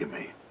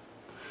polygamy.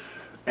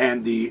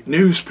 And the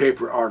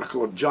newspaper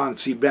article of John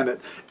C.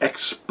 Bennett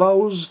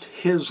exposed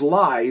his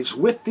lies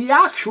with the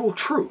actual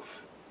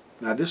truth.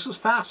 Now, this is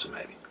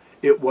fascinating.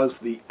 It was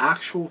the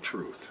actual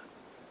truth.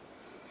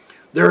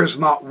 There is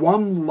not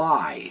one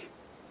lie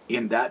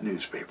in that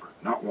newspaper.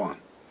 Not one.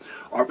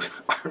 I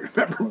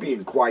remember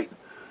being quite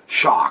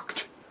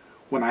shocked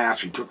when I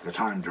actually took the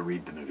time to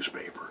read the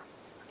newspaper.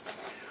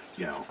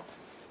 You know.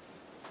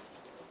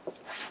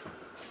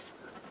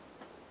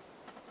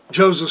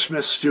 Joseph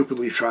Smith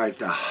stupidly tried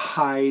to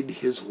hide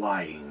his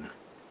lying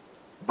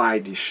by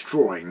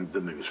destroying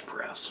the news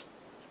press.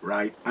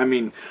 Right? I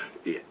mean,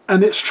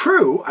 and it's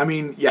true. I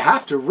mean, you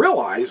have to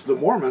realize the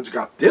Mormons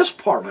got this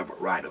part of it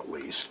right, at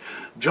least.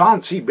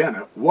 John C.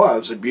 Bennett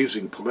was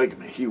abusing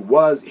polygamy.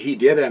 He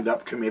did end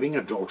up committing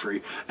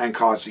adultery and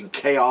causing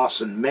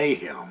chaos and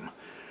mayhem.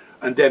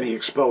 And then he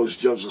exposed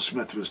Joseph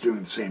Smith was doing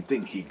the same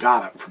thing. He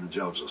got it from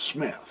Joseph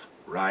Smith,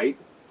 right?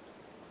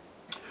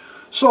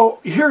 So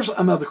here's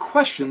another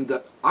question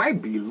that I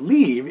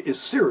believe is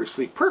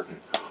seriously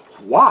pertinent.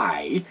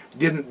 Why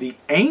didn't the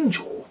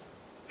angel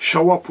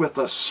show up with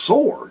a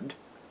sword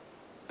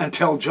and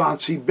tell John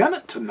C.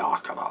 Bennett to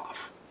knock it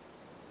off?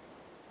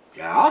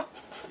 Yeah?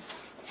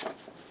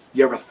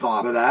 You ever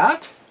thought of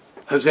that?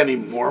 Has any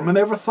Mormon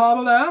ever thought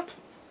of that?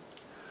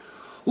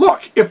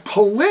 Look, if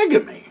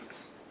polygamy,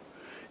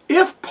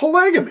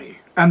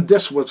 and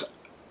this was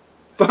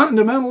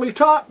fundamentally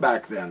taught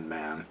back then,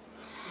 man,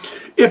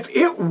 if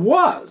it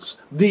was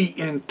the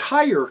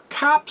entire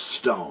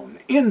capstone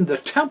in the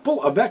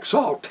temple of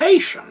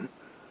exaltation,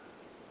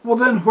 well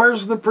then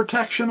where's the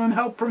protection and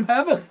help from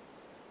heaven?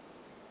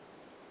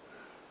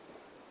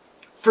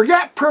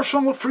 Forget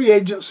personal free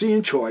agency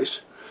and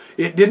choice.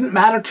 It didn't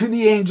matter to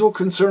the angel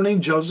concerning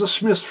Joseph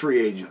Smith's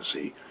free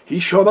agency. He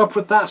showed up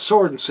with that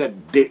sword and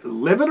said,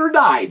 live it or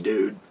die,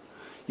 dude.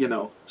 You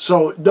know,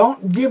 so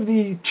don't give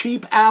the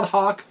cheap ad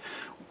hoc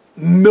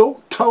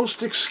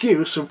milquetoast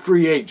excuse of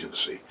free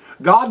agency.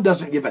 God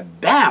doesn't give a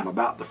damn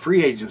about the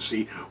free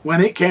agency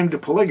when it came to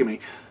polygamy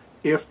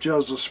if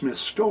Joseph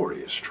Smith's story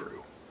is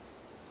true.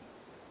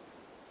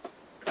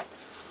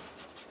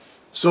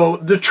 So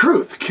the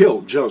truth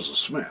killed Joseph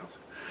Smith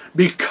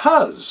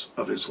because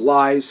of his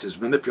lies, his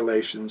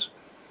manipulations.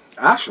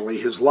 Actually,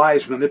 his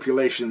lies,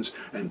 manipulations,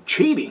 and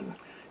cheating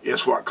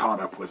is what caught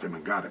up with him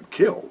and got him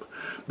killed.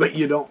 But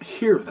you don't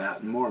hear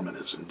that in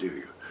Mormonism, do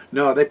you?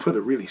 No, they put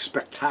a really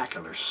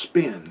spectacular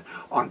spin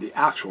on the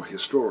actual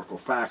historical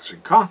facts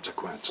and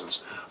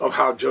consequences of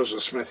how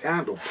Joseph Smith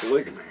handled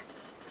polygamy.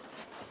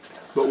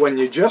 But when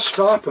you just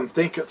stop and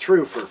think it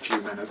through for a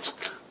few minutes,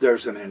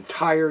 there's an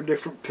entire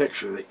different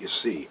picture that you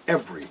see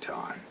every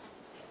time.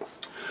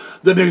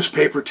 The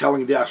newspaper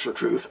telling the actual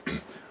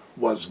truth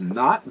was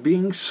not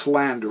being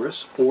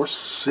slanderous or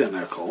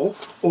cynical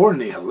or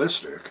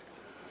nihilistic.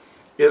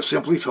 It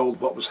simply told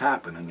what was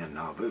happening in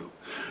Nauvoo.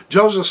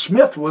 Joseph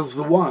Smith was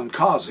the one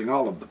causing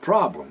all of the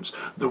problems,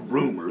 the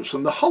rumors,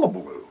 and the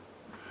hullabaloo.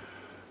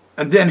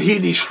 And then he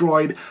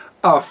destroyed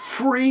a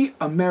free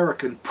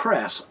American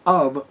press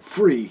of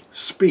free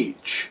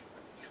speech.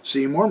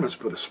 See, Mormons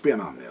put a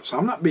spin on this.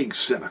 I'm not being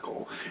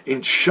cynical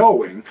in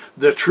showing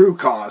the true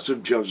cause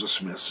of Joseph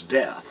Smith's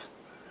death.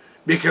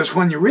 Because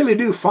when you really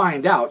do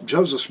find out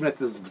Joseph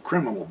Smith is the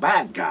criminal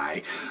bad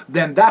guy,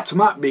 then that's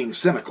not being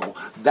cynical.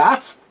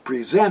 That's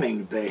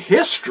presenting the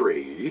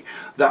history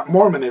that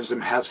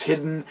Mormonism has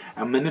hidden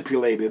and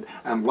manipulated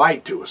and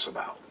lied to us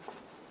about.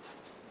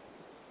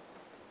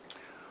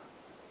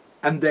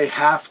 And they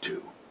have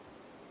to.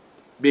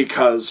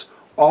 Because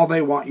all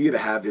they want you to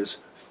have is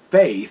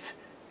faith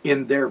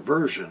in their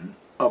version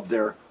of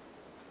their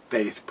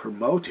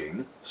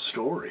faith-promoting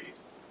story.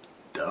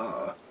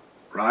 Duh.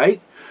 Right?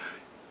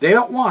 They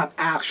don't want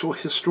actual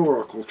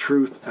historical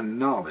truth and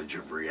knowledge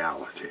of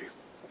reality.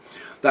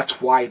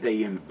 That's why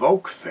they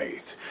invoke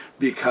faith,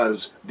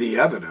 because the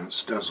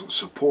evidence doesn't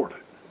support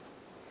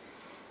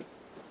it.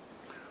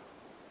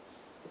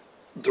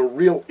 The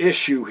real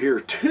issue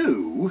here,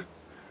 too,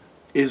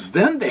 is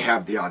then they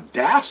have the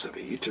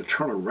audacity to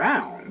turn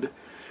around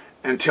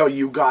and tell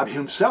you God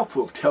himself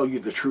will tell you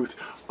the truth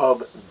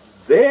of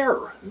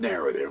their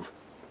narrative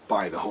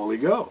by the Holy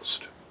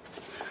Ghost.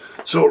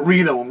 So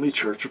read-only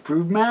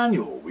church-approved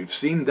manual. We've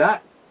seen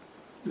that.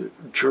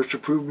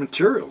 Church-approved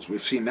materials.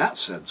 We've seen that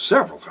said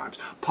several times.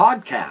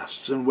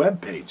 Podcasts and web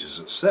pages,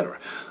 etc.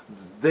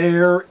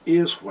 There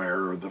is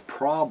where the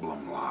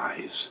problem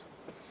lies.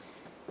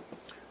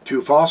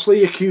 To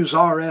falsely accuse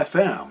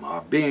RFM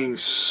of being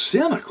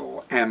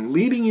cynical and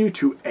leading you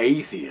to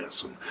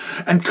atheism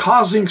and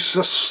causing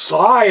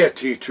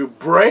society to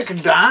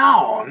break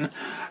down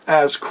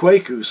as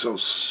Kwaku so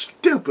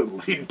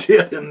stupidly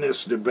did in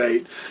this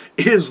debate,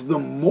 is the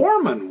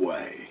Mormon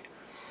way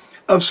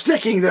of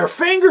sticking their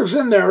fingers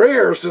in their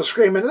ears and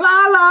screaming, la,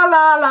 la,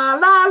 la, la,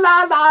 la,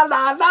 la, la,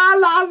 la, la,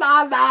 la,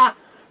 la, la.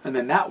 And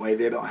then that way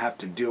they don't have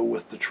to deal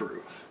with the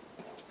truth.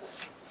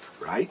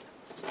 Right?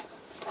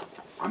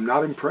 I'm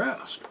not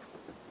impressed.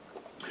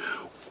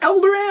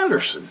 Elder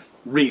Anderson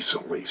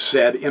recently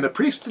said in a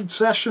priesthood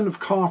session of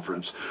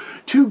conference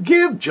to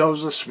give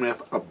Joseph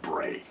Smith a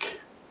break.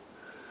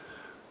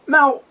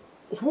 Now,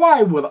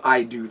 why would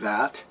I do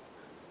that?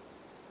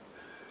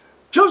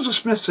 Joseph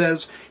Smith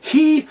says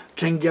he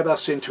can get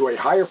us into a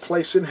higher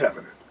place in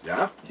heaven.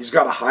 Yeah? He's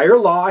got a higher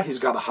law, he's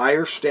got a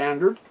higher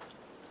standard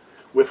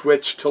with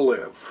which to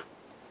live.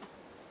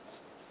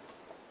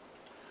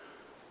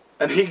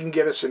 And he can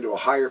get us into a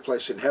higher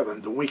place in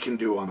heaven than we can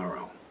do on our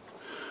own.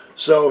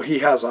 So he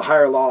has a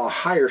higher law, a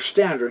higher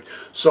standard,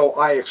 so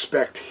I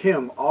expect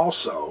him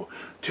also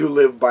to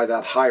live by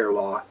that higher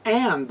law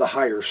and the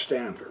higher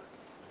standard.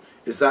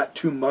 Is that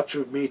too much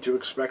of me to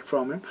expect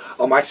from him?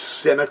 Am I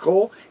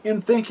cynical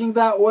in thinking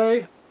that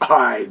way?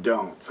 I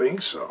don't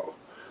think so.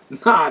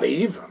 Not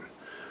even.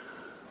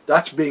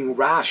 That's being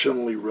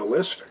rationally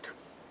realistic.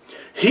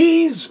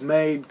 He's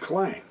made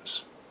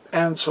claims,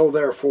 and so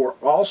therefore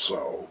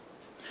also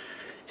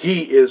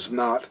he is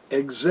not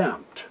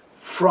exempt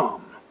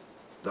from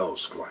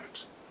those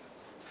claims.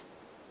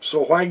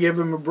 So why give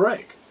him a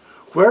break?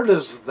 Where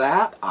does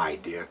that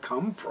idea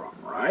come from,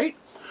 right?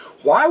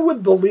 Why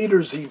would the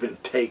leaders even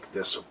take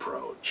this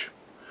approach?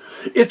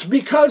 It's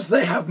because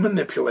they have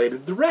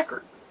manipulated the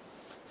record.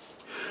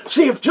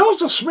 See, if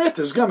Joseph Smith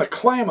is going to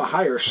claim a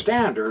higher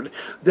standard,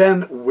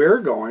 then we're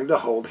going to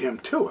hold him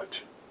to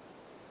it.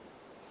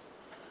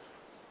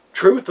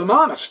 Truth and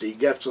honesty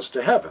gets us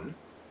to heaven,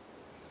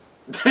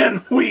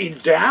 then we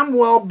damn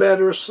well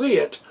better see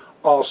it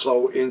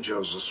also in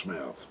Joseph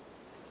Smith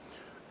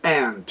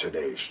and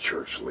today's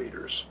church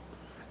leaders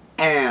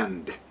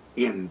and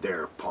in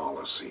their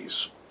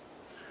policies.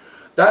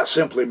 That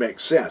simply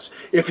makes sense.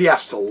 If he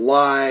has to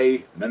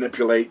lie,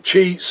 manipulate,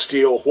 cheat,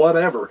 steal,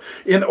 whatever,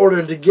 in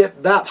order to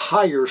get that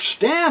higher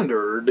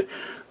standard,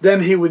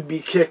 then he would be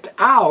kicked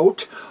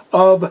out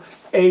of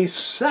a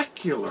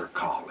secular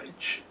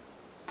college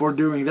for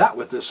doing that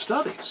with his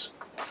studies.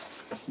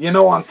 You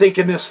know, I'm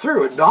thinking this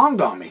through. It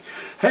dawned on me.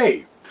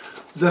 Hey,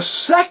 the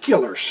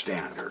secular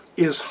standard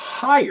is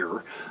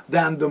higher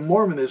than the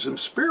Mormonism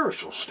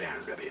spiritual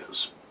standard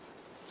is.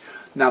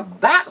 Now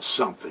that's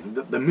something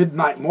that the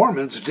Midnight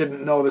Mormons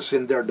didn't notice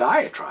in their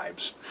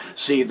diatribes.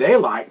 See, they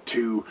like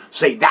to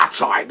say, that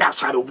side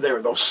over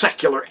there, those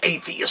secular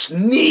atheists,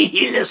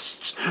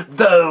 nihilists,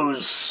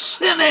 those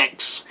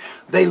cynics.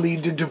 They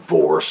lead to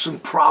divorce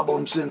and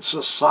problems in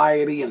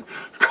society and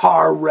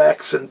car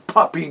wrecks and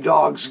puppy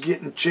dogs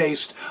getting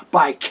chased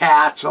by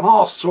cats and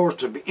all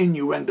sorts of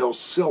innuendo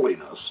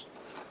silliness.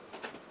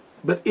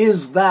 But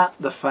is that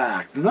the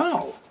fact?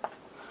 No.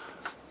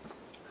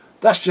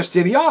 That's just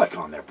idiotic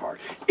on their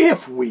part.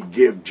 If we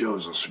give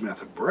Joseph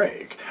Smith a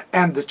break,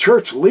 and the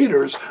church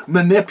leaders'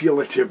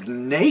 manipulative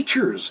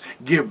natures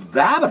give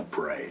that a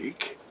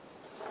break,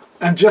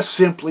 and just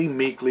simply,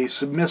 meekly,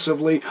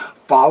 submissively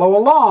follow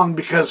along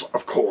because,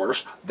 of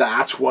course,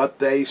 that's what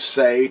they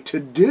say to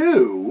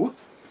do,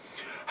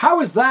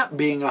 how is that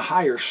being a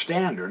higher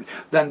standard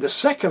than the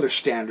secular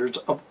standards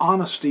of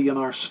honesty in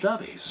our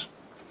studies,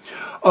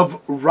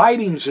 of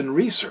writings and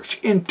research,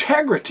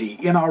 integrity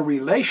in our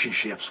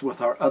relationships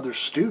with our other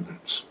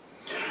students?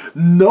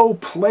 No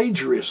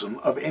plagiarism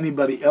of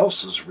anybody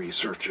else's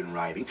research and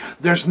writing.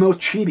 There's no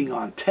cheating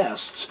on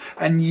tests.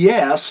 And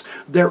yes,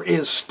 there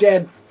is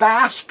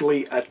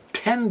steadfastly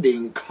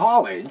attending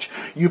college.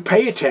 You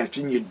pay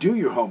attention, you do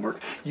your homework,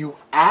 you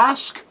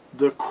ask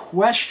the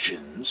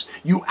questions,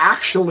 you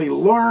actually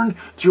learn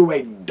through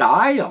a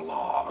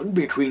dialogue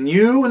between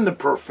you and the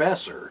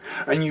professor,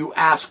 and you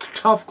ask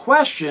tough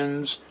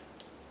questions.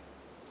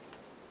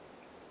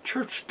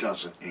 Church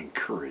doesn't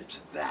encourage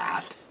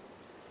that.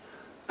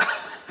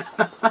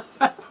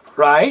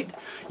 Right?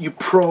 You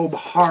probe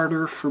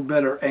harder for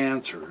better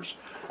answers.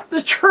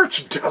 The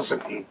church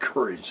doesn't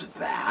encourage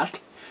that.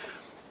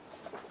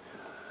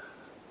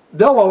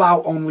 They'll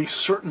allow only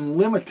certain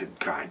limited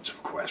kinds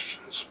of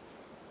questions,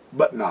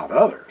 but not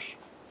others.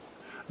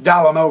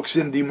 Dallin Oaks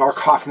in the Mark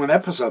Hoffman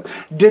episode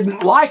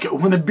didn't like it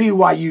when a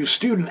BYU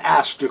student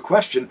asked a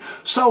question,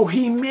 so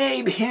he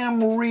made him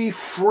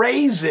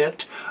rephrase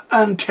it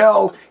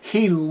until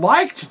he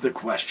liked the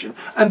question,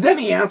 and then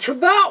he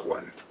answered that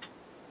one.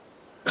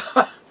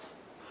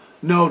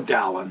 No,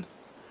 Dallin.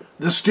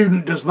 The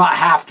student does not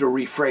have to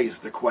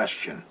rephrase the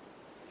question.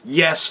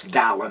 Yes,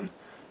 Dallin.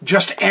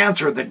 Just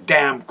answer the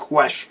damn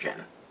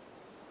question.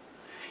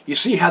 You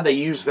see how they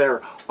use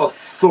their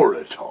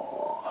authority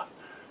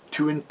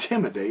to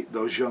intimidate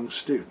those young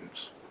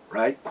students,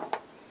 right?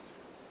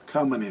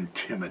 Come and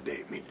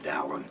intimidate me,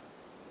 Dallin.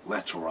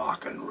 Let's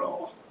rock and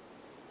roll.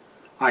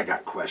 I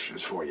got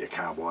questions for you,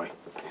 cowboy.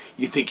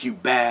 You think you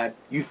bad?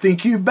 You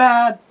think you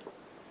bad?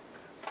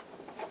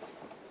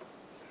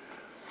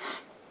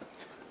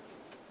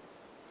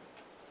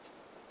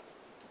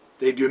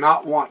 They do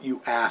not want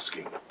you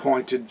asking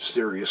pointed,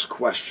 serious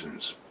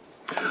questions.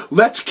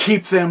 Let's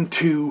keep them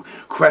to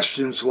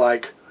questions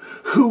like,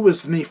 who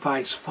was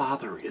Nephi's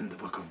father in the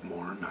Book of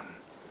Mormon?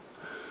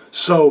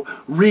 So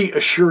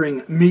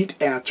reassuring meat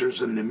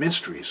answers and the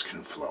mysteries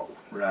can flow,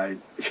 right?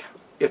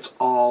 It's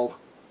all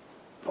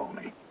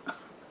phony.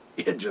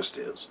 It just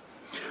is.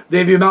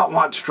 They do not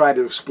want to try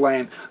to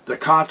explain the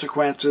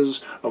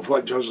consequences of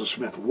what Joseph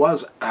Smith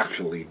was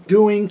actually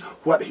doing,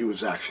 what he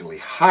was actually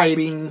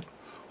hiding,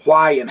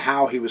 why and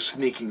how he was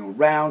sneaking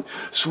around,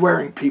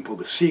 swearing people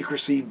to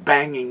secrecy,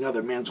 banging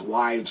other men's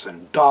wives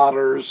and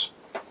daughters,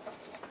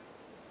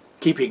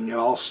 keeping it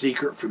all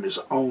secret from his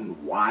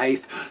own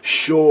wife.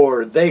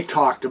 Sure, they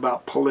talked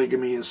about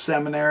polygamy in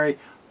seminary,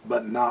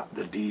 but not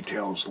the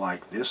details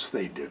like this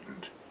they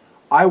didn't.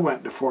 I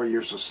went to 4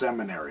 years of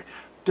seminary.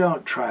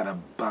 Don't try to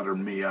butter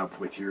me up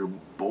with your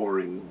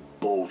boring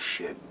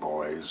bullshit,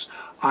 boys.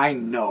 I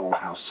know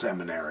how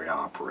seminary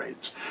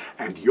operates.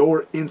 And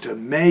your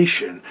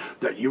intimation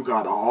that you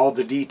got all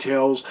the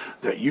details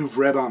that you've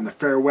read on the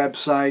FAIR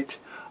website,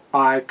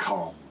 I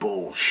call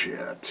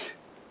bullshit.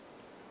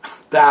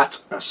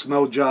 That's a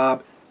snow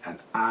job, and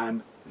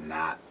I'm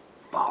not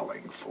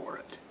falling for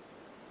it.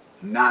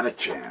 Not a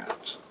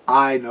chance.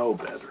 I know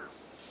better.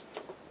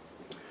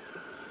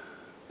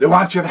 They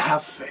want you to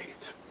have faith.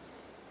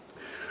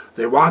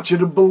 They want you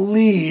to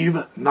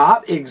believe,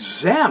 not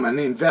examine,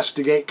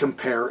 investigate,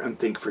 compare, and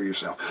think for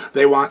yourself.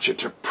 They want you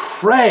to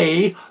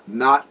pray,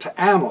 not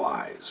to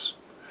analyze.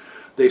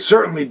 They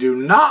certainly do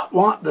not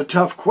want the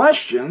tough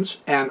questions,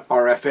 and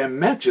RFM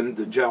mentioned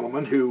the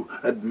gentleman who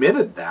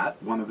admitted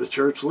that, one of the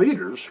church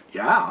leaders.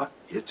 Yeah,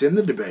 it's in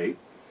the debate.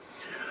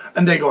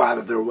 And they go out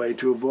of their way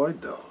to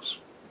avoid those.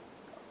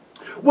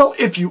 Well,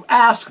 if you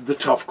ask the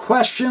tough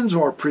questions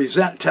or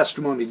present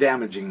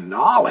testimony-damaging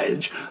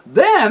knowledge,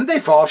 then they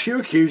falsely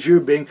accuse you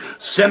of being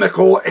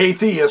cynical,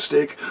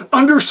 atheistic,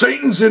 under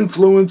Satan's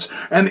influence,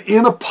 and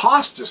in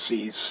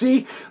apostasy.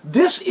 See,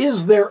 this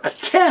is their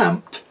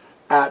attempt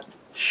at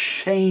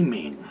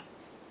shaming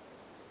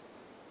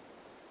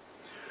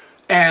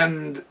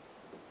and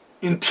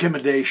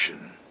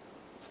intimidation.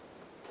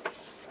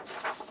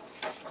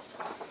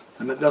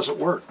 And it doesn't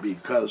work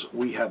because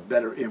we have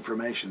better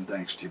information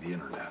thanks to the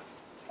internet.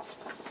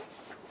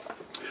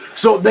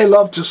 So they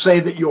love to say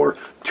that you're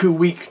too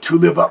weak to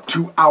live up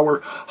to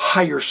our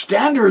higher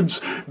standards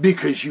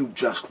because you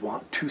just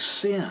want to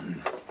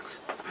sin.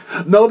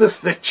 Notice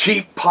the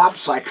cheap pop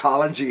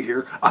psychology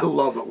here. I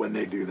love it when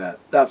they do that.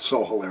 That's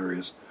so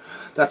hilarious.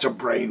 That's a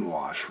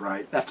brainwash,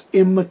 right? That's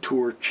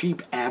immature,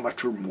 cheap,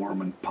 amateur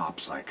Mormon pop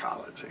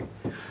psychology.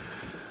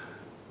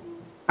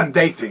 And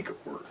they think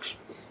it works.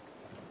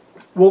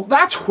 Well,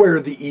 that's where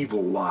the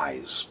evil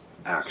lies,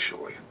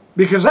 actually.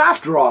 Because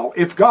after all,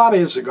 if God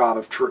is a God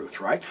of truth,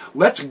 right?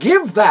 Let's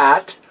give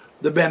that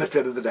the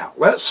benefit of the doubt.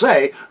 Let's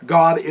say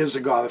God is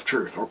a God of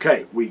truth.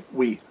 Okay,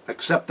 we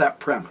accept that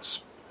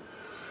premise.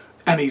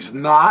 And he's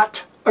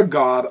not a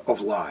God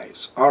of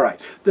lies. All right,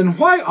 then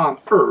why on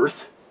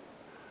earth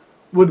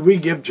would we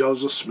give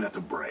Joseph Smith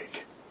a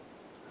break?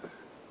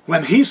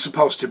 When he's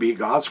supposed to be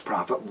God's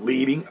prophet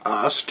leading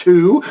us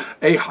to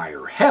a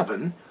higher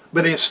heaven,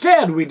 but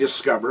instead we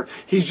discover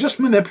he's just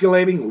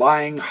manipulating,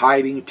 lying,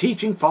 hiding,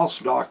 teaching false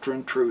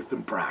doctrine, truth,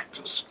 and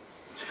practice.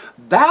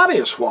 That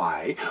is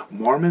why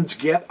Mormons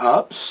get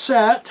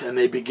upset and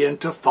they begin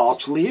to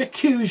falsely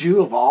accuse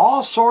you of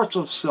all sorts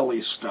of silly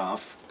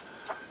stuff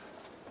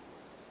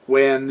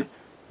when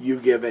you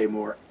give a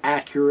more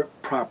accurate,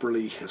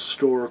 properly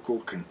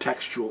historical,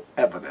 contextual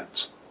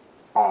evidence.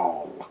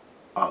 All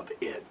of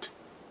it.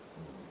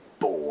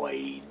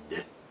 Boyd.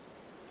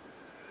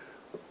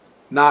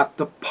 Not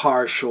the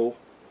partial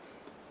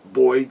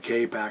Boyd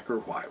K. Packer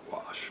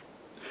whitewash.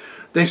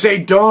 They say,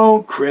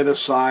 don't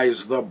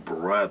criticize the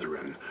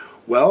brethren.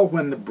 Well,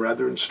 when the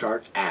brethren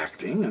start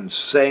acting and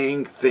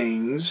saying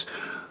things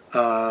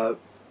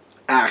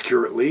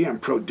accurately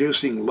and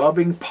producing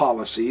loving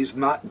policies,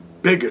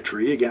 not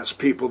bigotry against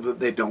people that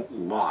they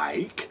don't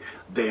like,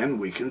 then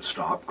we can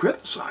stop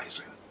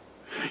criticizing.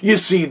 You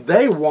see,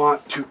 they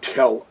want to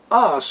tell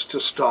us to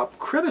stop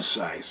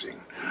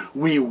criticizing.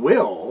 We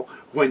will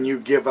when you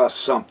give us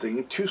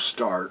something to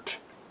start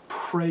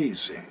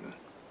praising.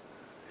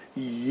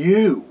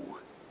 You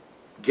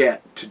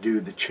get to do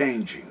the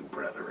changing,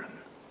 brethren.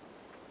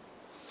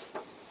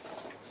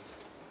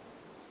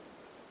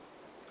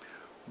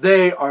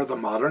 They are the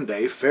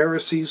modern-day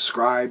Pharisees,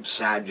 scribes,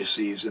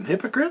 Sadducees, and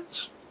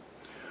hypocrites.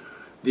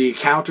 The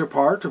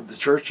counterpart of the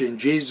church in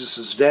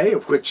Jesus' day,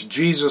 of which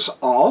Jesus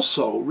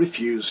also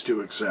refused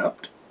to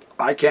accept.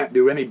 I can't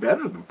do any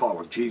better than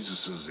follow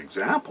Jesus'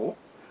 example,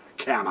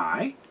 can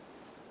I?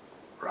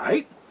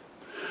 Right?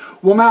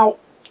 Well, now,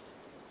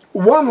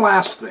 one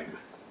last thing.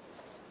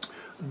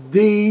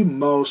 The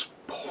most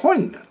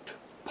poignant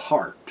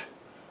part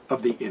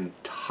of the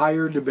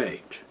entire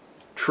debate,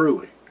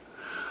 truly,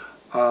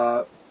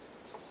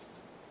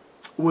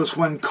 was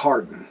when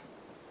Cardin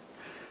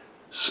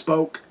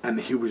spoke, and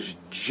he was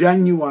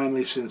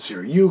genuinely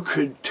sincere. You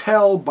could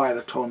tell by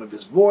the tone of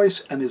his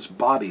voice and his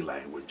body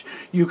language.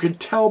 You could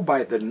tell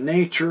by the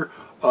nature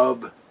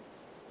of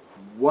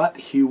what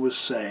he was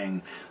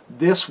saying.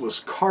 This was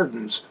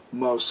Cardon's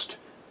most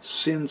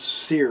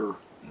sincere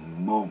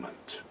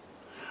moment.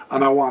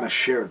 And I want to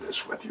share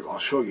this with you. I'll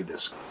show you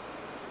this.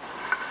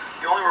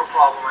 The only real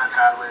problem I've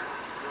had with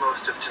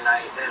most of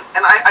tonight,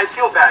 and I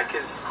feel bad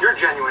because you're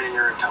genuine and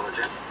you're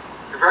intelligent.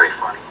 You're very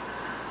funny.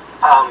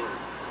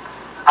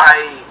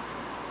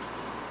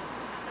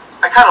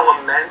 I kind of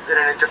lament that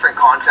in a different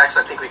context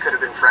I think we could have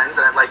been friends,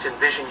 and I'd like to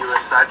envision you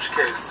as such,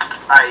 because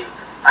I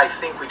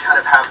think we kind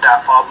of have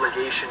that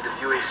obligation to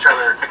view each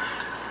other,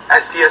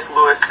 as C.S.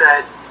 Lewis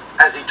said,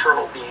 as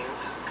eternal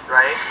beings,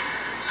 right?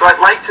 So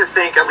I'd like to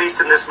think, at least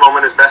in this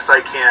moment as best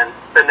I can,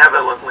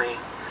 benevolently,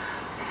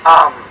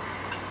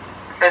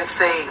 and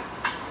say,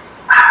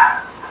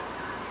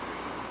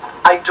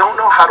 I don't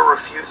know how to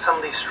refute some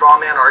of these straw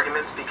man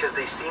arguments because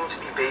they seem to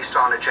be based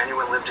on a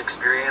genuine lived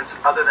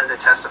experience, other than to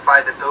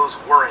testify that those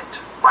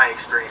weren't my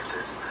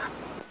experiences.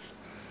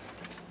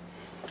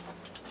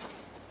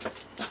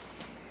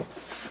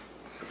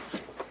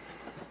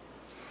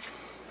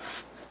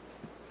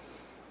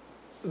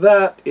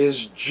 That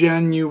is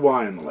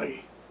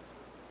genuinely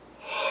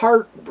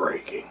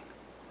heartbreaking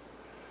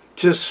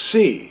to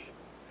see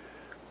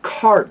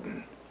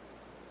Cardon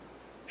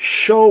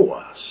show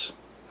us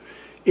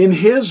in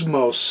his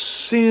most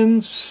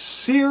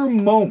sincere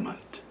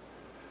moment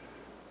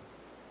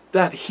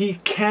that he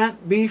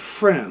can't be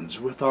friends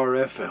with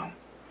RFM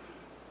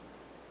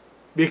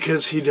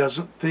because he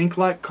doesn't think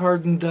like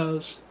Cardon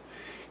does,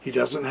 he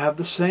doesn't have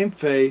the same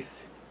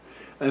faith,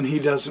 and he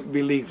doesn't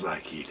believe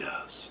like he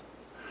does.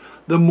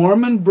 The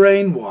Mormon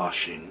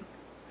brainwashing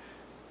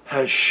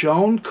has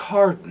shown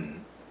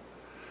Cardon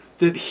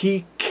that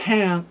he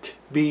can't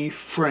be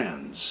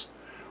friends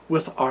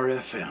with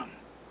RFM.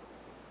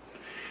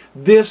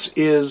 This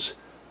is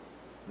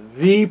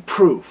the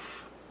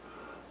proof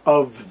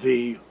of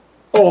the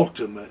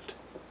ultimate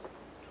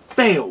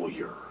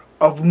failure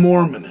of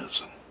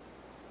Mormonism.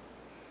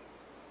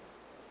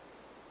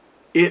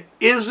 It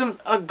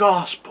isn't a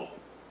gospel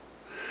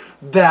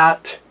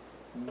that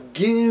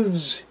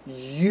gives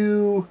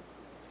you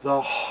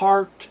the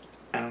heart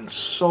and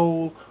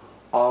soul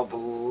of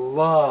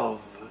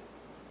love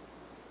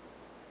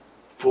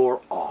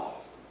for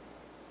all.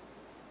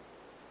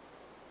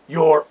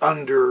 You're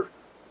under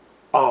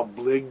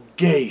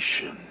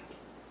obligation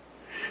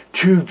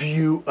to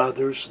view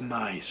others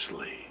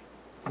nicely,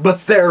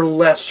 but they're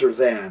lesser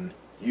than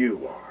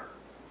you are,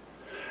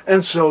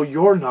 and so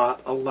you're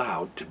not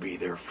allowed to be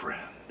their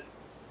friend.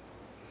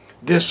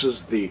 This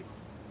is the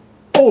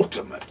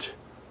ultimate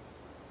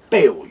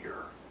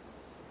failure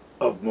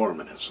of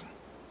Mormonism,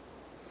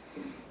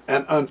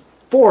 and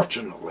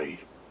unfortunately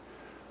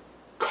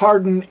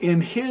Cardon,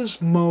 in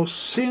his most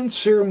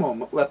sincere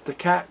moment, let the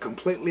cat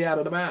completely out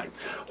of the bag.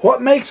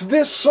 What makes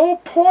this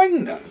so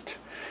poignant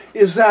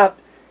is that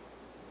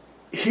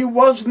he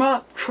was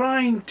not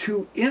trying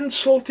to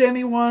insult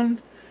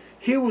anyone.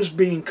 He was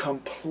being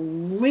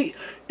complete.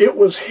 It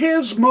was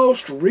his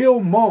most real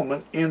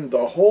moment in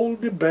the whole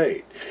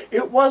debate.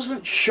 It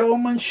wasn't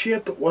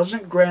showmanship. It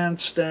wasn't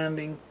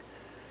grandstanding.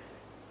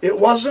 It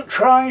wasn't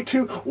trying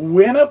to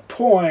win a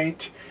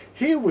point.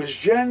 He was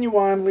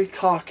genuinely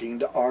talking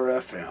to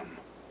RFM.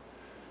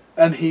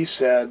 And he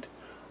said,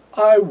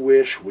 I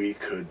wish we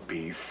could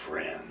be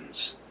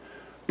friends.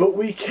 But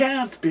we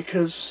can't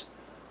because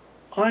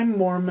I'm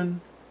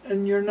Mormon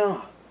and you're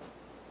not.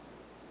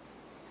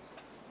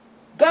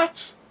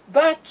 That's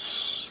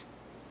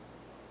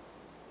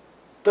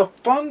the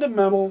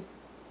fundamental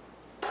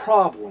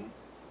problem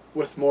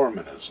with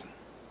Mormonism.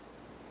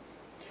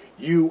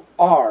 You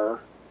are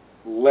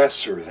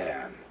lesser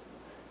than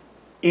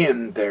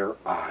in their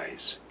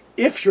eyes,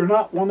 if you're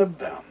not one of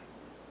them.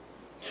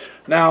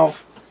 Now,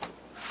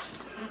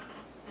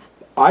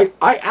 I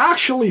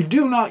actually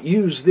do not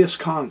use this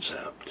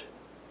concept,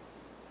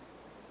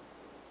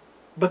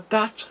 but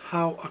that's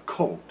how a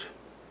cult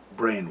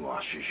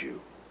brainwashes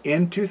you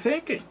into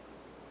thinking.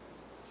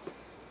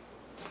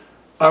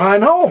 And I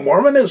know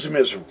Mormonism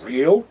is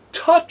real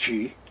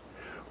touchy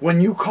when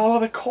you call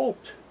it a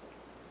cult.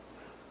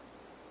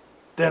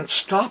 Then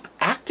stop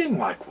acting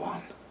like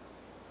one.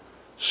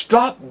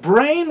 Stop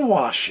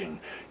brainwashing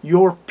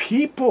your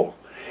people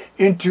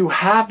into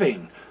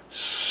having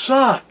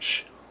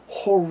such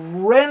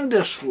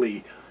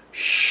horrendously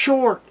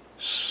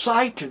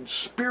short-sighted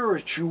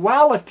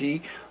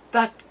spirituality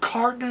that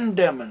Cardon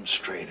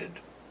demonstrated.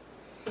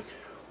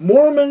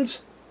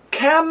 Mormons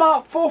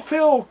cannot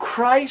fulfill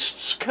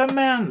Christ's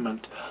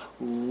commandment,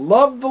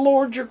 love the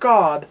Lord your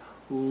God,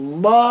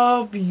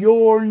 love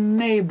your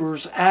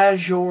neighbors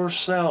as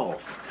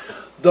yourself.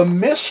 The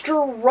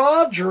Mr.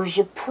 Rogers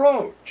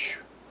approach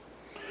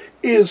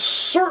is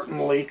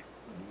certainly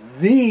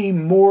the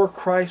more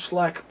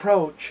Christ-like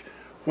approach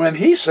when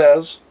he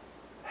says,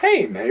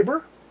 hey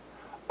neighbor,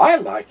 I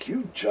like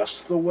you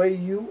just the way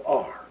you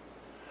are.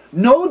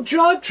 No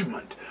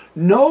judgment,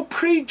 no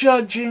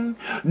prejudging,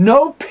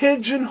 no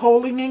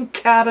pigeonholing and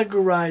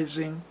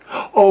categorizing.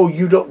 Oh,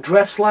 you don't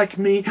dress like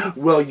me?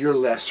 Well, you're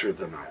lesser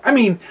than I. I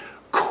mean,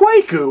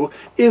 Kwaku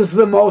is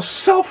the most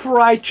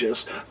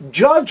self-righteous,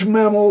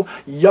 judgmental,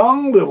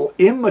 young little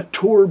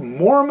immature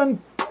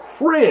Mormon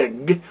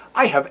prig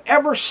I have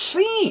ever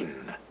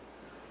seen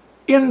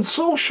in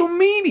social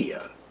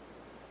media.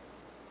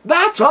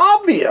 That's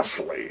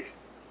obviously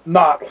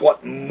not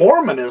what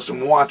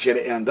Mormonism wants you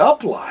to end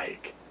up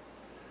like.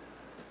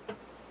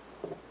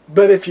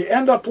 But if you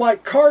end up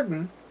like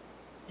Cardin,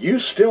 you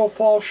still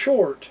fall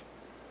short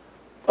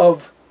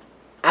of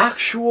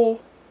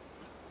actual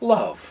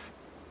love.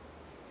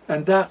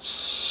 And that's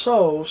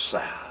so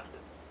sad.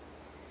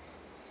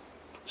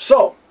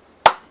 So,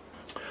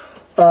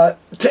 to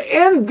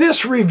end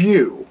this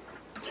review,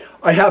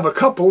 I have a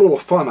couple little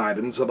fun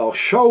items that I'll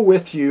share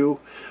with you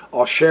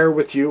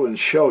and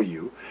show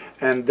you,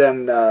 and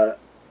then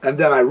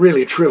I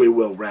really truly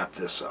will wrap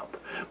this up.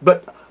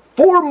 But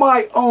for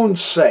my own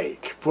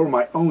sake,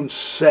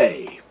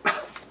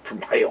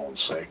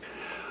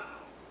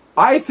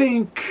 I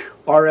think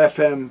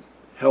RFM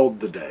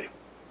held the day.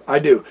 I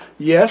do.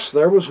 Yes,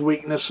 there was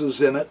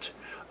weaknesses in it.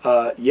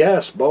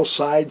 Yes, both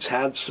sides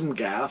had some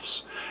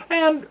gaffes.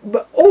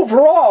 But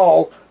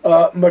overall,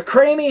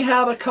 McCraney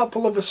had a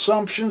couple of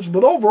assumptions,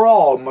 but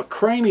overall,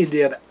 McCraney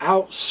did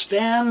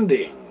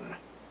outstanding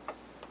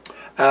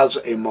as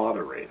a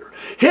moderator.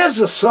 His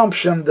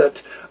assumption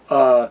that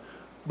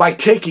by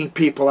taking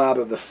people out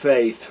of the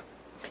faith,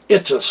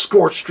 it's a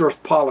scorched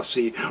earth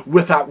policy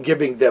without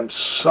giving them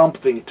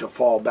something to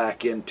fall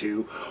back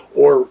into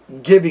or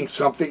giving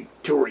something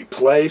to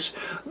replace.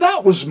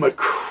 That was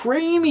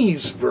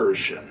McCraney's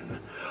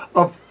version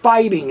of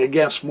fighting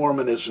against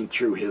Mormonism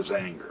through his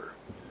anger.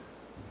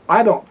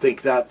 I don't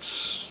think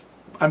that's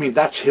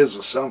his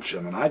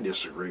assumption, and I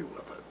disagree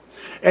with it.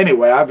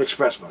 Anyway, I've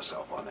expressed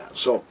myself on that.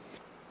 So,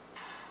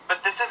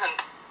 but this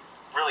isn't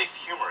really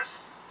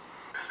humorous.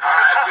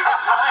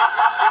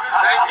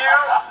 Thank you.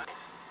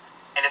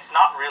 And it's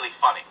not really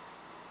funny.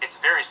 It's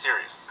very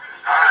serious.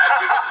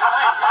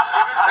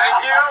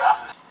 Thank you.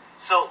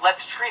 So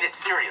let's treat it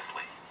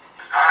seriously.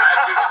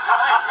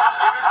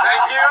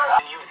 Thank you.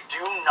 And you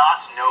do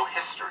not know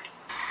history.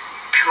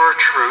 Pure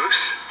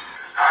truth.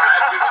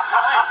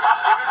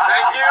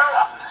 Thank you.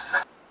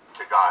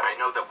 To God, I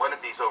know that one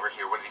of these over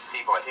here, one of these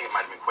people, I think it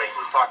might have been Quake,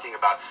 was talking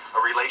about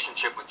a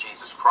relationship with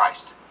Jesus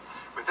Christ.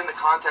 Within the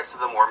context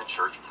of the Mormon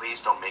Church,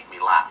 please don't make me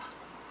laugh.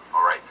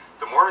 All right?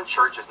 The Mormon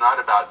Church is not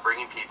about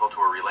bringing people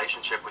to a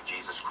relationship with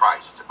Jesus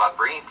Christ. It's about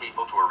bringing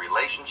people to a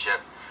relationship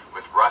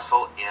with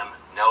Russell M.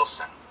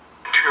 Nelson.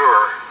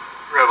 Pure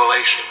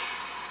revelation.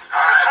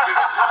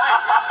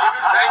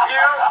 Thank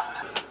you.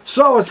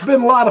 So it's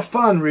been a lot of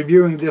fun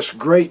reviewing this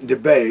great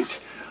debate.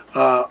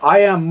 I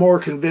am more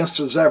convinced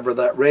as ever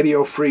that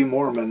Radio Free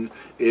Mormon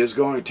is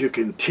going to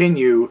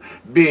continue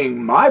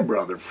being my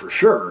brother for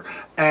sure,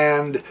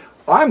 and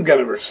I'm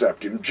going to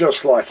accept him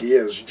just like he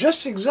is,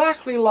 just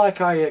exactly like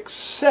I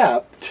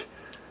accept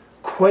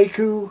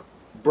Kwaku,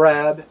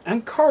 Brad,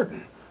 and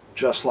Cardin,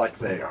 just like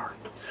they are.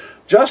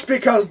 Just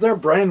because they're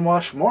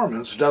brainwashed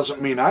Mormons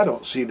doesn't mean I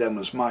don't see them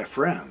as my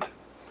friend.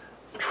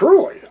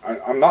 Truly,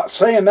 I'm not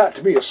saying that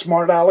to be a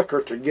smart aleck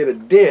or to get a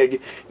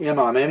dig in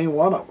on any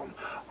one of them.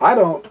 I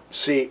don't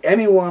see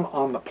anyone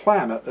on the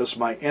planet as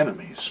my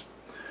enemies,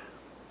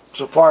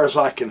 so far as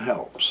I can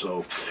help.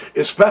 So,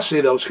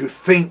 especially those who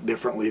think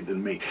differently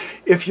than me.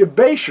 If you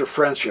base your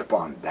friendship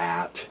on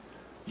that,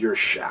 you're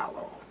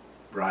shallow,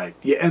 right?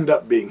 You end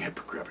up being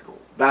hypocritical.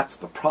 That's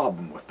the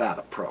problem with that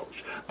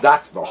approach.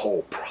 That's the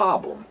whole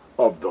problem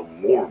of the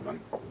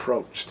Mormon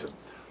approach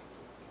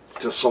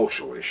to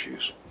social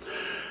issues.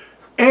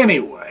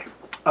 Anyway,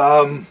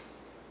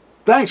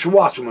 thanks for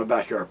watching my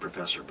Backyard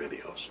Professor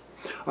videos.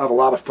 I have a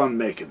lot of fun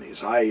making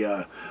these.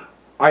 I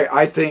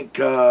think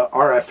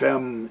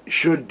RFM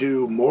should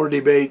do more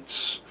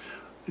debates.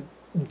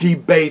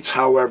 Debates,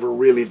 however,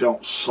 really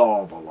don't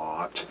solve a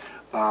lot.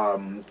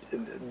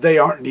 They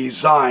aren't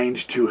designed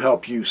to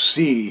help you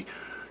see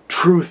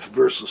truth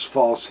versus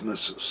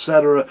falseness,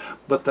 etc.,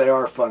 but they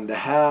are fun to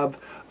have.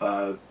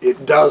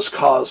 It does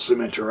cause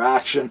some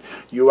interaction.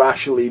 You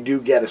actually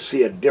do get to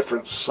see a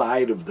different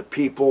side of the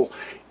people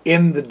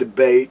in the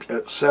debate,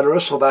 etc.,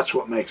 so that's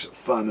what makes it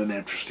fun and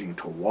interesting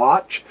to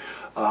watch.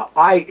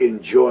 I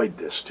enjoyed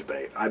this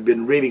debate. I've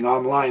been reading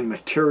online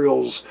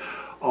materials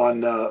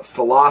on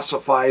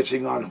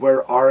philosophizing on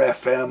where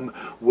RFM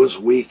was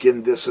weak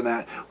in this and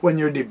that. When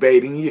you're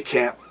debating, you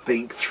can't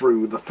think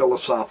through the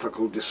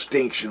philosophical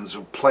distinctions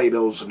of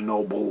Plato's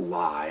noble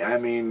lie. I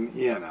mean,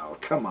 you know,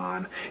 come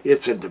on.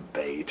 It's a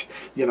debate.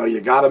 You know, you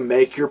got to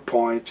make your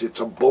points. It's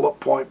a bullet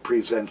point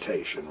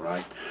presentation,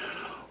 right?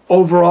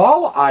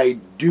 Overall, I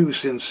do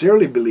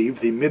sincerely believe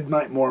the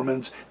Midnight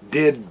Mormons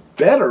did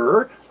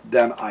better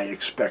than I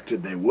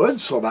expected they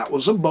would, so that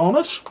was a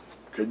bonus.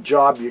 Good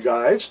job, you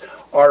guys.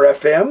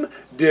 RFM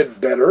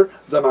did better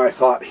than I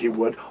thought he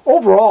would.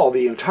 Overall,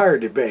 the entire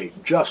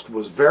debate just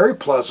was very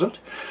pleasant.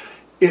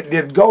 it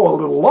did go a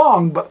little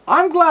long, but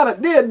I'm glad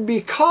it did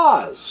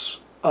because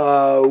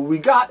we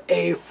got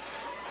a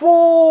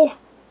full,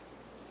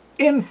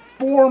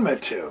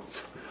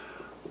 informative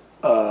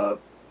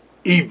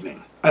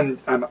evening. And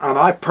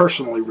I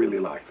personally really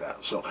like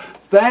that. So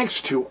thanks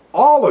to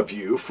all of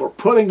you for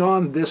putting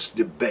on this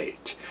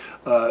debate.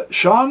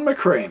 Sean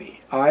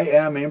McCraney, I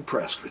am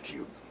impressed with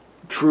you.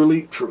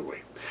 Truly,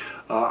 truly.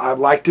 I'd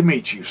like to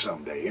meet you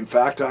someday. In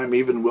fact, I'm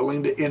even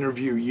willing to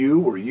interview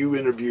you, or you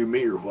interview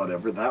me, or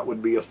whatever. That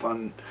would be a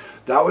fun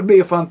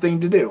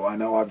thing to do. I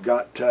know I've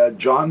got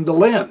John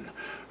DeLynn,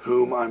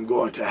 whom I'm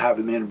going to have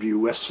an interview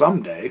with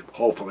someday,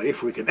 hopefully,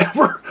 if we can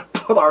ever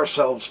put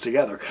ourselves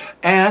together.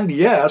 And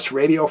yes,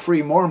 Radio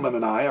Free Mormon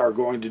and I are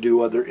going to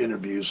do other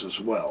interviews as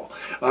well.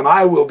 And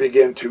I will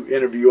begin to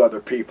interview other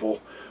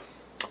people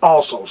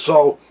also.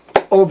 So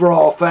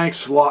overall,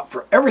 thanks a lot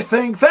for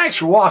everything. Thanks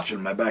for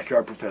watching my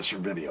Backyard Professor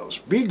videos.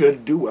 Be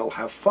good, do well,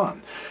 have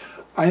fun.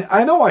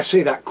 I know I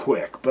say that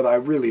quick, but I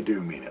really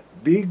do mean it.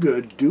 Be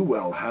good, do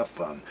well, have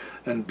fun,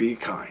 and be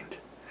kind.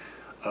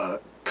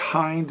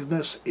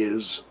 Kindness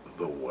is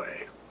the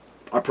way.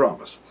 I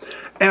promise.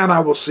 And I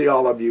will see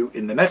all of you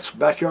in the next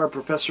Backyard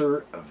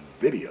Professor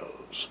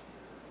videos.